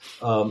for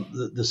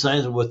the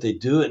science of what they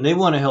do, and they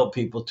want to help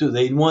people too.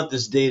 They want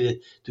this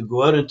data to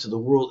go out into the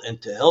world and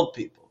to help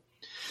people.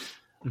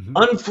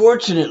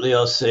 Unfortunately,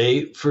 I'll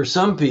say, for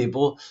some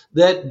people,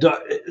 that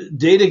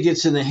data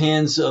gets in the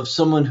hands of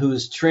someone who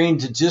is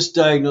trained to just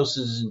diagnose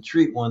and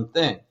treat one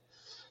thing.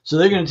 So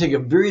they're going to take a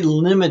very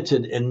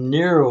limited and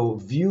narrow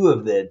view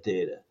of that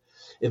data.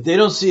 If they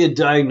don't see a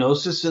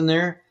diagnosis in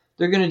there,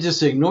 they're going to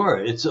just ignore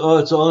it. It's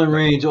all in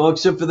range. Oh,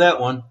 except for that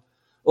one.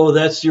 Oh,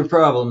 that's your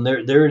problem.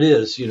 There it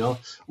is.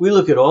 We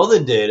look at all the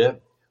data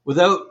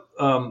without,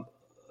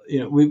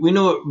 we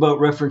know about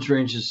reference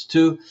ranges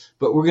too,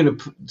 but we're going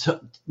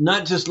to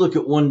not just look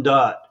at one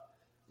dot.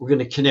 We're going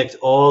to connect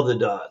all the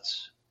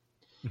dots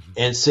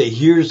and say,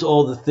 here's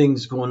all the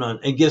things going on.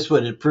 And guess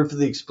what? It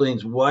perfectly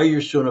explains why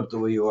you're showing up the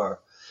way you are.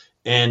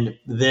 And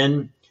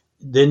then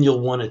you'll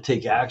want to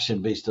take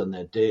action based on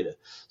that data.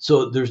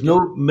 So there's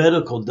no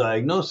medical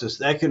diagnosis.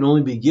 That can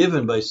only be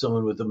given by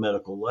someone with a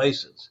medical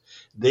license.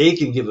 They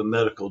can give a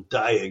medical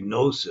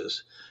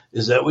diagnosis.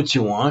 Is that what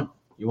you want?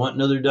 You want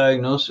another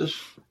diagnosis?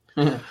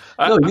 No,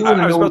 you want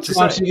to know what's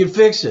wrong so you can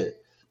fix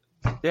it.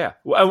 Yeah.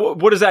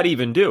 What does that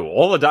even do?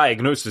 All a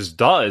diagnosis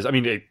does, I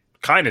mean, it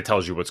kind of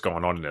tells you what's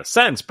going on in a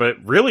sense, but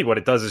really what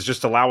it does is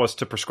just allow us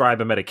to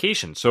prescribe a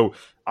medication. So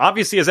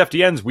obviously as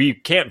FDNs, we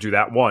can't do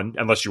that, one,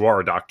 unless you are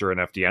a doctor in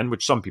FDN,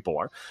 which some people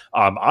are.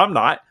 I'm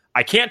not.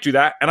 I can't do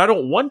that, and I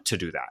don't want to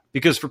do that,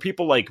 because for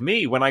people like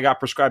me, when I got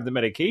prescribed the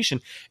medication,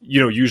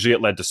 usually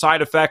it led to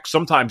side effects.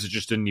 Sometimes it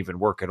just didn't even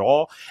work at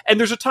all. And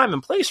there's a time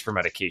and place for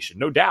medication,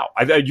 no doubt.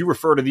 You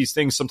refer to these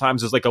things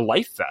sometimes as like a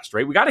life vest,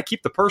 right? We got to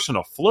keep the person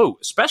afloat,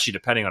 especially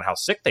depending on how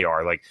sick they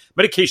are. Like,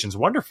 medication's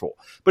wonderful,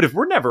 but if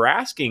we're never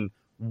asking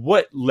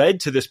what led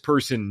to this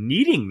person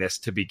needing this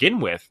to begin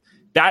with,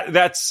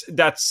 that's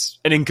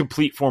an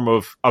incomplete form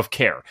of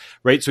care,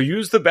 right? So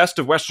use the best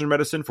of Western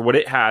medicine for what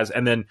it has,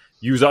 and then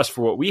use us for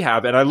what we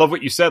have. And I love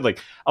what you said. Like,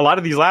 a lot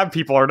of these lab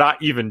people are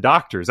not even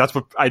doctors. That's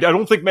what I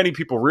don't think many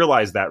people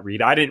realize that,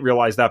 Reed. I didn't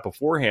realize that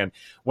beforehand.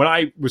 When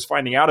I was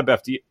finding out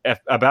about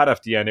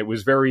FDN, it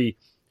was very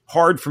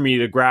hard for me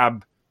to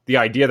grab the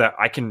idea that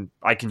I can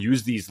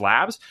use these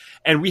labs.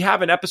 And we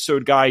have an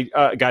episode, guys,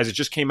 it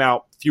just came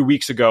out a few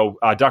weeks ago.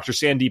 Dr.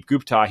 Sandeep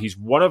Gupta, he's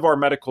one of our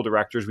medical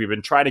directors. We've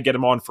been trying to get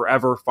him on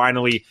forever.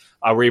 Finally,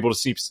 we're able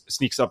to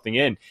sneak something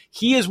in.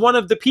 He is one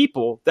of the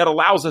people that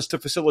allows us to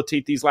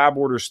facilitate these lab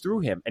orders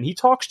through him. And he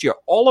talks to you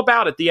all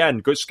about, at the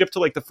end, go skip to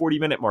like the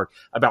 40-minute mark,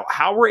 about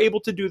how we're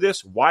able to do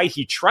this, why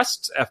he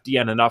trusts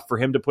FDN enough for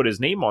him to put his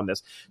name on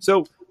this.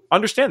 So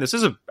understand, this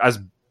is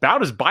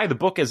about as by the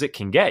book as it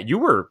can get. You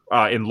were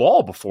in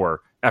law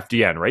before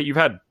FDN, right? You've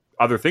had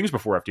other things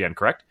before FDN,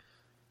 correct?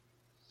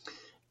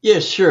 Yeah,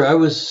 sure. I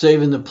was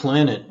saving the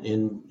planet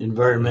in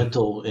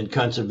environmental and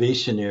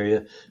conservation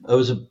area. I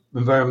was an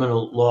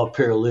environmental law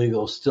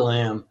paralegal, still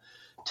am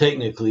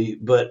technically,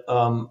 but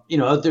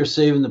out there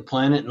saving the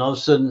planet, and all of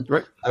a sudden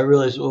I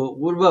realized, well,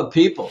 what about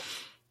people?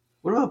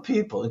 What about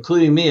people,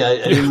 including me? I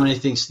didn't want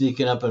anything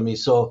sneaking up on me.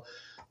 So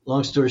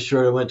long story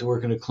short, I went to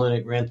work in a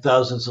clinic, ran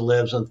thousands of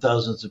labs on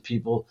thousands of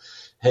people,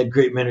 had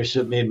great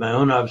mentorship, made my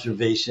own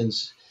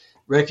observations,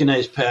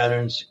 recognized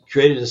patterns,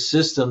 created a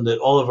system that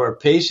all of our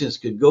patients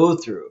could go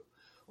through.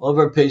 All of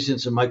our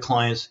patients and my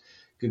clients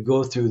could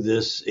go through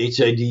this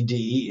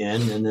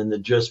HIDDEN and then the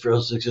Dress for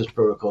Health Success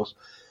protocols.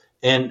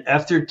 And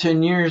after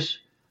 10 years,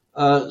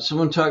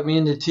 someone talked me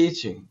into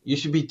teaching. You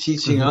should be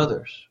teaching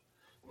others.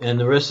 And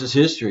the rest is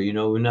history. You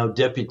know, we now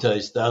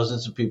deputize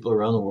thousands of people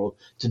around the world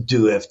to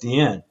do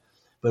FDN.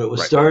 But it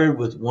was started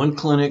with one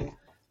clinic,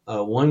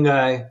 one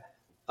guy,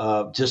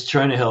 just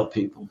trying to help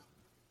people.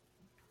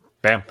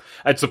 Bam.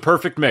 It's a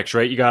perfect mix,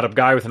 right? You got a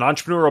guy with an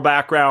entrepreneurial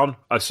background,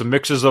 some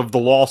mixes of the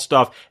law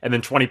stuff, and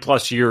then 20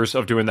 plus years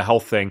of doing the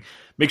health thing.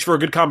 Makes for a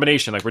good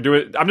combination. Like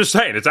I'm just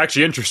saying, it's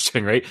actually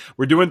interesting, right?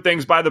 We're doing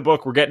things by the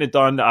book. We're getting it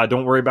done.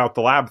 Don't worry about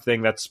the lab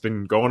thing. That's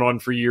been going on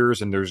for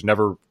years, and there's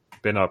never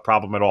been a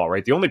problem at all,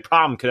 right? The only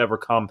problem could ever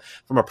come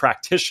from a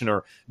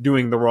practitioner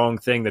doing the wrong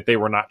thing that they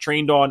were not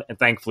trained on. And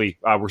thankfully,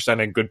 we're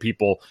sending good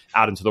people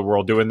out into the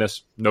world doing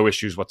this. No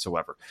issues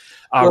whatsoever.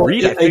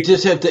 Reed, I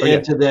just have to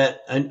add to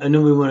that. I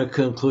know we want to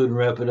conclude and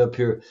wrap it up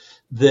here,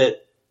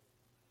 that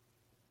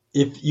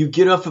if you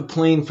get off a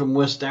plane from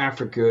West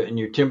Africa and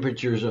your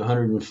temperature is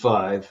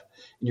 105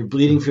 and you're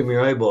bleeding from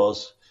your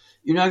eyeballs,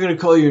 you're not going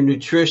to call your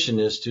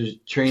nutritionist who's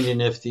trained in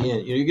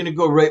FDN. You're going to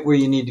go right where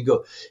you need to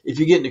go. If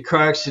you get in a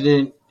car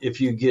accident,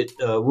 if you get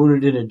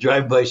wounded in a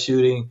drive-by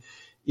shooting,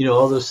 you know,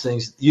 all those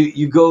things,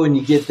 you go and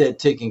you get that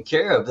taken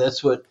care of.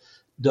 That's what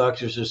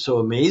doctors are so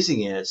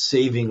amazing at,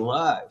 saving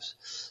lives.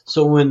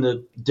 So when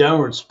the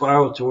downward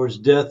spiral towards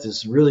death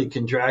is really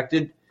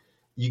contracted,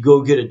 you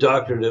go get a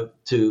doctor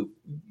to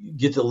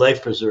get the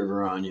life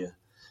preserver on you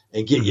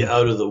and get you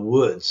out of the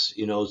woods,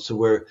 you know, so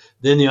where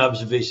then the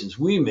observations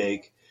we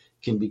make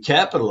can be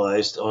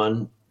capitalized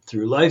on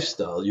through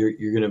lifestyle. You're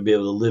going to be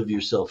able to live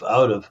yourself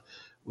out of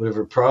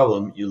whatever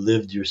problem you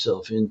lived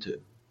yourself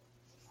into.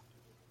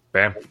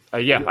 Bam.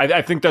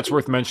 I think that's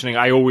worth mentioning.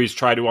 I always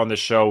try to, on this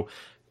show,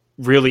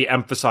 really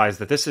emphasize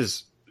that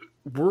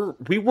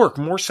we work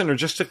more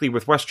synergistically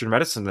with Western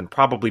medicine than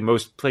probably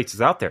most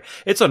places out there.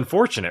 It's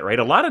unfortunate, right?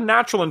 A lot of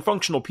natural and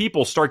functional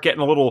people start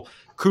getting a little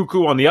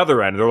cuckoo on the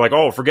other end. They're like,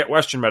 oh, forget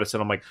Western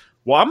medicine. I'm like,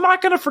 well, I'm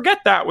not going to forget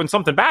that when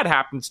something bad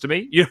happens to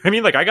me. You know what I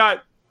mean? Like, I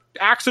got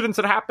accidents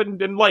that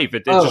happened in life.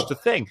 It's just a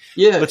thing.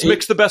 Yeah, let's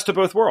mix the best of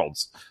both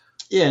worlds.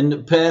 Yeah, and the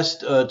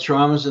past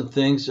traumas and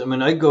things. I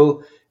mean, I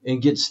go and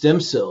get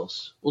stem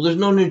cells. Well, there's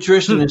no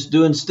nutritionist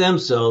doing stem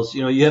cells.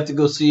 You know, you have to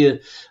go see a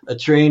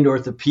trained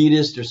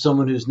orthopedist or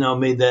someone who's now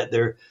made that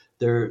their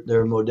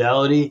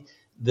modality.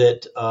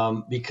 That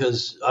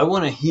because I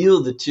want to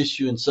heal the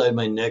tissue inside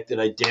my neck that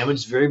I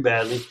damaged very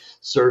badly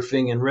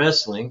surfing and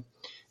wrestling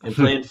and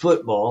playing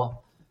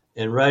football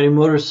and riding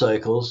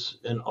motorcycles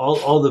and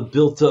all the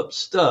built up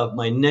stuff.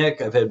 My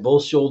neck, I've had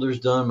both shoulders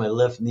done, my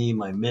left knee,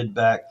 my mid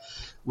back,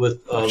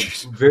 with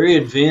very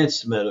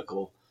advanced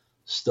medical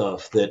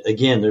stuff that,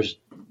 again, I'm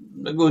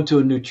not going to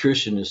a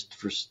nutritionist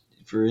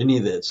for any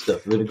of that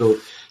stuff. We're going to go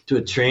to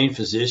a trained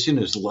physician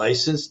who's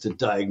licensed to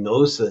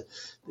diagnose the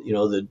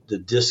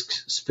disc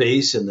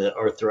space and the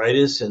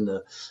arthritis and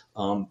the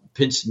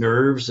pinched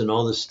nerves and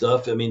all this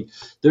stuff. I mean,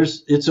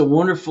 it's a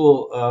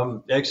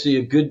wonderful,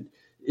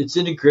 it's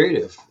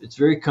integrative. It's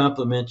very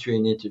complementary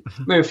and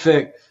matter of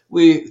fact,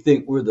 we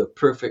think we're the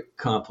perfect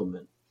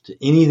complement to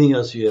anything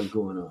else you have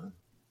going on.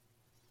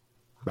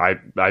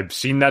 I've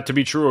seen that to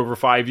be true over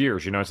 5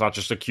 years. You know, it's not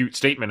just a cute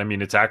statement. I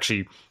mean, it's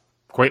actually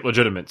quite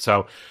legitimate.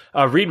 So,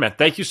 Reed, man,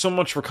 thank you so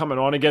much for coming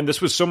on again.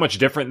 This was so much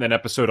different than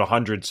episode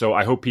 100. So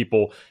I hope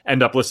people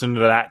end up listening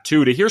to that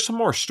too, to hear some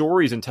more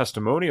stories and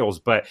testimonials.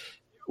 But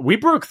we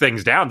broke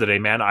things down today,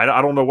 man.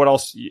 I don't know what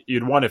else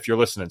you'd want if you're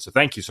listening. So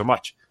thank you so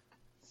much.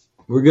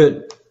 We're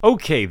good.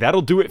 Okay,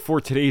 that'll do it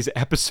for today's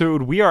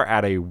episode. We are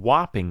at a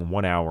whopping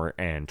 1 hour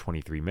and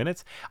 23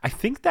 minutes. I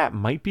think that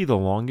might be the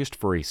longest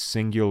for a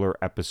singular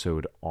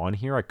episode on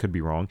here. I could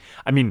be wrong.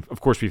 I mean,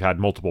 of course, we've had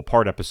multiple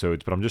part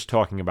episodes, but I'm just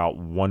talking about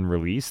one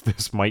release.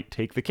 This might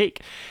take the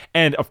cake.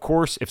 And of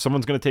course, if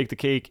someone's going to take the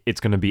cake,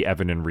 it's going to be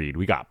Evan and Reed.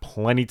 We got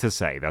plenty to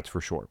say, that's for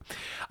sure.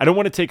 I don't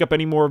want to take up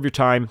any more of your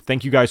time.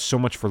 Thank you guys so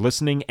much for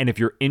listening. And if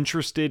you're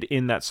interested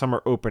in that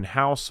summer open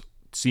house,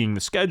 seeing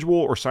the schedule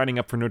or signing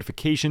up for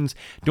notifications,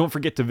 don't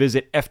forget to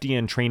visit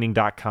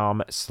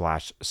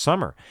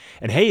fdntraining.com/summer.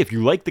 And hey, if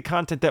you like the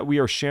content that we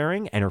are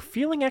sharing and are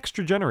feeling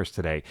extra generous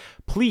today,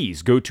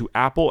 please go to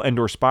Apple and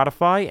or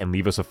Spotify and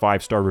leave us a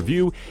 5-star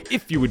review.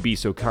 If you would be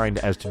so kind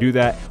as to do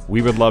that,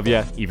 we would love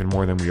you even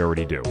more than we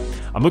already do.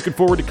 I'm looking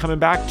forward to coming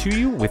back to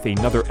you with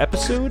another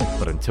episode,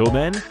 but until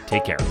then,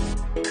 take care.